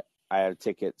June, I have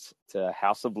tickets to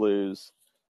House of Blues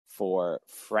for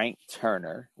Frank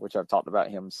Turner, which I've talked about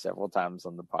him several times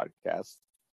on the podcast.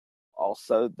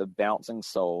 Also, the Bouncing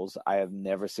Souls. I have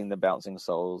never seen the Bouncing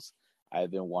Souls.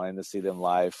 I've been wanting to see them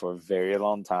live for a very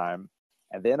long time.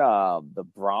 And then the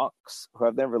Bronx, who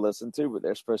I've never listened to, but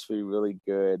they're supposed to be really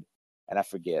good. And I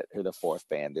forget who the 4th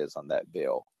band is on that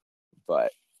bill.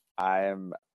 But I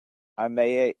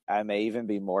may even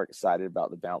be more excited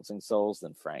about the Bouncing Souls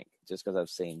than Frank, just because I've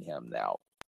seen him now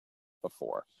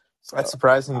before. So, that's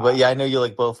surprising, but yeah, I know you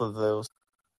like both of those.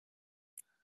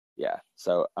 Yeah,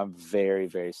 so I'm very,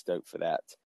 very stoked for that.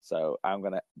 So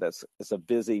it's a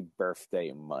busy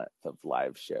birthday month of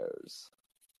live shows.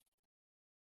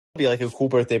 Be like a cool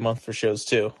birthday month for shows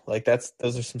too. Like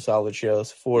those are some solid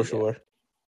shows for sure.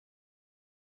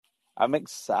 I'm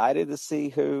excited to see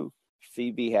who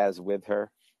Phoebe has with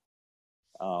her.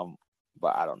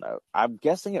 But I don't know. I'm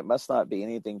guessing it must not be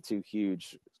anything too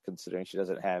huge, considering she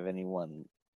doesn't have anyone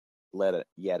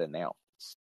yet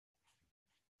announced.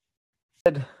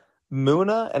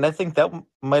 Muna, and I think that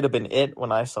might have been it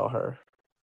when I saw her.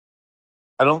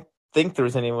 I don't think there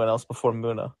was anyone else before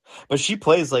Muna, but she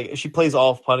plays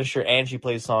all of Punisher, and she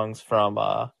plays songs from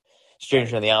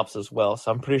Stranger in the Alps as well.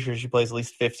 So I'm pretty sure she plays at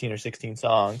least 15 or 16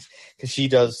 songs because she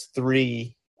does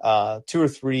 2 or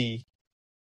 3.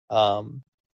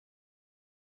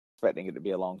 Expecting it to be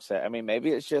a long set. I mean,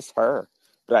 maybe it's just her,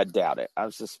 but I doubt it. I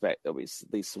suspect there'll be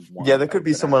at least one. Yeah, there could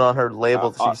be someone on her label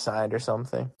that she signed or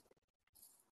something.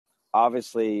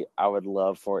 Obviously, I would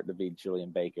love for it to be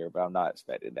Julian Baker, but I'm not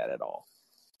expecting that at all.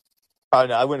 Oh,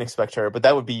 no, I wouldn't expect her, but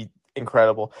that would be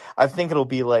incredible. I think it'll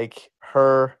be like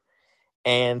her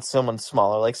and someone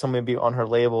smaller, like someone be on her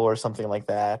label or something like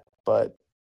that. But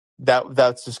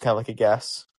that's just kind of like a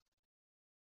guess.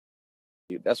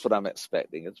 That's what I'm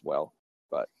expecting as well.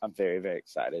 But I'm very, very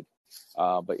excited.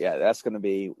 But yeah, that's going to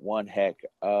be one heck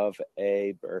of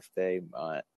a birthday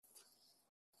month.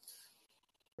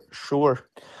 Sure.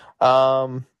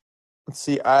 Let's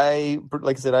see. Like I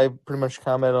said, I pretty much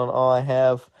commented on all I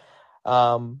have.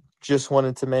 Just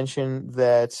wanted to mention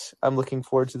that I'm looking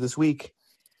forward to this week,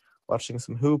 watching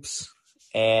some hoops,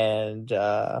 and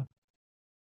gonna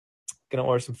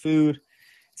order some food.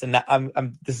 So now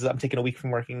I'm taking a week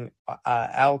from working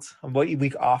out. I'm a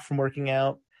week off from working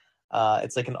out.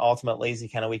 It's like an ultimate lazy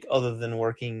kind of week, other than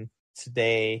working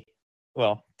today.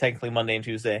 Well, technically Monday and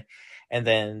Tuesday, and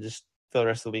then just the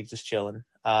rest of the week just chilling.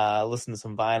 Listen to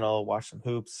some vinyl, watch some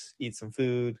hoops, eat some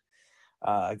food.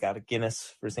 Got a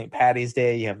Guinness for St. Patty's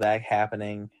Day. You have that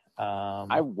happening.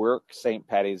 I work St.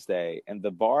 Patty's Day, and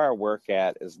the bar I work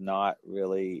at is not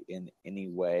really in any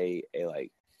way a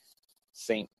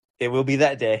It will be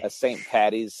that day. A St.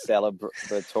 Patty's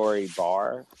celebratory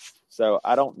bar. So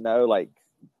I don't know, like,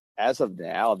 as of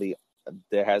now,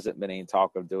 there hasn't been any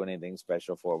talk of doing anything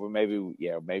special for it. But maybe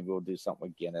we'll do something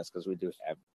with Guinness because we do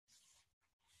have.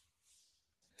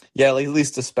 Yeah, like at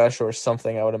least a special or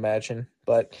something, I would imagine.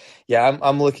 But yeah,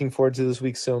 I'm looking forward to this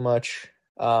week so much.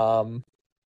 Yeah,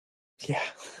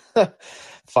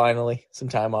 finally some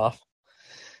time off.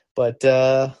 But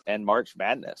and March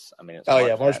Madness. I mean,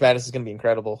 March Madness is gonna be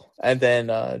incredible. And then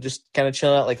just kind of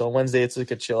chilling out. Like on Wednesday, it's like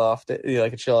a chill off day,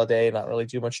 like a chill out day, not really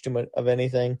too much of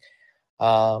anything.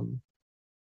 And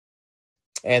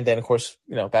then of course,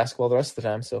 basketball the rest of the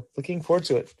time. So looking forward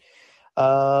to it.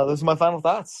 Those are my final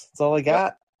thoughts. That's all I got.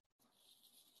 Yep.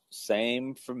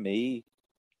 Same for me.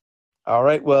 All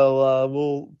right. Well,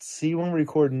 we'll see when we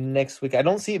record next week. I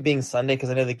don't see it being Sunday because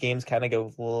I know the games kind of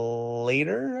go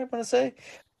later, I want to say.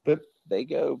 But they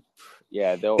go,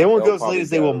 yeah. They won't go as late as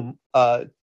they will.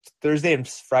 Thursday and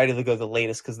Friday they'll go the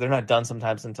latest because they're not done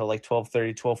sometimes until like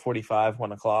 12:30, 12:45,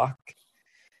 1 o'clock.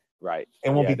 Right.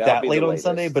 It won't be that late on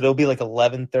Sunday, but it'll be like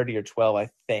 11:30 or 12, I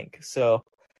think. So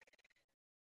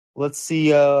let's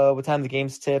see what time the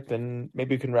games tip, and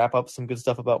maybe we can wrap up some good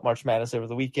stuff about March Madness over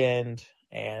the weekend.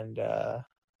 And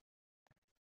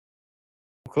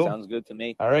cool. Sounds good to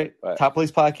me. All right. Top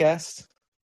Place Podcast.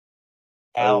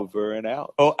 Over and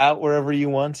out. Oh, out wherever you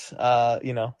want.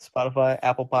 Spotify,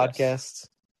 Apple Podcasts,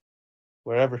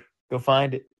 wherever. Go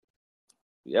find it.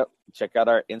 Yep. Check out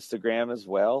our Instagram as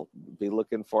well. Be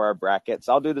looking for our brackets.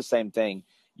 I'll do the same thing.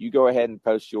 You go ahead and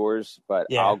post yours, but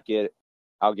I'll get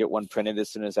one printed as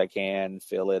soon as I can,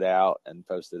 fill it out, and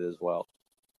post it as well.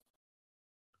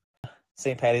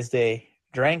 St. Patty's Day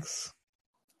drinks.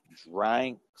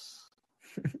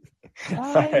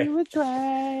 I would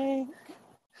drink.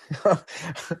 All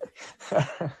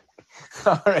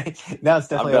right. Now it's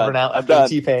definitely over now. I'm done.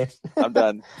 T-Pain. I'm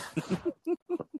done.